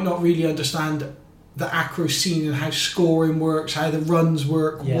 they might not really understand the Acro scene and how scoring works, how the runs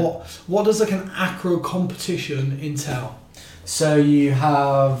work. What does like an Acro competition entail? So you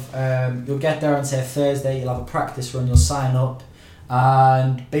have you'll get there on say a Thursday, you'll have a practice run, you'll sign up,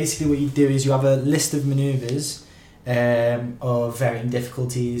 and basically what you do is you have a list of manoeuvres of varying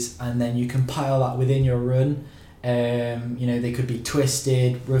difficulties, and then you compile that within your run. They could be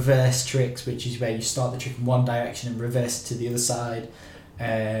twisted, reverse tricks, which is where you start the trick in one direction and reverse to the other side.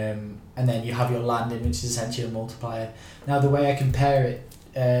 And then you have your landing, which is essentially a multiplier. Now, the way I compare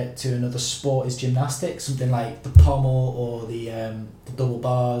it to another sport is gymnastics, something like the pommel or the double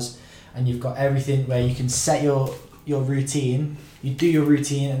bars, and you've got everything where you can set your routine, you do your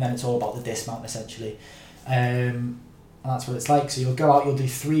routine, and then it's all about the dismount essentially. And that's what it's like. So you'll go out, you'll do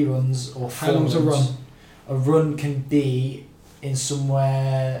 3 runs or 4 How long's runs. a run? A run can be in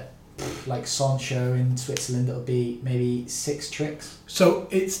somewhere like Sancho in Switzerland, it'll be maybe 6 tricks. So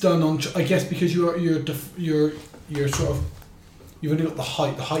it's done on, I guess, because you're sort of, you've only got the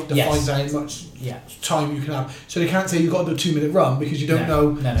height. The height defines how much time you can have. So they can't say you've got to do a 2-minute run because you don't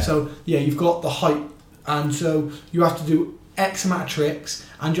know. No. So you've got the height, and so you have to do X amount of tricks,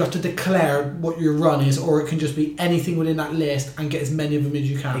 and you have to declare what your run is, or it can just be anything within that list and get as many of them as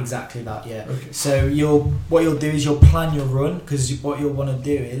you can. Exactly that, yeah. Okay. So what you'll do is you'll plan your run, because what you'll want to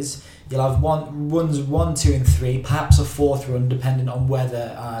do is you'll have runs 1, 2 and 3, perhaps a 4th run depending on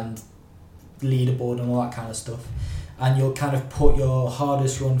weather and leaderboard and all that kind of stuff, and you'll kind of put your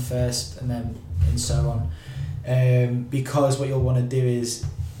hardest run first and so on, because what you'll want to do is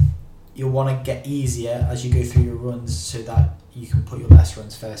you'll want to get easier as you go through your runs so that you can put your best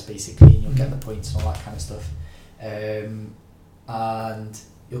runs first basically, and you'll get the points and all that kind of stuff, and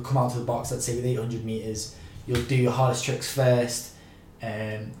you'll come out to the box, let's say with 800 metres, you'll do your hardest tricks first,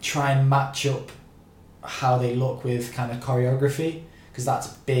 try and match up how they look with kind of choreography, because that's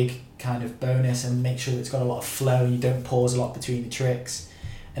a big kind of bonus, and make sure that it's got a lot of flow and you don't pause a lot between the tricks.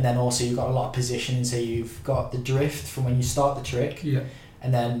 And then also you've got a lot of positioning, so you've got the drift from when you start the trick,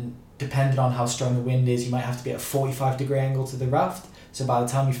 and then depending on how strong the wind is, you might have to be at a 45 degree angle to the raft, So by the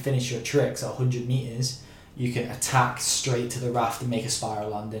time you finish your tricks at 100 meters, you can attack straight to the raft and make a spiral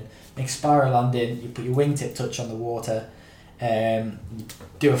landing. Make a spiral landing, you put your wingtip touch on the water, you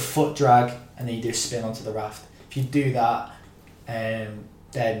do a foot drag, and then you do a spin onto the raft. If you do that,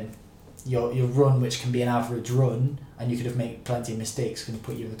 then your run, which can be an average run, and you could have made plenty of mistakes, can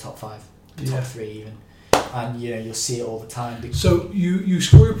put you in the top 5, top 3 even. And you'll see it all the time. So you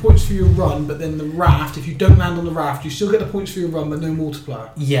score your points for your run, but then the raft, if you don't land on the raft, you still get the points for your run, but no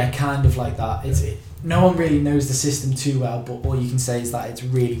multiplier. Yeah, kind of like that. No one really knows the system too well, but all you can say is that it's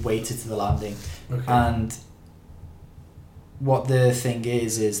really weighted to the landing. Okay. And what the thing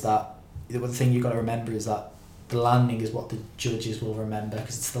is that the thing you've got to remember is that the landing is what the judges will remember,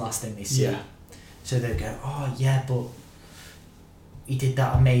 because it's the last thing they see. Yeah. So they'll go, oh yeah, but he did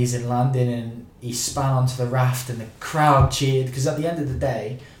that amazing landing and he span onto the raft and the crowd cheered, because at the end of the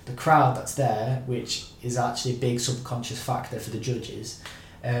day, the crowd that's there, which is actually a big subconscious factor for the judges,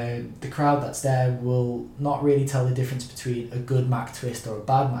 the crowd that's there will not really tell the difference between a good Mac twist or a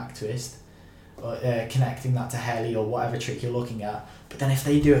bad Mac twist, or connecting that to heli or whatever trick you're looking at. But then if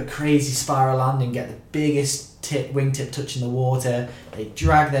they do a crazy spiral landing, get the biggest wingtip touch in the water, they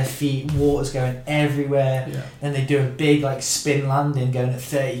drag their feet, water's going everywhere, then they do a big spin landing going at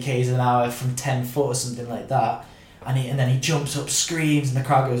 30 k's an hour from 10 foot or something like that, and then he jumps up, screams, and the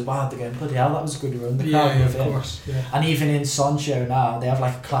crowd goes wild. They're going, bloody hell, that was a good run. The crowd of course. Yeah. And even in Soncho now, they have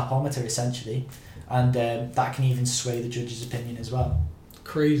a clapometer essentially, and that can even sway the judge's opinion as well.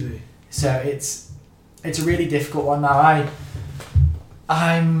 Crazy. So it's a really difficult one now.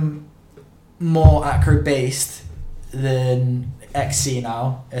 I'm more Acro based than XC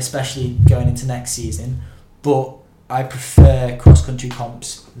now, especially going into next season, but I prefer cross country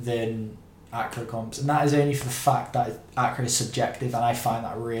comps than Acro comps, and that is only for the fact that Acro is subjective, and I find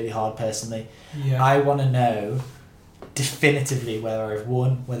that really hard personally. I want to know definitively whether I've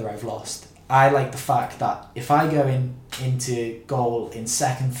won, whether I've lost. I like the fact that if I go into goal in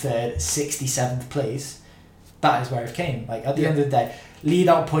 2nd, 3rd, 67th place, that is where I've came. At the end of the day, lead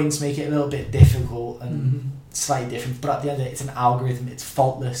out points make it a little bit difficult and slightly different, but at the end of it, it's an algorithm, it's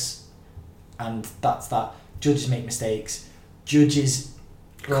faultless, and that's that. Judges make mistakes. Judges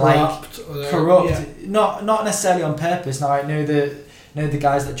corrupt, not necessarily on purpose. Now I know the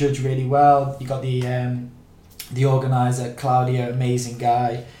guys that judge really well. You got the organizer Claudio, amazing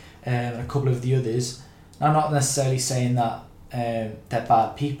guy, and a couple of the others. Now, I'm not necessarily saying that they're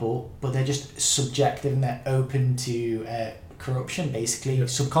bad people, but they're just subjective and they're open to corruption, basically,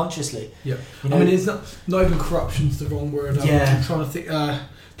 subconsciously. Yeah, it's not even corruption's the wrong word. I'm trying to think.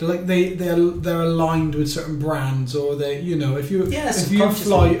 They're aligned with certain brands, or if you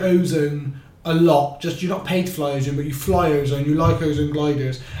fly Ozone a lot, just you're not paid to fly Ozone, but you fly Ozone, you like Ozone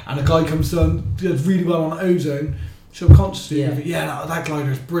gliders, and a guy comes down, does really well on Ozone, subconsciously that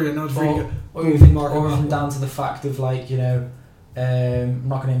glider is brilliant, that was really good. Or even down to the fact of I'm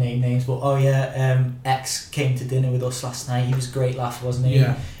not going to name names, but X came to dinner with us last night. He was a great laugh, wasn't he?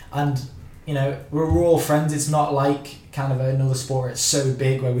 Yeah. And we're all friends. It's not like kind of another sport. It's so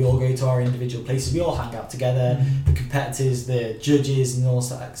big where we all go to our individual places. We all hang out together. The competitors, the judges, and all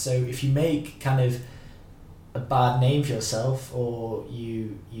that. So if you make kind of a bad name for yourself, or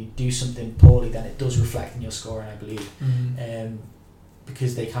you do something poorly, then it does reflect in your scoring, I believe.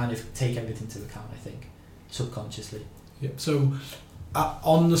 Because they kind of take everything into account, I think, subconsciously. Yeah. So,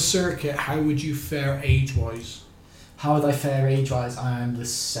 on the circuit, how would you fare age-wise? How would I fare age-wise? I am the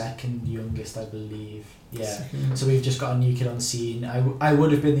 2nd youngest, I believe. Yeah. So we've just got a new kid on the scene. I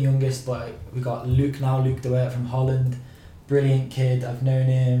would have been the youngest, but we got Luke De Weert from Holland. Brilliant kid. I've known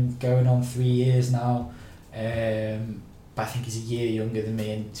him going on 3 years now. But I think he's a year younger than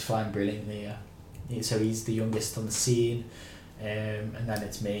me, and he's flying brilliantly. Yeah. So he's the youngest on the scene, and then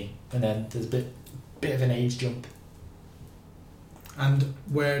it's me, and then there's a bit of an age jump. And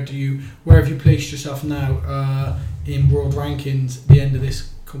where have you placed yourself now in world rankings at the end of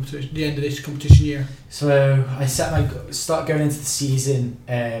this competition year? So I start going into the season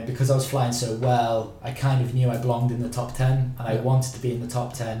because I was flying so well. I kind of knew I belonged in the top 10, and I wanted to be in the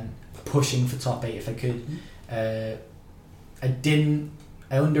top 10, pushing for top 8 if I could.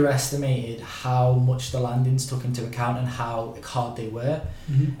 I underestimated how much the landings took into account and how hard they were.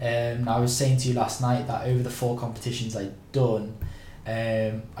 I was saying to you last night that over the 4 competitions I'd done,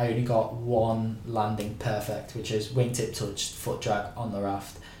 I only got 1 landing perfect, which is wingtip touch, foot drag on the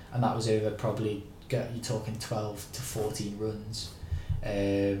raft, and that was over probably, you're talking 12 to 14 runs,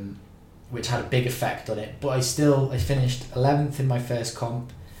 which had a big effect on it. But I finished 11th in my first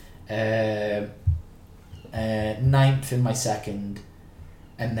comp, 9th in my second,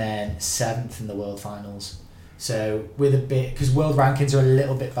 and then 7th in the world finals. So with a bit, because world rankings are a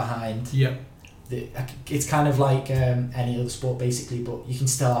little bit behind. Yeah. It's kind of like any other sport basically, but you can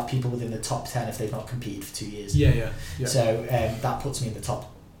still have people within the top 10 if they've not competed for 2 years. Yeah. So that puts me in the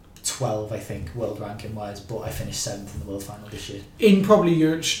top 12, I think, world ranking wise, but I finished 7th in the world final this year. In probably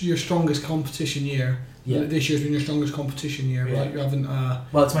your strongest competition year. Yeah. This year's been your strongest competition year, Yeah. right? You haven't.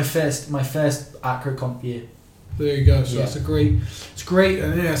 Well, it's my first Acro comp year. There you go. So Yeah. it's great,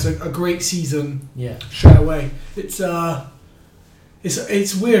 and yeah, it's a great season. Yeah. Straight away. It's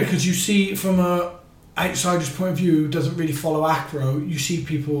weird because you see from a outsider's point of view who doesn't really follow Acro, you see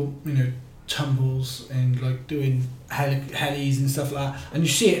people, tumbles and like doing helis and stuff like that, and you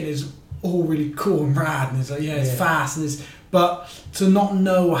see it and it's all really cool and rad, and it's like it's fast and it's. But to not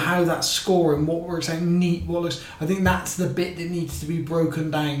know how that's scoring, what works out neat, what looks, I think that's the bit that needs to be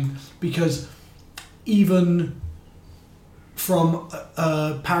broken down, because even from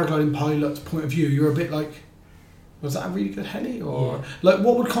a paragliding pilot's point of view, you're a bit like, was that a really good heli? Or like,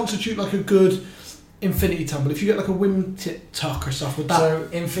 what would constitute like a good infinity tumble? If you get like a wingtip tuck or stuff, would that? So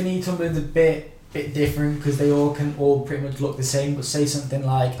infinity tumbling is a bit different because they all can pretty much look the same. But say something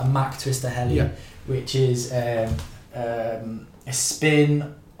like a Mac Twister heli, which is a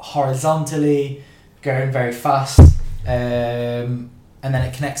spin horizontally, going very fast, and then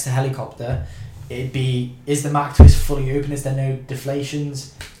it connects to helicopter. It'd be, is the Mac Twist fully open? Is there no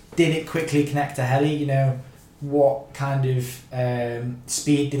deflations? Did it quickly connect to heli? What kind of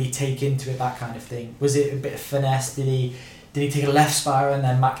speed did he take into it? That kind of thing. Was it a bit of finesse? Did he take a left spiral and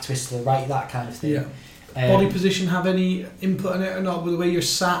then Mac Twist to the right? That kind of thing. Yeah. Body position have any input in it or not? With the way you're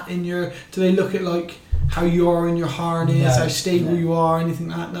sat in your, do they look at like how you are in your harness, how stable you are, anything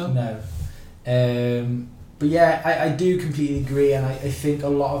like that? No. But yeah, I do completely agree, and I think a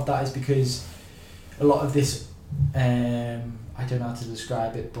lot of that is because a lot of this, I don't know how to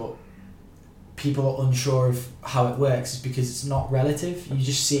describe it, but people are unsure of how it works is because it's not relative. You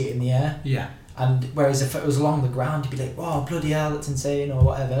just see it in the air. Yeah. And whereas if it was along the ground, you'd be like, "Oh, bloody hell, that's insane," or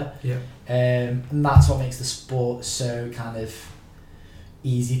whatever. Yeah. And that's what makes the sport so kind of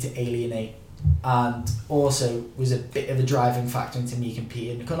easy to alienate, and also was a bit of a driving factor into me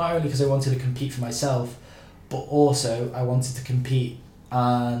competing. Not only because I wanted to compete for myself, but also I wanted to compete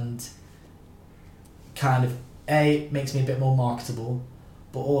and kind of makes me a bit more marketable,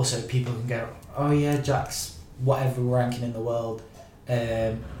 but also people can go, "Oh yeah, Jack's whatever ranking in the world,"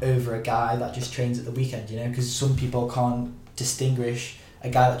 over a guy that just trains at the weekend, because some people can't distinguish a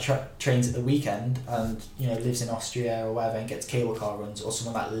guy that trains at the weekend and lives in Austria or whatever and gets cable car runs, or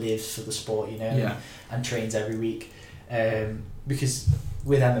someone that lives for the sport, and trains every week. Because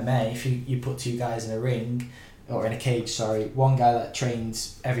with MMA, if you put two guys in a ring or in a cage, one guy that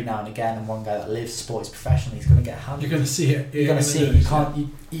trains every now and again and one guy that lives the sport is professional, he's going to get hammered. You're going to see it. You're going to see it.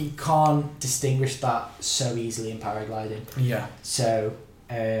 You can't distinguish that so easily in paragliding. Yeah. So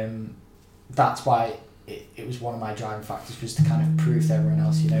that's why it was one of my driving factors, was to kind of prove to everyone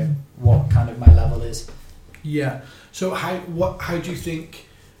else, what kind of my level is. Yeah. So how do you think?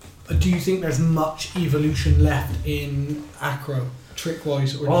 Do you think there's much evolution left in Acro,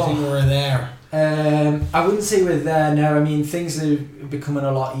 trick-wise, or do you think we're there? I wouldn't say we're there, no. I mean, things are becoming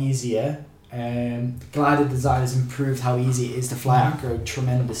a lot easier. Glider design has improved how easy it is to fly Acro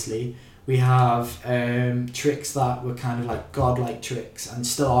tremendously. We have tricks that were kind of like godlike tricks and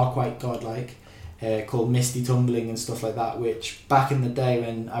still are quite godlike, called misty tumbling and stuff like that, which back in the day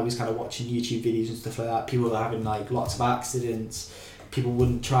when I was kind of watching YouTube videos and stuff like that, people were having like lots of accidents, people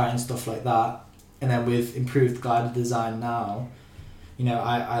wouldn't try and stuff like that. And then with improved glider design now,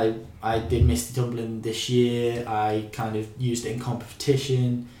 I did misty tumbling this year. I kind of used it in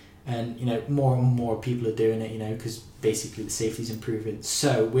competition, and more and more people are doing it, because basically the safety's improving.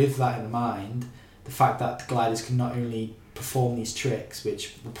 So with that in mind, the fact that the gliders can not only perform these tricks,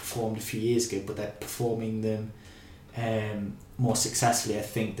 which were performed a few years ago, but they're performing them more successfully, I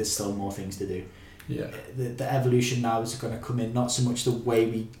think there's still more things to do. Yeah. The evolution now is going to come in not so much the way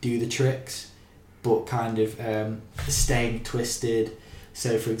we do the tricks, but kind of staying twisted.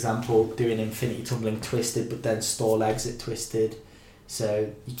 So for example, doing infinity tumbling twisted, but then stall exit twisted.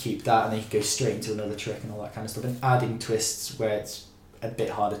 So you keep that and then you go straight into another trick and all that kind of stuff. And adding twists where it's a bit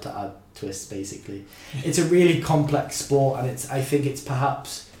harder to add twists, basically. It's a really complex sport, and I think it's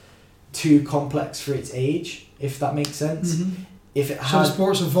perhaps too complex for its age, if that makes sense. Mm-hmm. If it So the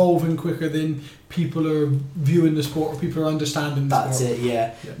sport's evolving quicker than people are viewing the sport or people are understanding the that's sport. That's it,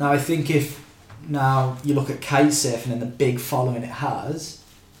 yeah. Now I think if now you look at kite surfing and the big following it has,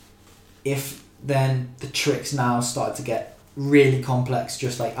 if then the tricks now start to get really complex,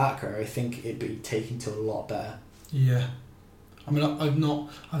 just like Acro, I think it'd be taken to a lot better. Yeah. I mean,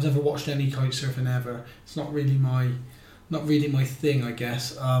 I've never watched any kite surfing ever. It's not really my thing, I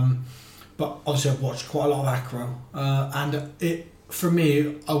guess. But obviously I've watched quite a lot of Acro, and for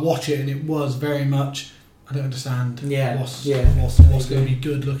me, I watch it and it was very much, I don't understand what's going to be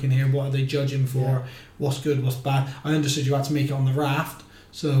good looking here, what are they judging for, what's good, what's bad. I understood you had to make it on the raft,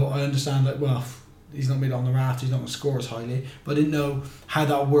 so I understand that, well, he's not made it on the raft, he's not going to score as highly, but I didn't know how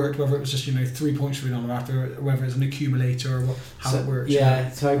that worked, whether it was just 3 points for being on the raft, or whether it's an accumulator, or how it works.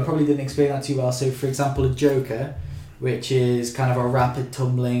 So I probably didn't explain that too well. So for example, a joker, which is kind of a rapid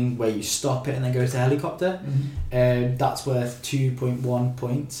tumbling where you stop it and then go to helicopter, that's worth 2.1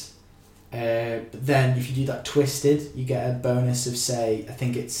 points. But then if you do that twisted, you get a bonus of, say, I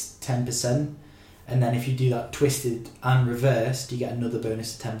think it's 10%, and then if you do that twisted and reversed, you get another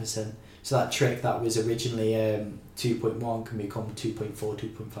bonus of 10%. So that trick that was originally 2.1 can become 2.4,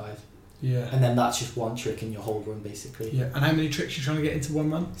 2.5. Yeah. And then that's just one trick in your whole run, basically. Yeah. And how many tricks are you trying to get into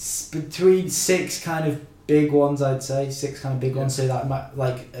one run? Between 6 kind of big ones, I'd say. 6 kind of big ones. So that might,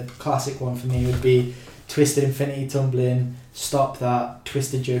 like, a classic one for me would be twisted infinity tumbling, stop that,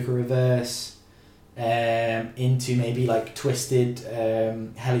 twisted joker reverse, into maybe like twisted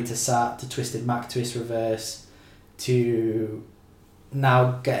heli to sat, to twisted mac twist reverse, to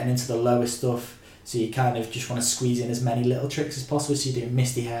now getting into the lower stuff. So you kind of just want to squeeze in as many little tricks as possible. So you're doing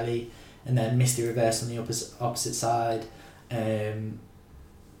misty heli and then misty reverse on the opposite side,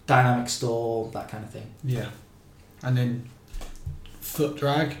 dynamic stall, that kind of thing. Yeah. And then foot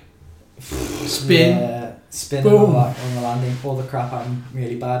drag, spin, spin on the landing, all the crap I'm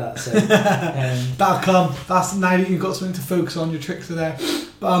really bad at. So that'll come. That's now that you've got something to focus on. Your tricks are there.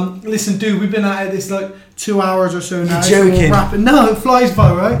 Listen, dude, we've been at this like 2 hours or so now. You're joking? No, it flies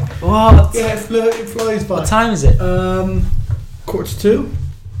by, right? What? Yeah, it flies by. What time is it? 1:45.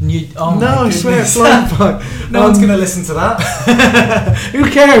 I swear, it flies by. No one's gonna listen to that. Who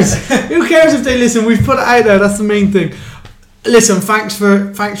cares? Who cares if they listen? We've put it out there. That's the main thing. Listen, thanks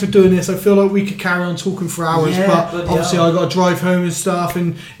for doing this. I feel like we could carry on talking for hours, but obviously I got to drive home and stuff.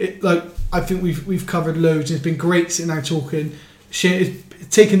 And I think we've covered loads. It's been great sitting out talking.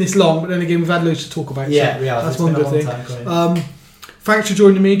 It's taken this long, but then again we've had loads to talk about. Yeah, so yeah. That's one good thing. Thanks for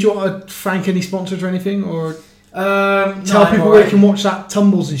joining me. Do you want to thank any sponsors or anything, or tell people where you can watch that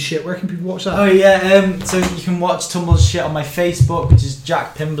Tumbles and shit? Where can people watch that? Oh yeah, so you can watch Tumbles shit on my Facebook, which is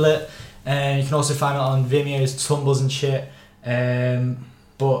Jack Pimblett. You can also find it on Vimeo's Tumbles and shit.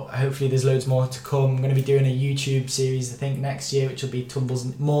 But hopefully there's loads more to come. I'm going to be doing a YouTube series I think next year, which will be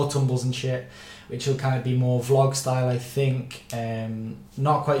more tumbles and shit, which will kind of be more vlog style, I think.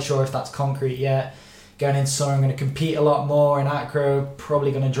 Not quite sure if that's concrete yet. Going into summer, I'm going to compete a lot more in Acro. Probably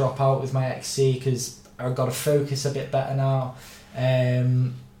going to drop out with my XC because I've got to focus a bit better now.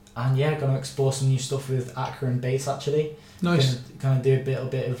 And yeah, going to explore some new stuff with Acro and bass actually. Nice. Kind of do a little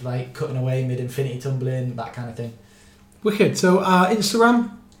bit of like cutting away mid-infinity tumbling, that kind of thing. Wicked. So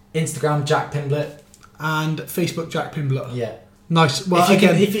Instagram Jack Pimblett and Facebook Jack Pimblett. Yeah. Nice. Well,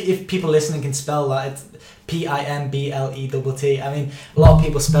 if people listening can spell that, it's Pimblettt. I mean, a lot of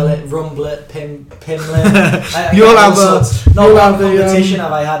people spell it Rumblet, Pimblett. You'll have a competition.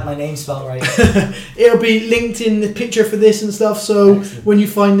 Have I had my name spelled right? It'll be linked in the picture for this and stuff. So Excellent. When you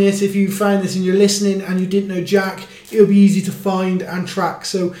find this, if you found this and you're listening and you didn't know Jack, it'll be easy to find and track.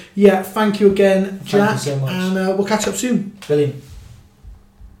 So yeah, thank you again, Jack. Thank you so much. And we'll catch up soon. Brilliant.